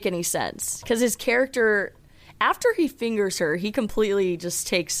doesn't make any sense because his character, after he fingers her, he completely just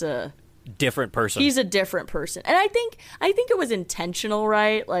takes a. Different person. He's a different person, and I think it was intentional,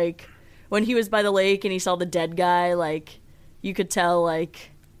 right? Like when he was by the lake and he saw the dead guy, like you could tell,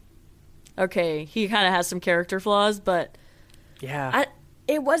 like, okay, he kind of has some character flaws, but yeah.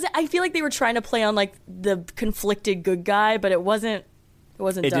 I feel like they were trying to play on like the conflicted good guy, but it wasn't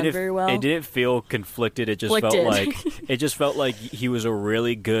done very well. It didn't feel conflicted. It just felt like he was a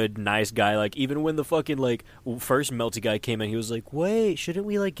really good, nice guy. Like even when the fucking like first melty guy came in, he was like, "Wait, shouldn't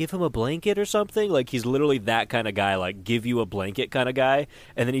we like give him a blanket or something?" Like he's literally that kind of guy, like give you a blanket kind of guy.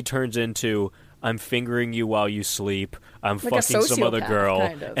 And then he turns into, "I'm fingering you while you sleep. I'm Like a fucking some other sociopath, girl,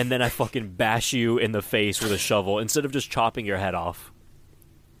 kind of. and then I fucking bash you in the face with a shovel instead of just chopping your head off."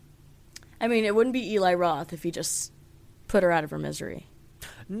 I mean, it wouldn't be Eli Roth if he just put her out of her misery.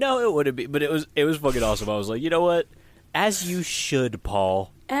 No, it wouldn't be, but it was fucking awesome. I was like, you know what? As you should,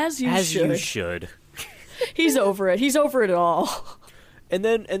 Paul. As you should. He's over it. He's over it all. And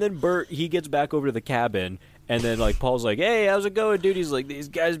then Bert, he gets back over to the cabin, and then like Paul's like, "Hey, how's it going, dude?" He's like, "These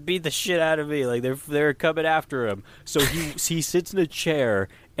guys beat the shit out of me. Like they're coming after him." So he sits in a chair,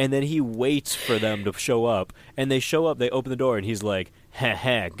 and then he waits for them to show up. And they show up. They open the door, and he's like, "Heh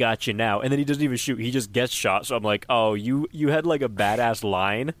heh, got you now." And then he doesn't even shoot. He just gets shot. So I'm like, "Oh, you had like a badass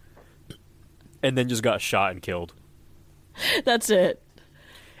line, and then just got shot and killed." That's it.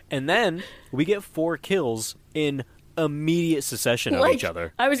 And then we get 4 kills in immediate succession of each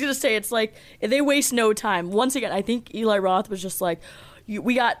other. I was going to say, it's like, they waste no time. Once again, I think Eli Roth was just like,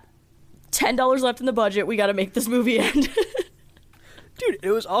 we got $10 left in the budget. We got to make this movie end. Dude,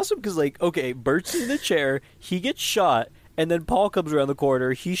 it was awesome because, like, okay, Bert's in the chair, he gets shot, and then Paul comes around the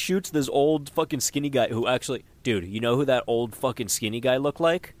corner, he shoots this old fucking skinny guy who actually, dude, you know who that old fucking skinny guy looked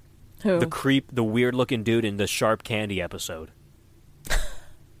like? Who? The weird-looking dude in the Sharp Candy episode.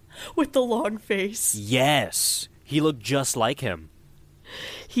 With the long face. Yes. He looked just like him.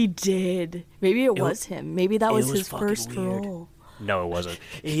 He did. Maybe it was him. Maybe that was his fucking first weird. role. No, it wasn't.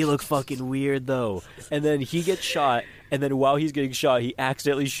 He looked fucking weird, though. And then he gets shot, and then while he's getting shot, he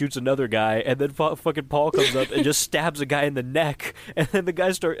accidentally shoots another guy, and then fucking Paul comes up and just stabs a guy in the neck, and then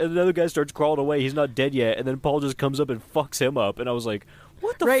another guy starts crawling away. He's not dead yet, and then Paul just comes up and fucks him up, and I was like,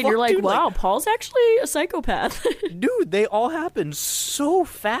 what the Right, fuck, you're like, dude? wow, Paul's actually a psychopath. Dude, they all happen so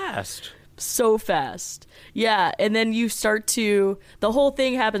fast. So fast. Yeah, and then you start to, the whole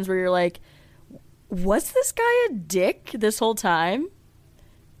thing happens where you're like, was this guy a dick this whole time?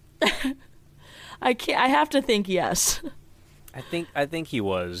 I have to think yes. I think he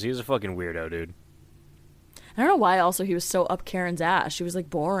was. He was a fucking weirdo, dude. I don't know why also he was so up Karen's ass. She was like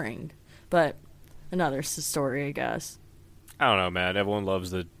boring. But another story, I guess. I don't know, man. Everyone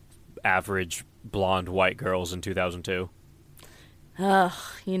loves the average blonde white girls in 2002. Ugh,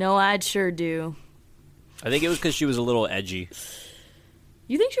 you know, I'd sure do. I think it was because she was a little edgy.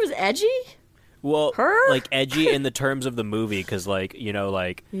 You think she was edgy? Well, Her? like edgy in the terms of the movie, because like, you know,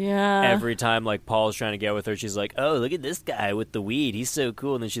 like Yeah. every time like Paul's trying to get with her, she's like, "Oh, look at this guy with the weed. He's so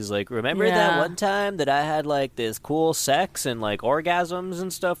cool." And then she's like, "Remember that one time that I had like this cool sex and like orgasms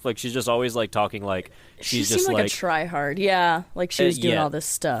and stuff?" Like she's just always like talking like She she's seemed just like a try-hard. Yeah, like she was doing yeah. all this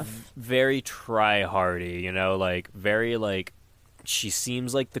stuff. very try-hardy, you know, like very like she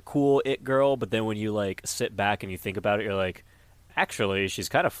seems like the cool it girl, but then when you like sit back and you think about it, you're like, actually, she's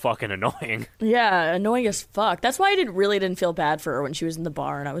kind of fucking annoying. Yeah, annoying as fuck. That's why I really didn't feel bad for her when she was in the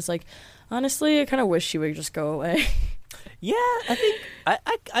bar, and I was like, honestly, I kind of wish she would just go away. Yeah, I think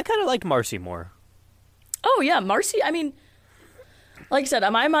I kind of liked Marcy more. Oh yeah, Marcy. I mean, like I said,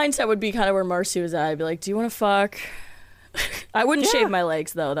 my mindset would be kind of where Marcy was at. I'd be like, do you want to fuck? I wouldn't shave my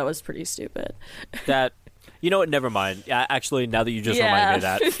legs though. That was pretty stupid. That, you know what? Never mind. Actually, now that you just reminded me of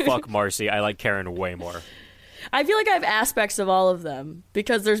that, fuck Marcy. I like Karen way more. I feel like I have aspects of all of them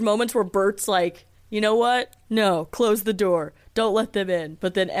because there's moments where Bert's like, you know what? No, close the door. Don't let them in.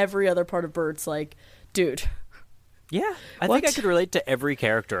 But then every other part of Bert's like, dude. Yeah, I What? think I could relate to every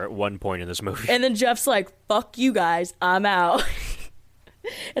character at one point in this movie. And then Jeff's like, fuck you guys. I'm out.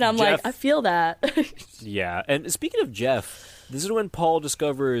 And I'm like, Jeff- I feel that. Yeah, and speaking of Jeff, This is when Paul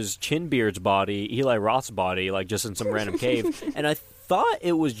discovers Chinbeard's body, Eli Roth's body, like just in some random cave. And I thought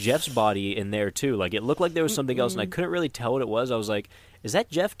it was Jeff's body in there too. Like it looked like there was something else, and I couldn't really tell what it was. I was like, is that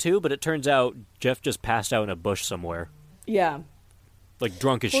Jeff too? But it turns out Jeff just passed out in a bush somewhere. Yeah. Like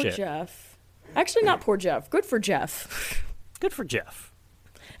drunk as Poor shit. Jeff. Actually, not poor Jeff. Good for Jeff. Good for Jeff.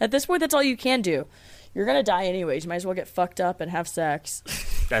 At this point, that's all you can do. You're going to die anyways. You might as well get fucked up and have sex.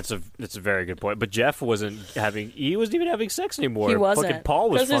 That's a very good point. But Jeff he wasn't even having sex anymore. He wasn't. Fucking Paul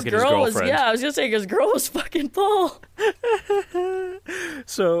was fucking his girlfriend. I was going to say, his girl was fucking Paul.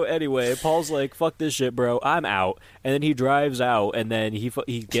 So anyway, Paul's like, fuck this shit, bro. I'm out. And then he drives out, and then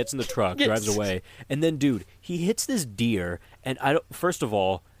he gets in the truck, drives away. And then, dude, he hits this deer. And first of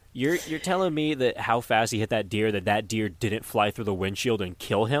all, you're telling me that how fast he hit that deer didn't fly through the windshield and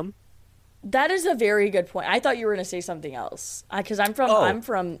kill him? That is a very good point. I thought you were going to say something else. Because I'm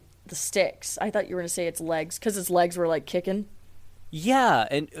from the sticks. I thought you were going to say its legs, because its legs were like kicking. Yeah,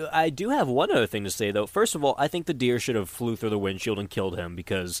 and I do have one other thing to say though. First of all, I think the deer should have flew through the windshield and killed him,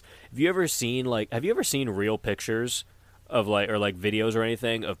 because have you ever seen real pictures of like videos or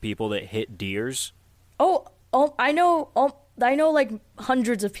anything of people that hit deers? Oh, I know like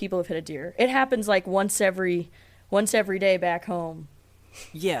hundreds of people have hit a deer. It happens like once every day back home.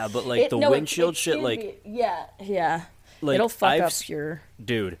 Yeah, but like windshield shit, like yeah, like it'll fuck up your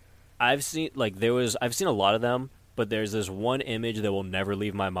dude. I've seen a lot of them, but there's this one image that will never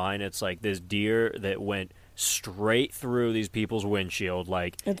leave my mind. It's like this deer that went straight through these people's windshield,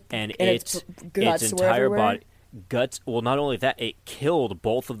 and its entire body guts. Well, not only that, it killed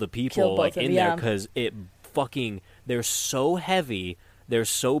both of the people there because they're so heavy. They're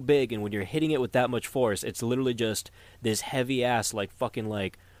so big, and when you're hitting it with that much force, it's literally just this heavy ass,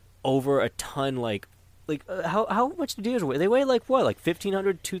 over a ton, how much do deers weigh? They weigh like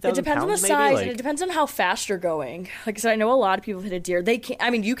 1,500, 2,000 pounds. It depends on the size, and it depends on how fast you're going. Like I said, I know a lot of people hit a deer. They can't. I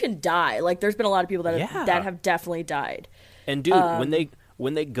mean, you can die. Like there's been a lot of people that have definitely died. And dude,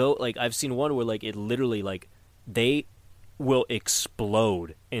 when they go, I've seen one where it literally they will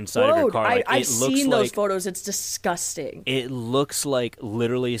explode inside of your car. I've seen those photos. It's disgusting. It looks like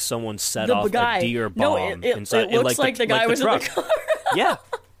literally someone set off a deer bomb inside. It looks like the guy was in the car. Yeah,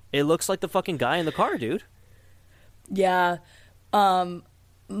 it looks like the fucking guy in the car, dude. Yeah, my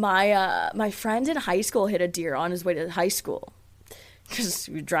friend in high school hit a deer on his way to high school because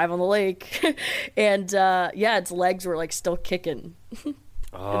we drive on the lake, and its legs were still kicking in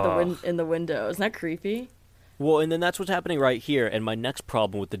the window. Isn't that creepy? Well, and then that's what's happening right here. And my next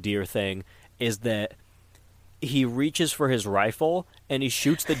problem with the deer thing is that he reaches for his rifle and he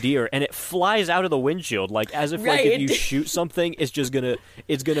shoots the deer and it flies out of the windshield, as if if you shoot something, it's gonna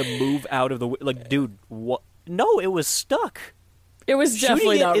move out of the dude. What? No, it was stuck. It was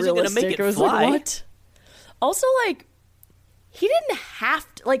definitely not realistic. Make it was fly. What? Also, he didn't have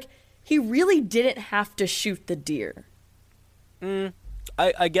to. He really didn't have to shoot the deer.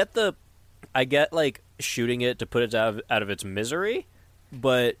 I get shooting it to put it out of its misery,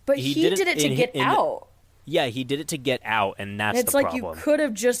 but he did it to get out. Yeah, he did it to get out, and that's the problem. You could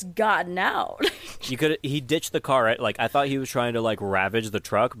have just gotten out. He ditched the car, right? I thought he was trying to ravage the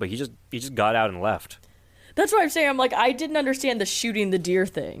truck, but he just got out and left. That's what I'm saying. I'm I didn't understand the shooting the deer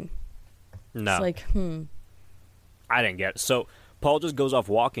thing. No. It's I didn't get it. So Paul just goes off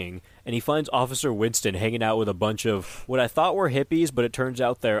walking, and he finds Officer Winston hanging out with a bunch of what I thought were hippies, but it turns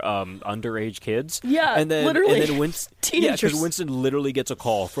out they're underage kids. Yeah, literally. And then teenagers. Yeah, because Winston literally gets a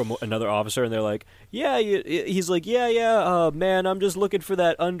call from another officer, and they're like, he's like, man, I'm just looking for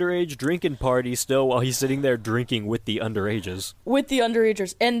that underage drinking party still, while he's sitting there drinking with the underages. With the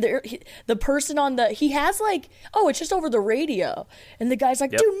underagers. And the person on he has it's just over the radio. And the guy's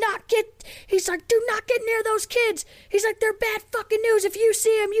like, do not get near those kids. He's like, they're bad fucking news. If you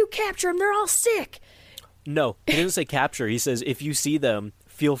see them, you capture them. They're all sick. No, he doesn't say capture. He says, if you see them,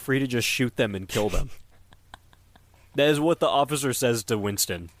 feel free to just shoot them and kill them. That is what the officer says to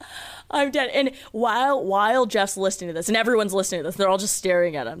Winston. I'm dead. And while Jeff's listening to this, and everyone's listening to this, they're all just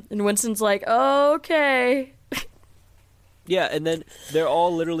staring at him. And Winston's like, okay. Yeah, and then they're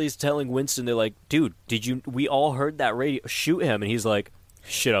all literally telling Winston, they're like, dude, we all heard that radio, shoot him. And he's like,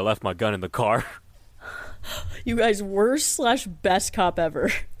 shit, I left my gun in the car. You guys, worst/best cop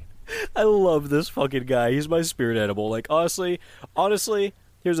ever. I love this fucking guy. He's my spirit animal. Honestly,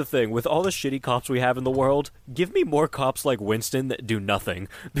 here's the thing. With all the shitty cops we have in the world, give me more cops like Winston that do nothing.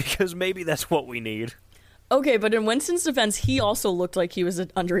 Because maybe that's what we need. Okay, but in Winston's defense, he also looked like he was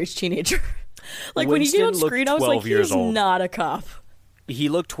an underage teenager. When he came on screen, I was like, he's not a cop. He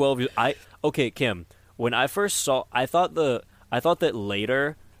looked 12 years... Okay, Kim, when I first saw... I thought that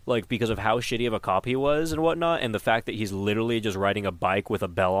later like because of how shitty of a cop he was and whatnot, and the fact that he's literally just riding a bike with a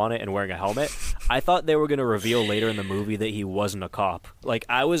bell on it and wearing a helmet. I thought they were going to reveal later in the movie that he wasn't a cop. Like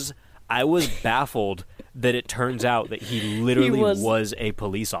I was baffled that it turns out that he literally was a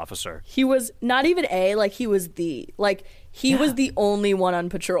police officer. He was not even he was the only one on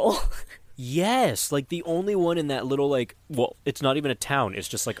patrol. Yes, like the only one in that little it's not even a town, it's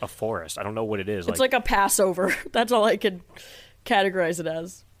just like a forest. I don't know what it is. It's like a Passover. That's all I could categorize it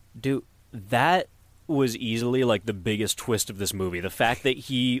as. Dude, that was easily like the biggest twist of this movie. The fact that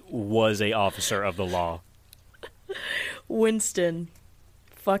he was a officer of the law. Winston.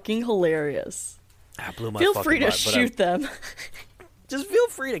 Fucking hilarious. I blew my feel fucking free to butt, shoot them. Just feel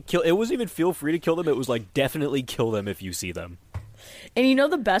free to kill. It wasn't even feel free to kill them. It was like definitely kill them if you see them. And you know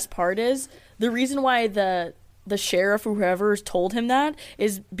the best part is the reason why the sheriff or whoever's told him that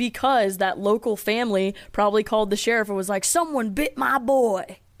is because that local family probably called the sheriff and was like, someone bit my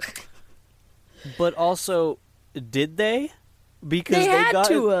boy. But also, did they? Because they had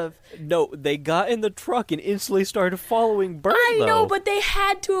to have. No, they got in the truck and instantly started following Bert. I know, but they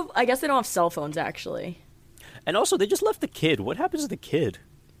had to have. I guess they don't have cell phones, actually. And also, they just left the kid. What happens to the kid?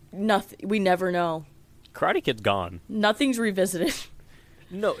 Nothing. We never know. Karate Kid's gone. Nothing's revisited.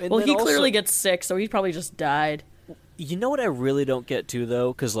 No. And well, he also, clearly gets sick, so he probably just died. You know what I really don't get to,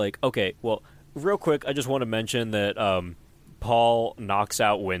 though? Because, okay, well, real quick, I just want to mention that Paul knocks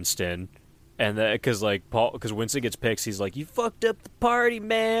out Winston. And because Winston gets picked, he's like, "You fucked up the party,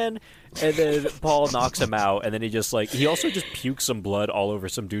 man." And then Paul knocks him out, and then he also just pukes some blood all over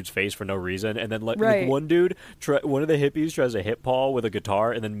some dude's face for no reason. And then right. one dude, one of the hippies tries to hit Paul with a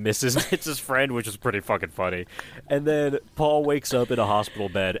guitar, and then misses and hits his friend, which is pretty fucking funny. And then Paul wakes up in a hospital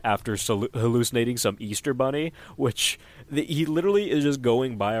bed after hallucinating some Easter bunny, which he literally is just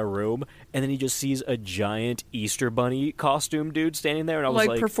going by a room, and then he just sees a giant Easter bunny costume dude standing there, and I was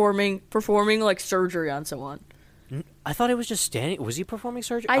like performing like surgery on someone. I thought it was just standing. Was he performing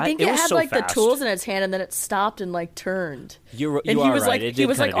surgery? I think it had so the fast. tools in its hand, and then it stopped and turned. You are right. He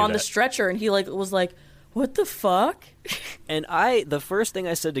was on the stretcher, and he was like, "What the fuck?" And the first thing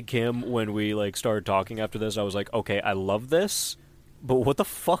I said to Kim when we started talking after this, I was like, "Okay, I love this, but what the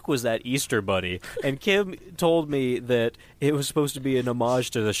fuck was that Easter bunny?" And Kim told me that it was supposed to be an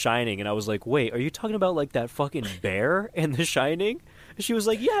homage to The Shining, and I was like, "Wait, are you talking about that fucking bear in The Shining?" And she was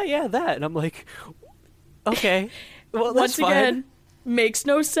like, "Yeah, that," and I'm like, "Okay." Well, once again, makes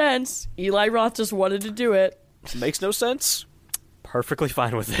no sense. Eli Roth just wanted to do it. Makes no sense. Perfectly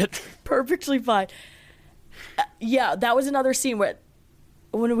fine with it. Perfectly fine. Yeah, that was another scene where,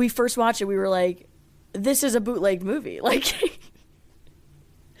 when we first watched it, we were like, "This is a bootleg movie." Like,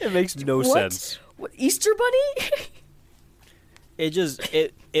 it makes no sense. What, Easter Bunny?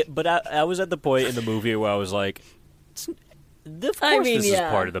 But I was at the point in the movie where I was like, "Of course, this is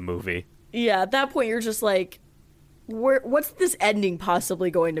part of the movie." Yeah, at that point, you're just like, what's this ending possibly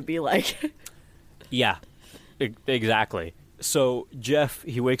going to be like? Yeah, exactly. So Jeff,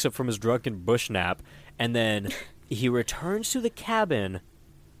 he wakes up from his drunken bush nap, and then he returns to the cabin,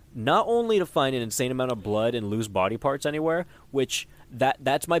 not only to find an insane amount of blood and loose body parts anywhere, which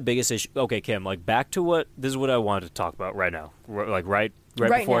that's my biggest issue. Okay, Kim, back to this is what I wanted to talk about right now. Right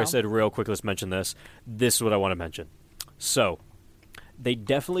before now. I said real quick, let's mention this. This is what I want to mention. So, they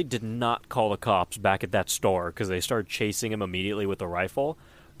definitely did not call the cops back at that store because they started chasing him immediately with a rifle.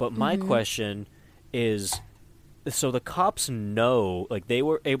 But my question is, so the cops know, they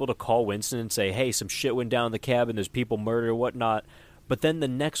were able to call Winston and say, "Hey, some shit went down in the cabin, there's people murdered or whatnot." But then the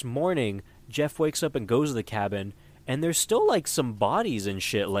next morning, Jeff wakes up and goes to the cabin, and there's still, some bodies and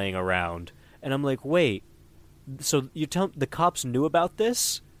shit laying around. And I'm like, wait, so you tell the cops knew about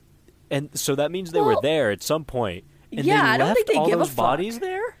this? And so that means they were there at some point. And yeah, they I don't think they all give those a bodies fuck.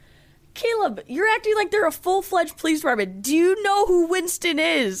 there? Caleb, you're acting like they're a full-fledged police department. Do you know who Winston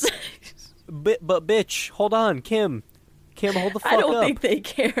is? But bitch, hold on, Kim, hold the fuck up. I don't think they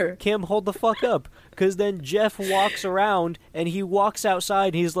care. Kim, hold the fuck up. Because then Jeff walks around, and he walks outside,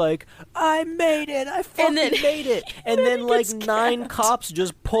 and he's like, "I made it, I fucking made it." And then 9 cops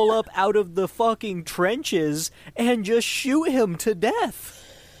just pull up out of the fucking trenches and just shoot him to death.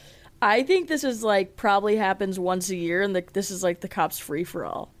 I think this is probably happens once a year, and this is the cops'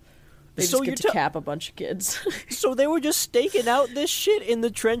 free-for-all. They just get to cap a bunch of kids. So they were just staking out this shit in the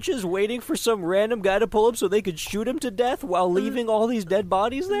trenches, waiting for some random guy to pull up so they could shoot him to death while leaving all these dead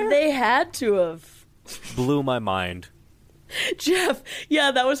bodies there? They had to have. Blew my mind. Jeff,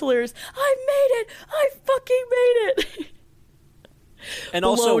 yeah, that was hilarious. "I made it! I fucking made it!" And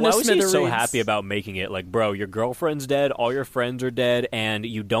also, blown why to was he so smithereens. happy about making it? Like, bro, your girlfriend's dead, all your friends are dead, and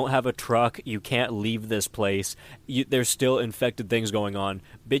you don't have a truck, you can't leave this place, there's still infected things going on.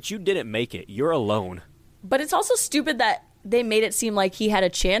 Bitch, you didn't make it. You're alone. But it's also stupid that they made it seem like he had a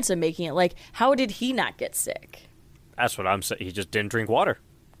chance of making it. Like, how did he not get sick? That's what I'm saying. He just didn't drink water.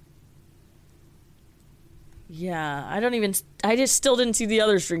 Yeah, I just still didn't see the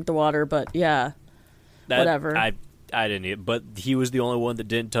others drink the water, but yeah, whatever. I didn't eat, but he was the only one that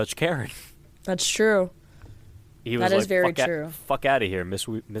didn't touch Karen. That's true. He was That is like, very fuck true. Fuck out of here. Miss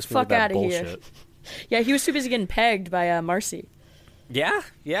me with Fuck that outta here. bullshit. Yeah, he was too busy getting pegged by Marcy. Yeah.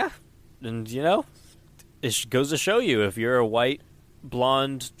 And, it goes to show you, if you're a white,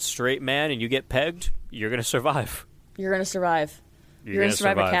 blonde, straight man and you get pegged, you're going to survive. You're gonna survive. You're gonna gonna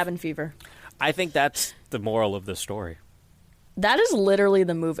survive a cabin fever. I think that's the moral of the story. That is literally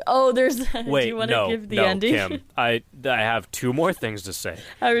the movie. Oh, there's. Wait, do you want to no, give the no, ending? Kim. I have two more things to say.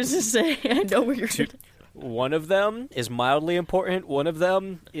 I was just saying. I know where you're. One of them is mildly important. One of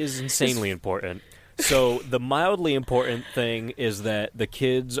them is insanely important. So the mildly important thing is that the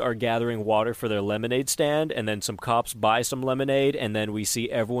kids are gathering water for their lemonade stand, and then some cops buy some lemonade, and then we see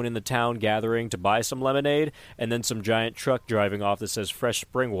everyone in the town gathering to buy some lemonade, and then some giant truck driving off that says fresh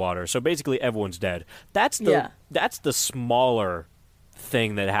spring water. So basically everyone's dead. That's the smaller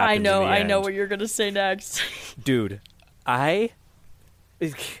thing that happens. I know what you're gonna say next. Dude, I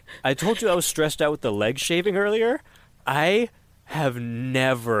told you I was stressed out with the leg shaving earlier. I have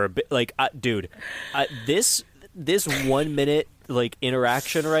never been this 1 minute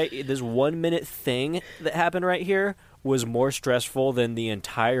interaction, right? This 1 minute thing that happened right here was more stressful than the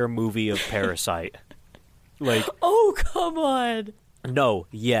entire movie of Parasite. Oh, come on. No,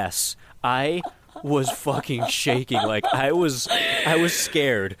 yes. I was fucking shaking. I was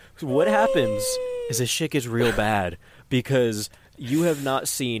scared. What happens is this shit gets real bad because you have not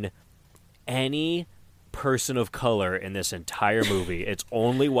seen any person of color in this entire movie. It's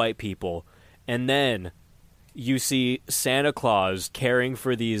only white people. And then you see Santa Claus caring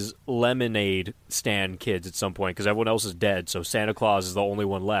for these lemonade stand kids at some point because everyone else is dead, so Santa Claus is the only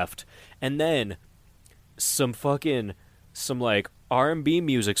one left. And then some R&B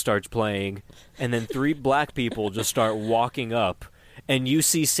music starts playing, and then three black people just start walking up, and you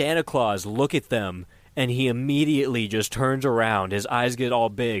see Santa Claus look at them, and he immediately just turns around. His eyes get all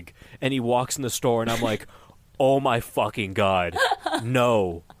big, and he walks in the store, and I'm like, oh my fucking God.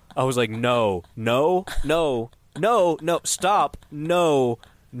 No. I was like, no, stop. No.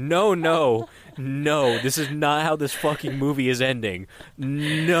 This is not how this fucking movie is ending.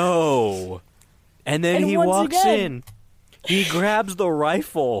 No. And then he walks in. He grabs the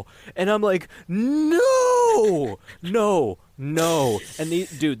rifle, and I'm like, no. And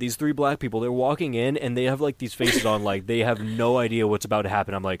these three black people, they're walking in, and they have these faces on, they have no idea what's about to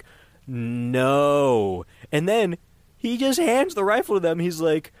happen. I'm like, no. And then he just hands the rifle to them. He's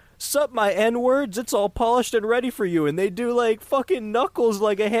like, sup, my N-words, it's all polished and ready for you. And they do fucking knuckles,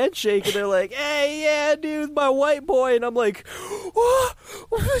 a handshake, and they're like, hey, yeah, dude, my white boy. And I'm like, what?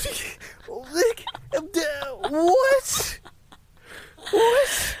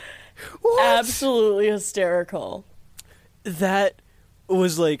 Absolutely hysterical. That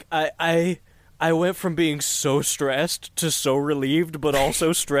was I went from being so stressed to so relieved, but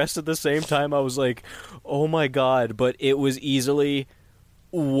also stressed at the same time. I was like, oh my God. But it was easily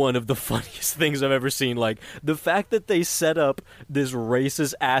one of the funniest things I've ever seen. The fact that they set up this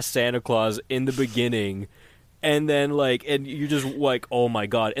racist ass Santa Claus in the beginning, and then and you're just oh my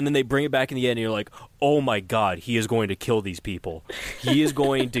God. And then they bring it back in the end, and you're like, oh my God, he is going to kill these people. He is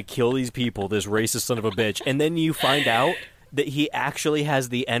going to kill these people, this racist son of a bitch. And then you find out that he actually has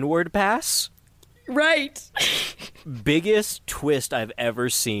the N-word pass. Right. Biggest twist I've ever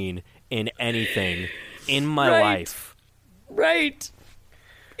seen in anything in my life. Right.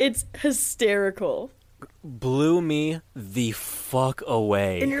 It's hysterical. Blew me the fuck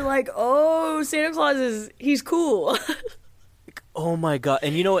away. And you're like, oh, Santa Claus he's cool. Oh my God.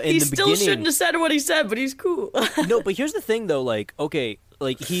 And in the beginning, he still shouldn't have said what he said, but he's cool. No, but here's the thing though,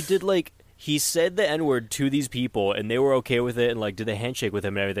 he did he said the N-word to these people, and they were okay with it, and did the handshake with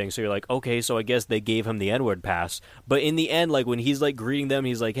him and everything. So you're like, okay, so I guess they gave him the N-word pass. But in the end, when he's greeting them,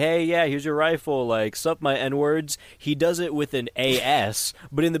 he's like, hey, yeah, here's your rifle, sup my N-words. He does it with an AS,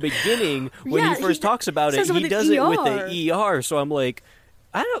 but in the beginning, when he first talks about it, he does it with the ER. So I'm like,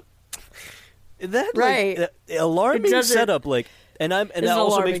 I don't. That right. Alarming setup, and that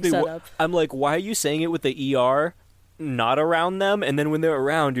also makes me. I'm like, why are you saying it with the ER? Not around them, and then when they're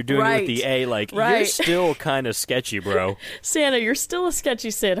around, you're doing it with the A. You're still kind of sketchy, bro. Santa, you're still a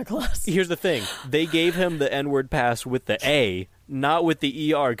sketchy Santa Claus. Here's the thing: they gave him the N-word pass with the A, not with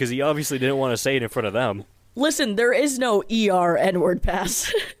the ER, because he obviously didn't want to say it in front of them. Listen, there is no ER N-word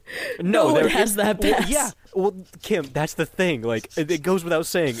pass. No one has that pass. Well, yeah. Well, Kim, that's the thing. Like, it goes without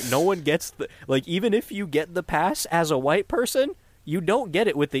saying. No one gets the... Like, even if you get the pass as a white person, you don't get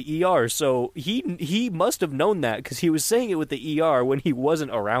it with the ER. So he must have known that, because he was saying it with the ER when he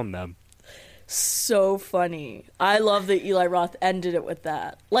wasn't around them. So funny. I love that Eli Roth ended it with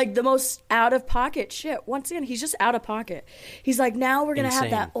that. Like, the most out-of-pocket shit. Once again, he's just out of pocket. He's like, now we're going to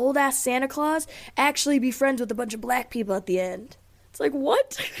have that old-ass Santa Claus actually be friends with a bunch of black people at the end. It's like,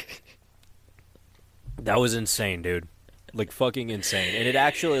 what? That was insane, dude. Like, fucking insane. And it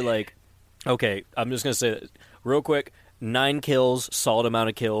actually, like... Okay, I'm just going to say this real quick. 9 kills, solid amount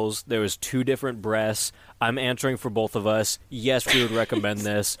of kills. There was 2 different breasts. I'm answering for both of us. Yes, we would recommend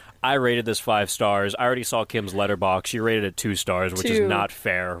this. I rated this 5 stars. I already saw Kim's letterbox. She rated it 2 stars, which is not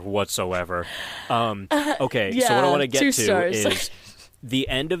fair whatsoever. Okay, so what I want to get to is the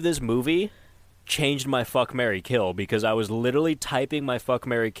end of this movie changed my fuck, marry, kill, because I was literally typing my fuck,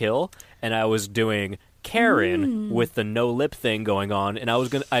 marry, kill, and I was doing Karen with the no lip thing going on, and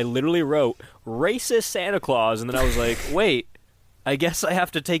I literally wrote racist Santa Claus, and then I was like, wait, I guess I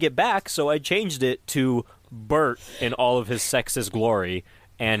have to take it back, so I changed it to Bert in all of his sexist glory,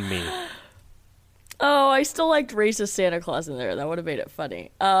 and me. Oh, I still liked racist Santa Claus in there. That would have made it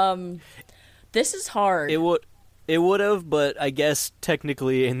funny. This is hard. It would have, but I guess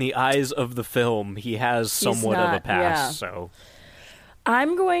technically in the eyes of the film, he has somewhat of a pass, so...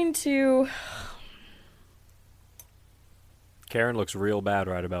 I'm going to... Karen looks real bad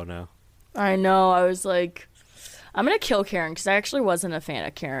right about now. I know. I was like, I'm going to kill Karen because I actually wasn't a fan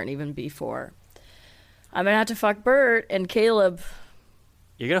of Karen even before. I'm going to have to fuck Bert and Caleb.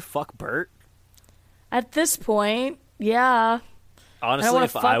 You're going to fuck Bert? At this point, yeah. Honestly,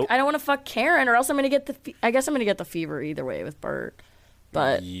 I don't want to fuck Karen, or else I'm going to get I guess I'm going to get the fever either way with Bert.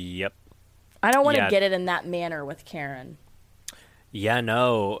 But yep. I don't want to get it in that manner with Karen. Yeah,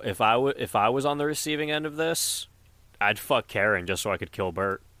 no. If I was on the receiving end of this, I'd fuck Karen just so I could kill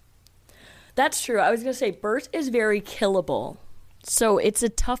Bert. That's true. I was going to say, Bert is very killable. So it's a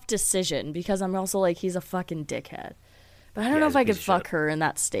tough decision because I'm also like, he's a fucking dickhead. But I don't know if I could fuck her in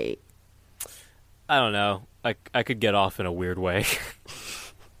that state. I don't know. I could get off in a weird way.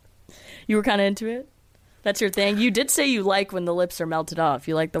 You were kind of into it? That's your thing? You did say you like when the lips are melted off.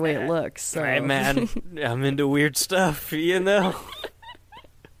 You like the way it looks. So. Hey, man. I'm into weird stuff, you know?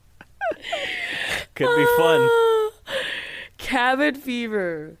 Could be fun. Cabin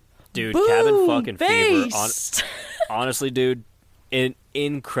fever. Dude, Boom, cabin fucking based. fever. Honestly, dude,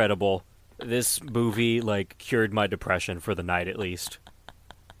 incredible. This movie, like, cured my depression for the night, at least.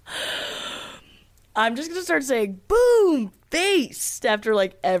 I'm just going to start saying, boom, based, after,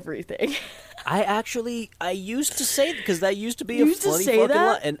 like, everything. I used to say, because that used to be a funny fucking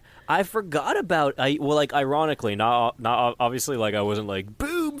line, and I forgot about, ironically, not obviously, like, I wasn't like,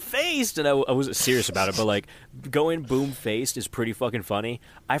 boom-faced, and I wasn't serious about it, but, like, going boom-faced is pretty fucking funny.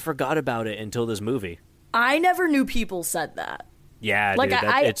 I forgot about it until this movie. I never knew people said that. Yeah, like,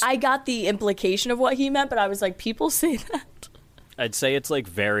 dude. I got the implication of what he meant, but I was like, people say that? I'd say it's, like,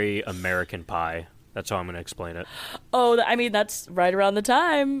 very American Pie. That's how I'm going to explain it. Oh, I mean, that's right around the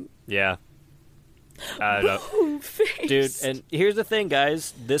time. Yeah. Dude, and here's the thing,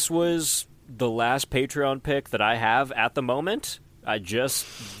 guys. This was the last Patreon pick that I have at the moment.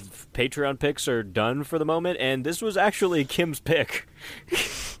 Patreon picks are done for the moment, and this was actually Kim's pick.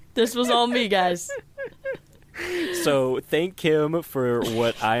 This was all me, guys. So thank Kim for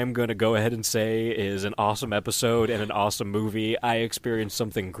what I am going to go ahead and say is an awesome episode and an awesome movie. I experienced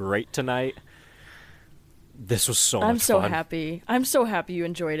something great tonight. This was so much fun. I'm so happy. I'm so happy you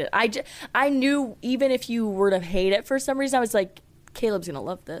enjoyed it. I knew even if you were to hate it for some reason, I was like, Caleb's going to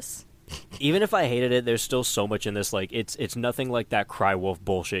love this. Even if I hated it, there's still so much in this. Like, it's nothing like that Cry Wolf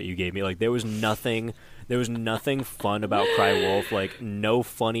bullshit you gave me. Like, there was nothing fun about Cry Wolf. Like, no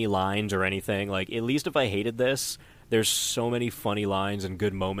funny lines or anything. Like, at least if I hated this, there's so many funny lines and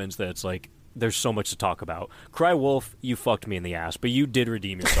good moments that it's like, there's so much to talk about. Cry Wolf, you fucked me in the ass, but you did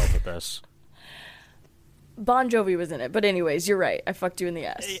redeem yourself with this. Bon Jovi was in it, but anyways, you're right. I fucked you in the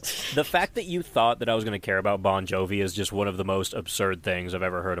ass. The fact that you thought that I was going to care about Bon Jovi is just one of the most absurd things I've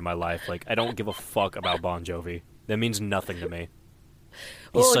ever heard in my life. Like, I don't give a fuck about Bon Jovi. That means nothing to me.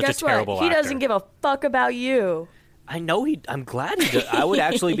 He's such a terrible actor. He doesn't give a fuck about you. I know I'm glad he does. I would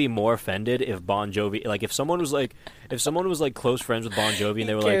actually be more offended if Bon Jovi, like, if someone was like close friends with Bon Jovi and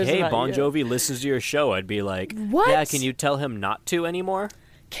they were like, hey, Bon Jovi listens to your show, I'd be like, what? Yeah, can you tell him not to anymore?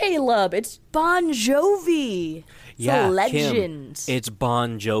 Caleb, it's Bon Jovi. It's a legend. Kim, it's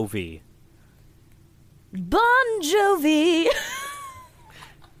Bon Jovi. Bon Jovi.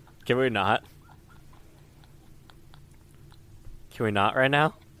 Can we not? Can we not right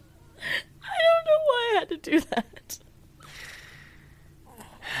now? I don't know why I had to do that.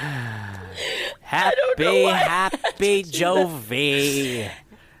 Happy Jovi.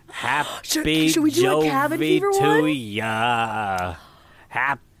 Happy should we do a cabin fever to one? ya.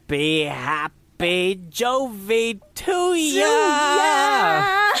 Happy Jovi to ya.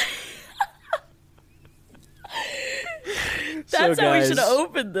 Yeah. That's how we should have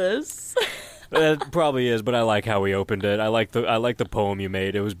opened this. It probably is, but I like how we opened it. I like the poem you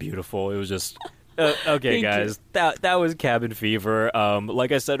made. It was beautiful. It was just okay, guys. That was Cabin Fever.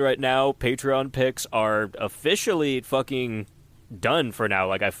 Like I said, right now, Patreon picks are officially fucking done for now.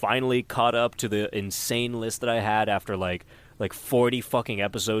 Like I finally caught up to the insane list that I had after like 40 fucking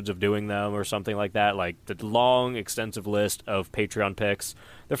episodes of doing them or something like that. Like the long, extensive list of Patreon picks.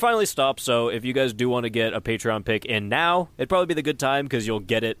 They're finally stopped, so if you guys do want to get a Patreon pick in now, it'd probably be the good time because you'll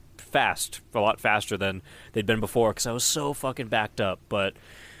get it fast, a lot faster than they'd been before because I was so fucking backed up. But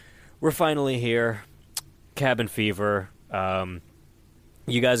we're finally here. Cabin Fever.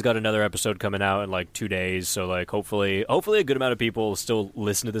 You guys got another episode coming out in like 2 days, so like hopefully a good amount of people will still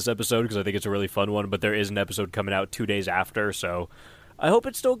listen to this episode because I think it's a really fun one, but there is an episode coming out 2 days after, so I hope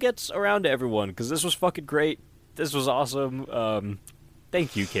it still gets around to everyone because this was fucking great. This was awesome.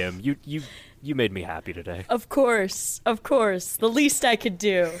 Thank you, Kim. You made me happy today. Of course. The least I could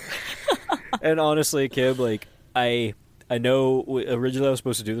do. And honestly, Kim, like I know originally I was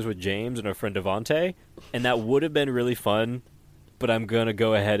supposed to do this with James and our friend Devontae, and that would have been really fun. But I'm going to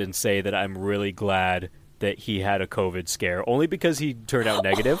go ahead and say that I'm really glad that he had a COVID scare. Only because he turned out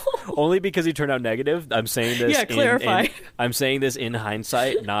negative. I'm saying this. Yeah, clarify. I'm saying this in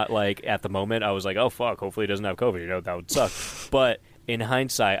hindsight, not like at the moment. I was like, oh, fuck, hopefully he doesn't have COVID. You know, that would suck. But in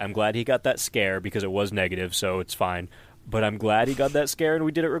hindsight, I'm glad he got that scare because it was negative, so it's fine. But I'm glad he got that scare and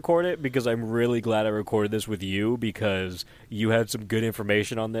we didn't record it because I'm really glad I recorded this with you because you had some good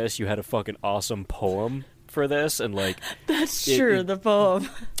information on this. You had a fucking awesome poem for this, and like that's true. The poem.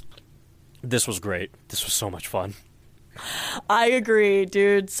 This was great. This was so much fun. I agree,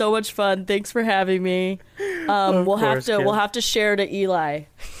 dude. So much fun. Thanks for having me. We'll have to share to Eli.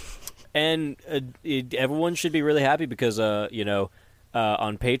 And everyone should be really happy because on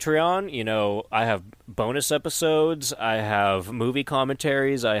Patreon, I have bonus episodes, I have movie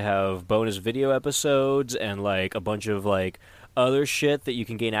commentaries, I have bonus video episodes, and like a bunch of like other shit that you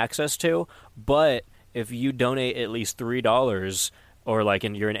can gain access to. But if you donate at least $3, or like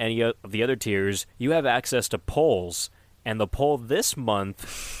you're in any of the other tiers, you have access to polls. And the poll this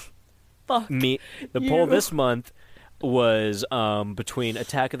month, poll this month was between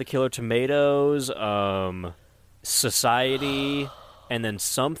Attack of the Killer Tomatoes, Society, and then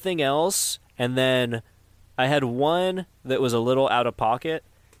something else. And then I had one that was a little out of pocket.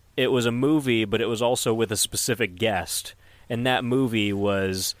 It was a movie, but it was also with a specific guest. And that movie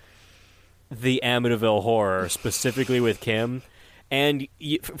was the Amityville Horror, specifically with Kim. And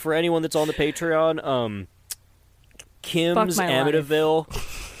for anyone that's on the Patreon, Kim's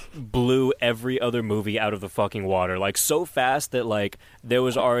Amityville blew every other movie out of the fucking water. Like, so fast that, like, there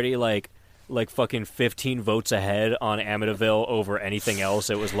was already, like fucking 15 votes ahead on Amityville over anything else.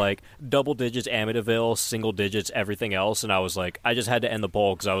 It was, like, double digits Amityville, single digits everything else. And I was like, I just had to end the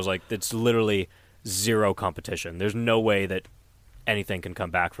poll because I was like, it's literally zero competition. There's no way that anything can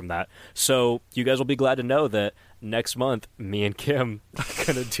come back from that. So you guys will be glad to know that next month, me and Kim are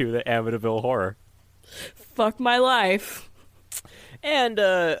going to do the Amityville Horror. Fuck my life. And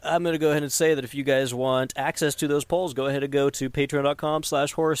I'm going to go ahead and say that if you guys want access to those polls, go ahead and go to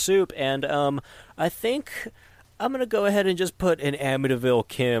patreon.com/horrorsoup. And I think I'm going to go ahead and just put an Amityville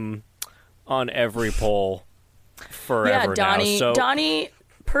Kim on every poll forever. Yeah, Donnie. Now. So, Donnie,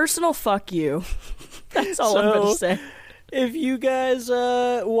 personal fuck you. That's all I'm going to say. If you guys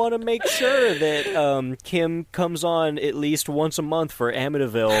want to make sure that Kim comes on at least once a month for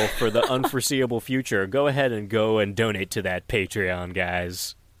Amityville for the unforeseeable future, go ahead and donate to that Patreon,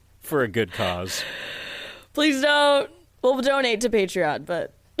 guys, for a good cause. Please don't. We'll donate to Patreon,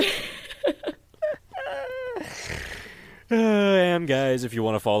 but... And guys, if you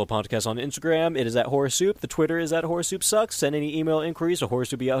want to follow the podcast on Instagram, it is at Horror Soup. The Twitter is at Horror Soup Sucks. Send any email inquiries to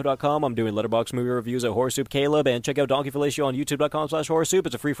horrorsoup@yahoo.com. I'm doing Letterboxd movie reviews at Horror Soup Caleb. And check out Donkey Fellatio on youtube.com/Horror Soup.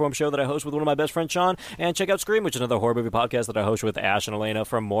 It's a freeform show that I host with one of my best friends, Sean. And check out Scream, which is another horror movie podcast that I host with Ash and Elena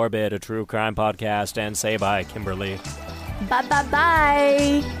from Morbid, a true crime podcast. And say bye, Kimberly.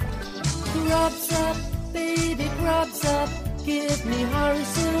 Bye. Grubs up, baby, grubs up. Give me horror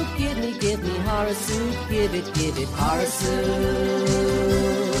soup, give me horror soup, give it horror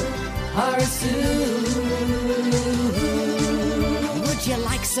soup, horror soup. Would Would you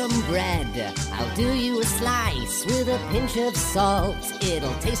like some bread? I'll do you a slice with a pinch of salt.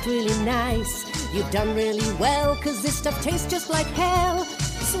 It'll taste really nice. You've done really well, 'cause this stuff tastes just like hell.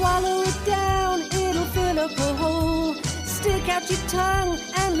 Swallow it down, it'll fill up a hole. Stick out your tongue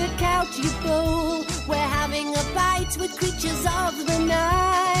and lick out your bowl. We're having a bite with creatures of the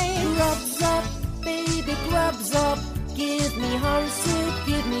night. Grubs up, baby, grubs up. Give me horror soup,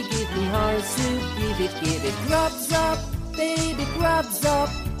 give me horror soup. Give it, grubs up, baby, grubs up.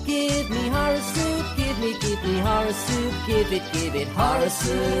 Give me horror soup, give me horror soup. Give it, horror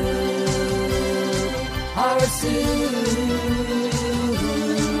soup, horror soup.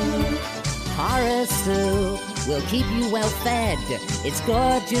 Horror soup will keep you well fed. Its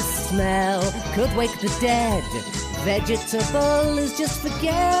gorgeous smell could wake the dead. Vegetable is just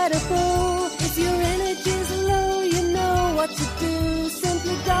forgettable. If your energy's low, you know what to do.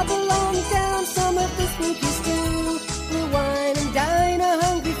 Simply double on down some of the spooky stew. We'll wine and dine a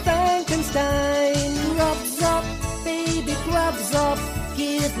hungry Frankenstein. Grubs up, baby, grubs up.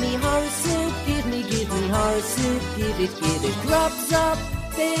 Give me horror soup, give me horror soup. Give it, grubs up,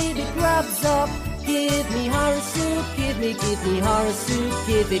 baby, grubs up. Give me horror soup, give me horror soup.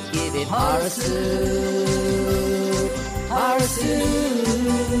 Give it, horror soup, horror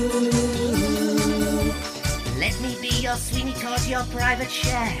soup. Let me be your Sweeney Todd, your private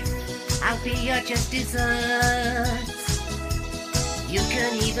chef. I'll be your just dessert. You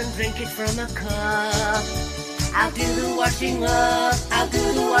can even drink it from a cup. I'll do the washing up, I'll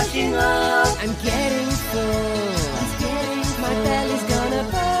do the washing up. I'm getting full, my belly's gonna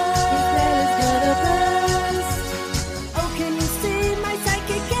burst. Oh, can you see my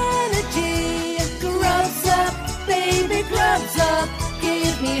psychic energy? Grubs up, baby, grubs up.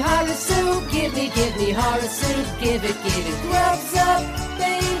 Give me horror soup, give me horror soup. Give it, grubs up,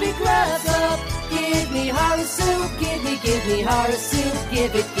 baby, grubs up. Give me horror soup, give me horror soup.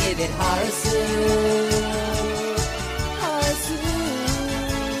 Give it, horror soup, horror soup.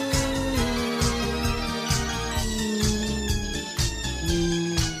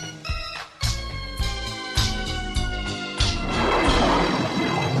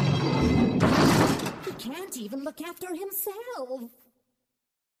 He can't even look after himself.